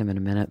go back to him in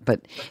a minute.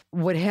 But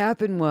what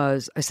happened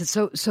was, I said,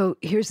 so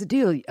here's the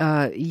deal.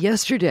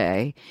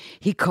 Yesterday,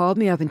 he called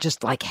me up and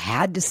just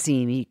had to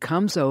see me. He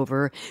comes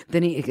over.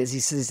 Then because he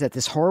says he's at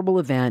this horrible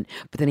event,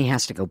 but then he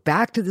has to go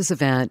back to this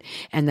event.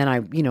 And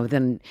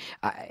then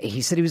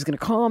he said he was going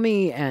to call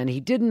me, and he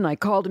didn't. I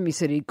called him. He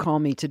said he'd call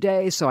me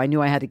today. So I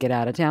knew I had to get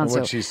out of town.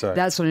 What'd she say?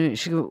 That's when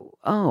she go,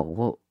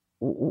 "Oh,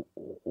 well,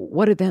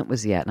 what event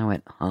was he at?" And I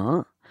went,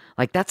 "Huh?"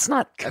 That's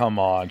not. Come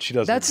on, she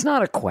doesn't. That's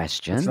not a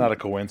question. It's not a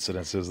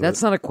coincidence, is it?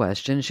 That's not a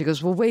question. She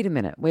goes, "Well, wait a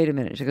minute.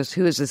 She goes,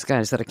 "Who is this guy?"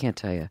 I said, "I can't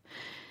tell you."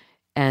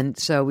 And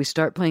so we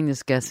start playing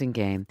this guessing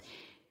game.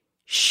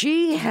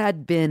 She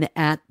had been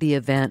at the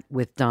event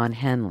with Don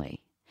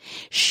Henley.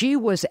 She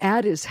was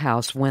at his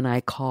house when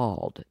I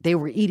called. They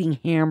were eating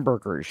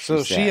hamburgers.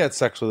 So she had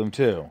sex with him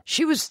too.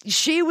 She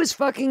was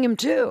fucking him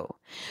too.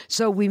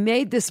 So we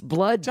made this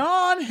blood.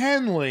 Don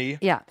Henley.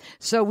 Yeah.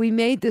 So we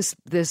made this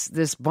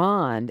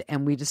bond,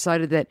 and we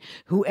decided that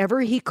whoever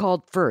he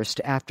called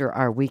first after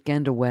our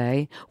weekend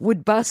away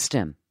would bust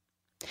him.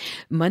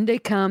 Monday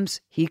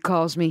comes, he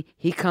calls me,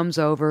 he comes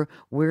over,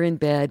 we're in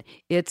bed,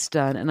 it's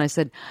done. And I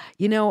said,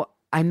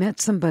 I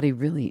met somebody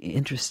really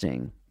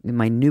interesting,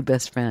 my new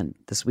best friend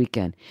this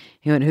weekend.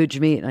 He went, "Who'd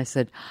you meet?" And I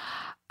said,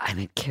 "I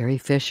met Carrie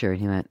Fisher."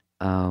 And he went,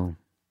 "Oh."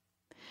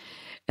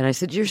 And I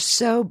said, "You're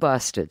so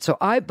busted." So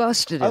I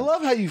busted him. I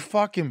love how you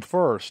fuck him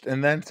first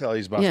and then tell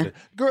he's busted. Yeah.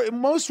 Girl,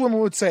 most women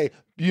would say,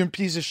 "You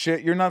piece of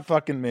shit, you're not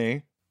fucking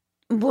me."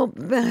 Well,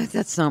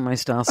 that's not my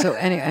style. So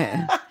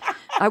anyway,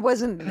 I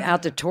wasn't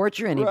out to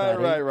torture anybody.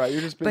 Right.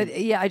 You're just being...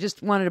 But yeah, I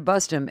just wanted to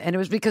bust him, and it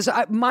was because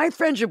my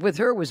friendship with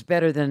her was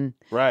better than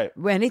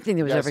anything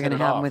that was ever going to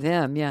happen with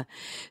him. Yeah,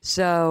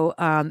 so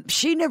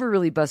she never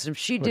really busted him.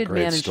 She did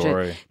manage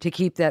to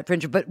keep that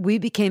friendship, but we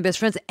became best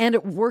friends, and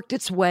it worked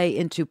its way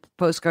into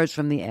Postcards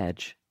from the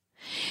Edge,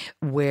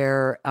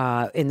 where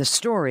in the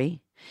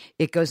story.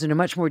 It goes into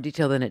much more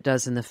detail than it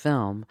does in the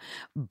film,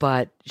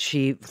 but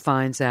she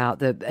finds out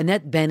that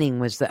Annette Bening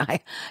was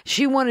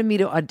she wanted me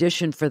to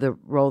audition for the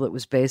role that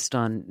was based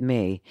on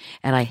me,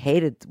 and I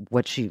hated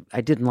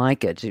I didn't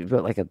like it. She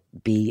wrote like a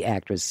B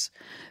actress,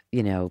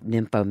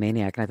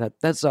 nymphomaniac, and I thought,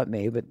 that's not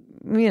me, but,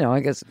 I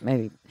guess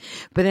maybe.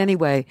 But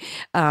anyway,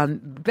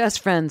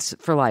 best friends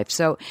for life.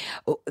 So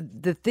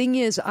the thing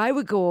is, I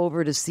would go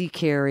over to see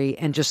Carrie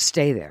and just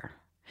stay there.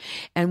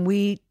 And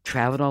we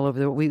traveled all over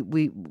the world.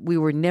 We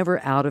were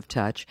never out of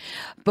touch,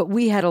 but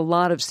we had a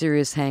lot of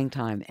serious hang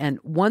time. And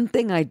one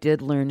thing I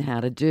did learn how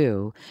to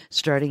do,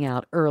 starting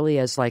out early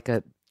as like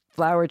a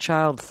flower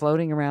child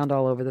floating around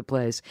all over the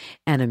place,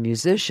 and a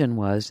musician,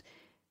 was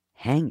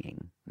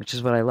hanging, which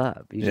is what I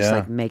love. You just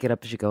like make it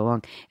up as you go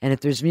along. And if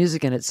there's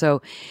music in it.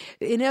 So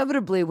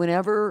inevitably,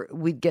 whenever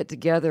we'd get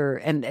together,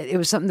 and it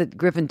was something that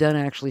Griffin Dunn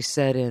actually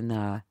said in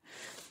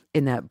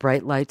that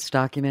Bright Lights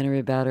documentary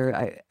about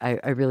her,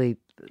 I really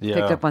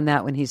picked up on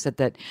that when he said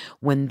that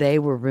when they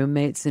were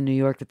roommates in New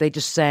York, that they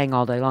just sang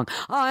all day long.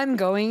 I'm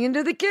going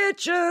into the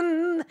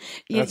kitchen.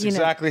 That's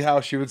exactly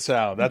how she would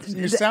sound.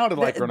 You sounded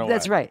like her in a way.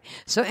 That's right.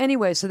 So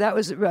anyway, so that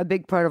was a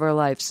big part of our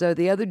life. So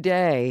the other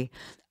day,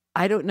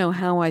 I don't know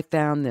how I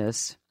found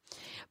this,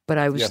 but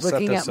I was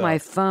looking at my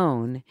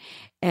phone,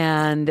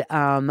 and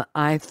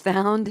I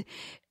found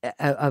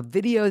a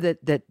video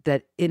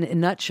that in a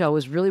nutshell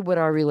was really what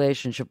our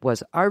relationship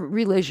was. Our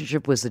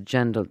relationship was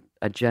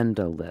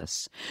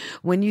agendaless.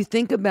 When you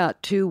think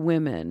about two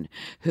women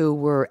who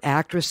were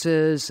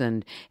actresses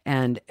and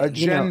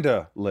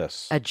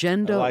agendaless,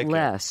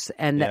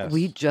 and that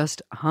we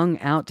just hung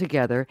out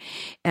together.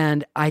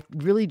 And I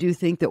really do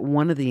think that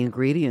one of the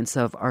ingredients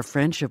of our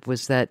friendship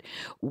was that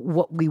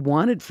what we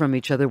wanted from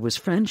each other was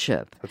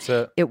friendship. That's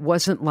it. It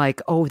wasn't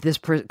like, this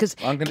person, because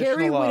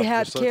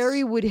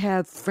Carrie would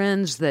have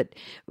friends that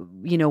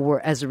were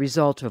as a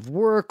result of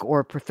work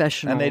or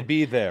professional, and they'd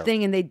be there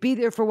and they'd be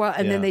there for a while,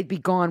 and then they'd be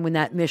gone when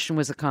that mission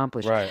was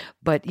accomplished. Right.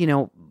 But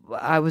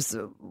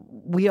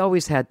we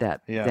always had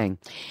that thing.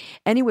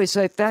 Anyway,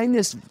 so I found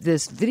this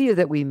video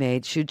that we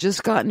made. She had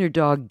just gotten her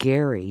dog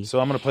Gary. So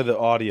I'm going to play the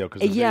audio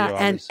because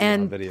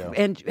video.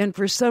 And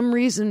for some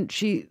reason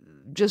she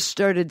just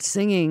started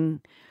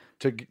singing.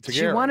 To she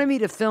Gary. wanted me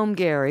to film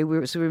Gary. We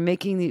were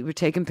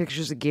taking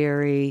pictures of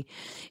Gary,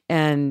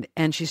 and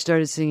she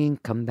started singing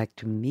 "Come Back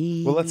to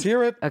Me." Well, let's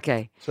hear it.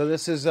 Okay. So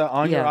this is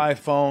on your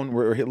iPhone.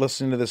 We're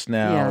listening to this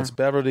now. Yeah. It's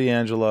Beverly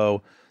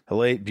D'Angelo, the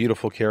late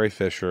beautiful Carrie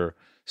Fisher,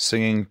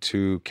 singing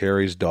to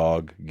Carrie's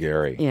dog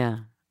Gary. Yeah,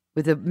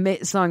 with a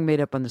song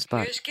made up on the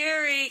spot. Here's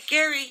Gary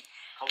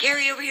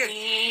over here.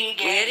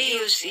 Gary,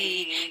 you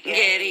see,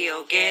 Gary,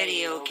 oh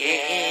Gary, oh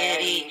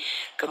Gary.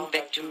 Come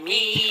back to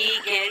me,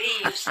 Gary,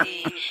 you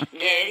see,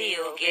 Gary,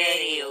 oh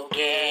Gary, oh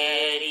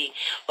Gary.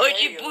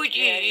 Oji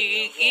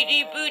booty,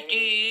 giddy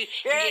booty,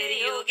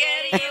 Gary, oh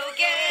Gary, oh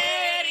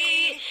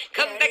Gary.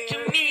 Come back to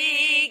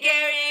me,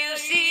 Gary, you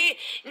see,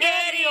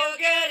 Gary, oh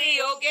Gary,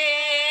 oh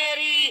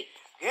Gary.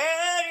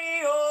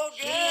 Gary, oh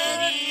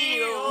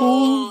Gary,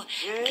 oh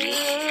Gary.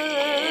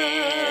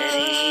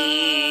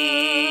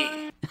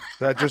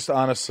 That just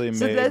honestly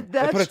made.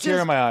 I put a tear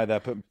in my eye.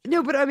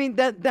 No, but I mean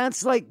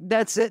that's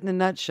it in a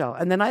nutshell.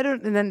 And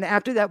then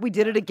after that we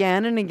did it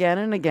again and again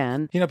and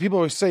again. People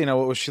always say,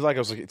 what was she like? I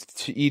was like,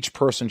 to each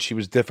person she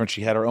was different.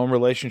 She had her own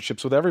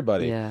relationships with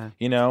everybody. Yeah.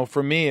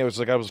 For me it was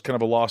like I was kind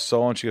of a lost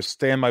soul, and she goes,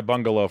 stay in my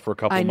bungalow for a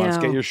couple of months,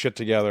 get your shit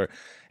together.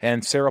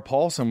 And Sarah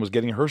Paulson was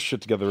getting her shit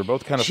together. We're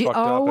both kind of fucked up. She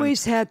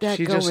always had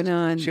that going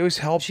on. She always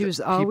helped. She was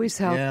always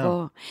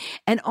helpful.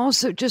 And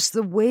also just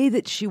the way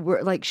that she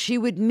worked, like she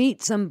would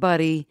meet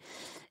somebody.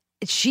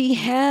 She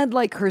had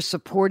like her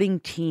supporting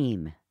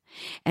team.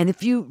 And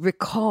if you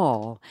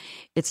recall,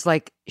 it's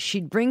like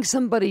she'd bring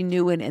somebody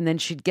new in, and then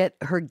she'd get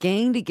her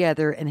gang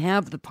together and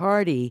have the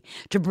party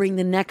to bring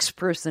the next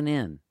person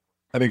in.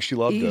 I think she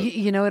loved it.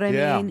 You know what I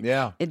mean?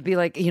 Yeah. It'd be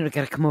like, got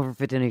to come over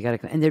for dinner. You got to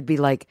come, and there'd be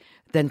like,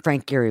 then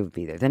Frank Gehry would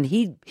be there. Then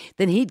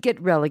he'd get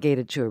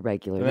relegated to a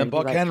regular. And then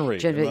Buck Henry.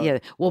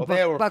 Well,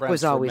 Buck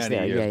was always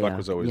there. Yeah, Buck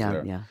was always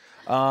there. Yeah.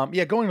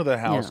 Going to the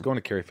house, going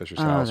to Carrie Fisher's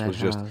house was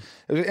just.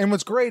 And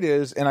what's great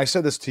is, and I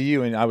said this to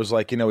you, and I was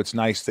like, it's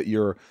nice that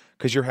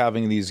because you're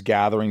having these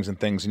gatherings and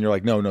things, and you're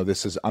like, no,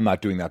 I'm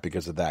not doing that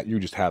because of that. You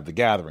just have the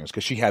gatherings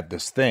because she had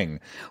this thing.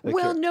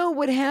 No,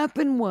 what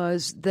happened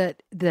was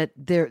that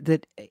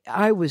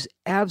I was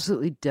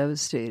absolutely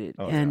devastated,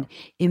 and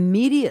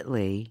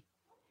immediately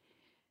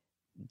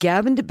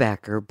Gavin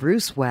DeBecker,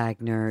 Bruce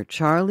Wagner,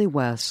 Charlie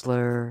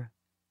Wessler,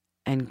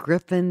 and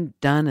Griffin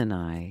Dunn and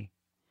I,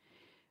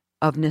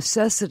 of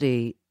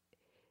necessity,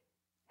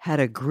 had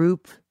a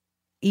group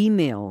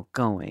email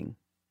going.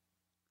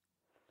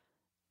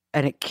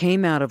 And it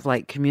came out of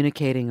like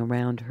communicating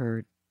around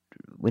her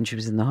when she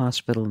was in the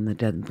hospital and the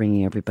death,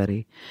 bringing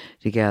everybody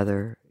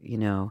together,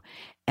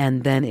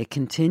 and then it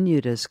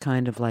continued as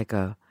kind of like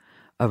a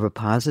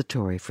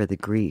repository for the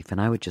grief, and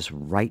I would just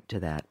write to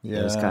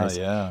those guys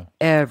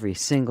every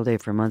single day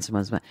for months and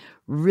months and months.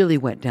 Really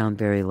went down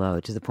very low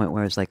to the point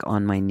where I was like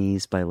on my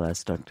knees by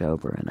last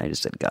October, and I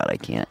just said, God, I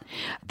can't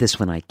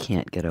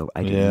get over.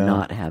 I do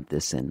not have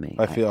this in me.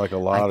 I feel like a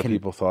lot of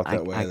people thought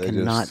that way. I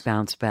cannot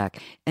bounce back,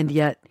 and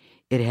yet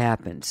it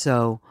happened.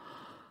 So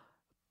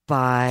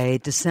by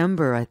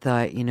December, I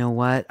thought, you know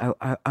what,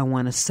 I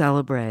want to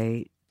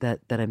celebrate that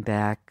I'm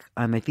back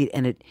on my feet,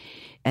 and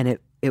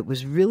it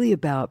was really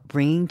about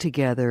bringing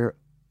together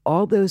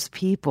all those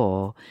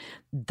people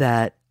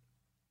that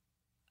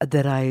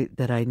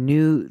I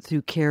knew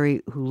through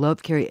Carrie, who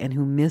loved Carrie and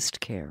who missed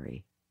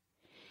Carrie.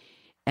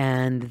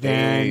 And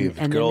then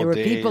there were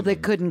people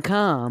that couldn't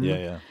come.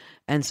 Yeah.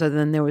 And so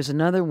then there was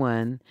another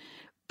one,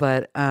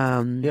 but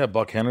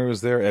Buck Henry was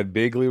there, Ed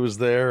Begley was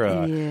there,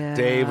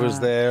 Dave was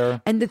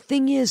there. And the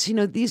thing is,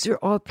 these are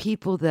all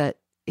people that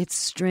it's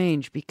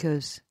strange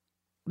because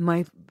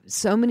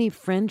so many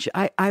French.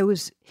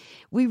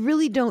 We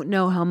really don't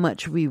know how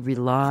much we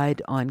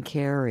relied on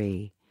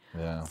Carrie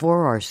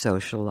for our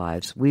social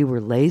lives. We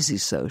were lazy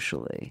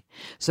socially.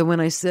 So when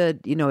I said,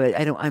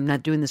 I'm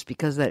not doing this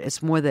because of that,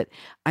 it's more that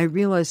I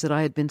realized that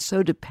I had been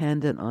so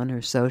dependent on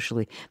her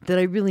socially that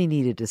I really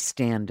needed to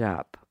stand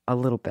up a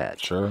little bit.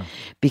 Sure.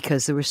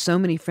 Because there were so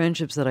many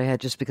friendships that I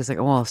had just because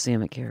I'll see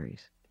him at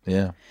Carrie's.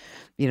 Yeah.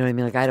 You know what I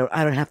mean? Like I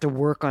don't have to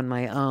work on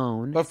my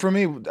own. But for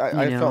me,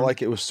 I felt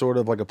like it was sort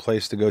of like a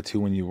place to go to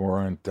when you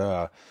weren't,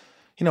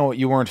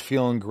 you weren't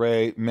feeling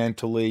great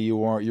mentally. You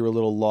were a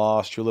little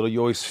lost. You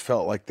always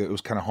felt like it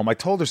was kind of home. I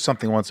told her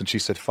something once, and she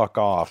said, "Fuck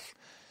off."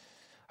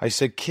 I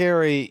said,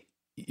 "Carrie,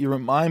 you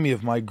remind me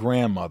of my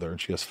grandmother."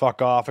 And she goes,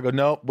 "Fuck off." I go,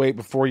 "No, wait,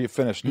 before you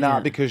finish.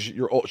 Not because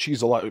you're old.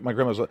 She's alive. My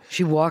grandmother's.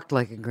 She walked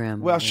like a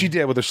grandmother. Well, she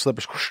did with her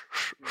slippers.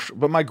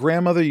 But my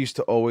grandmother used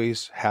to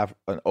always have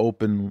an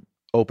open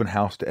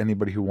house to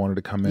anybody who wanted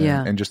to come in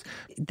and just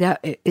that.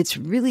 It's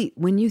really,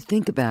 when you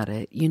think about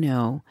it,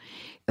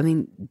 I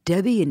mean,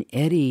 Debbie and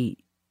Eddie,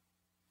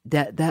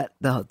 the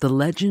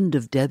legend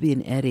of Debbie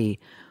and Eddie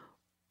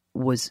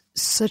was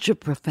such a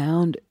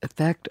profound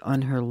effect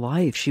on her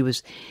life.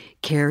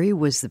 Carrie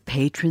was the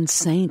patron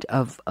saint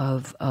of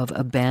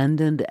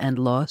abandoned and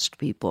lost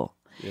people.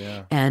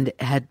 Yeah. And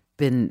had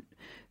been,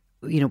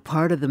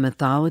 part of the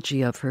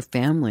mythology of her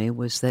family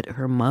was that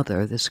her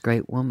mother, this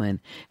great woman,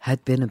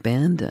 had been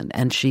abandoned,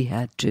 and she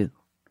had to.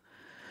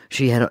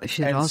 She had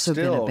also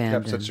been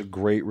abandoned. Kept such a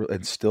great,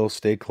 and still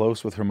stayed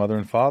close with her mother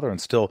and father, and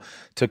still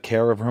took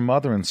care of her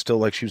mother, and still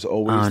like she was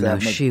always. Oh no,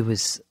 she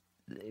was.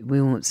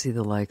 We won't see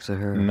the likes of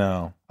her.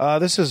 No.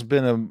 This has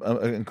been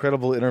an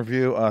incredible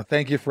interview.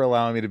 Thank you for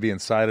allowing me to be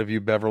inside of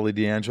you, Beverly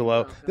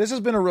D'Angelo. This has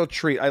been a real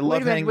treat. I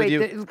love hanging with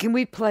you. Can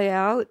we play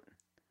out?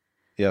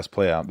 Yes,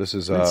 play out. This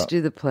is. Let's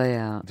do the play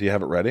out. Do you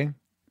have it ready?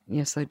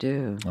 Yes, I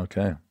do.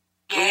 Okay.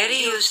 Getty,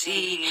 you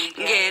see,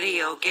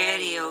 Getty, oh,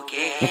 Getty, oh,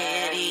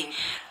 Getty,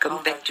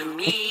 come back to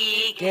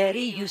me.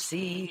 Getty, you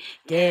see,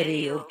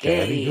 Getty, oh,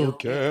 Getty, oh,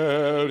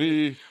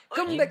 Getty.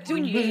 Come back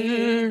to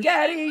me,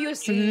 Getty, you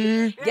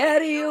see,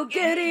 Getty, oh,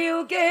 Getty,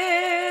 oh,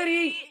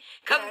 Getty.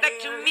 come back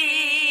to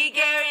me.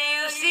 Getty,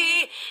 you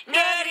see,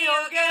 Getty,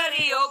 oh,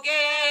 Getty, oh,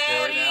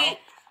 Getty.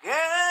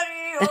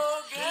 Getty,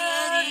 oh,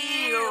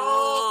 Getty,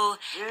 oh,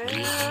 Getty.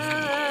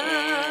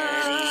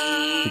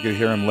 You could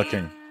hear him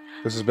licking.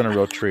 This has been a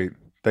real treat.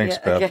 Thanks,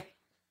 Bev. Okay.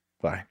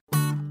 Bye.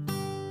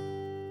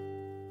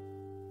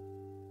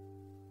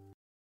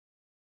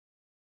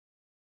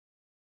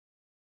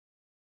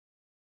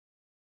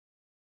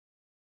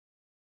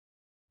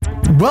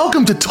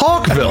 Welcome to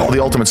Talkville,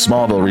 the ultimate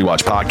Smallville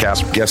rewatch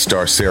podcast. Guest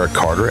star Sarah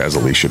Carter as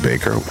Alicia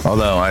Baker,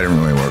 although I didn't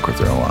really work with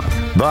her a lot.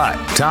 But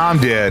Tom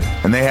did,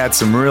 and they had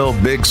some real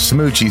big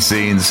smoochy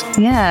scenes.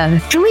 Yeah.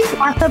 Can we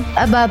talk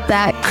about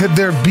that? Could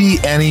there be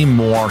any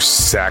more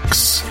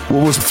sex?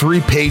 What was a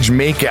 3-page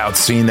makeout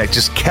scene that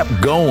just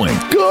kept going?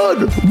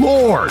 Good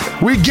Lord,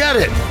 we get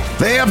it.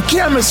 They have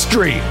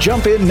chemistry.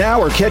 Jump in now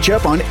or catch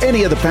up on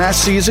any of the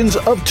past seasons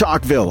of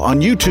Talkville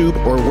on YouTube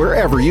or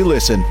wherever you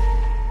listen.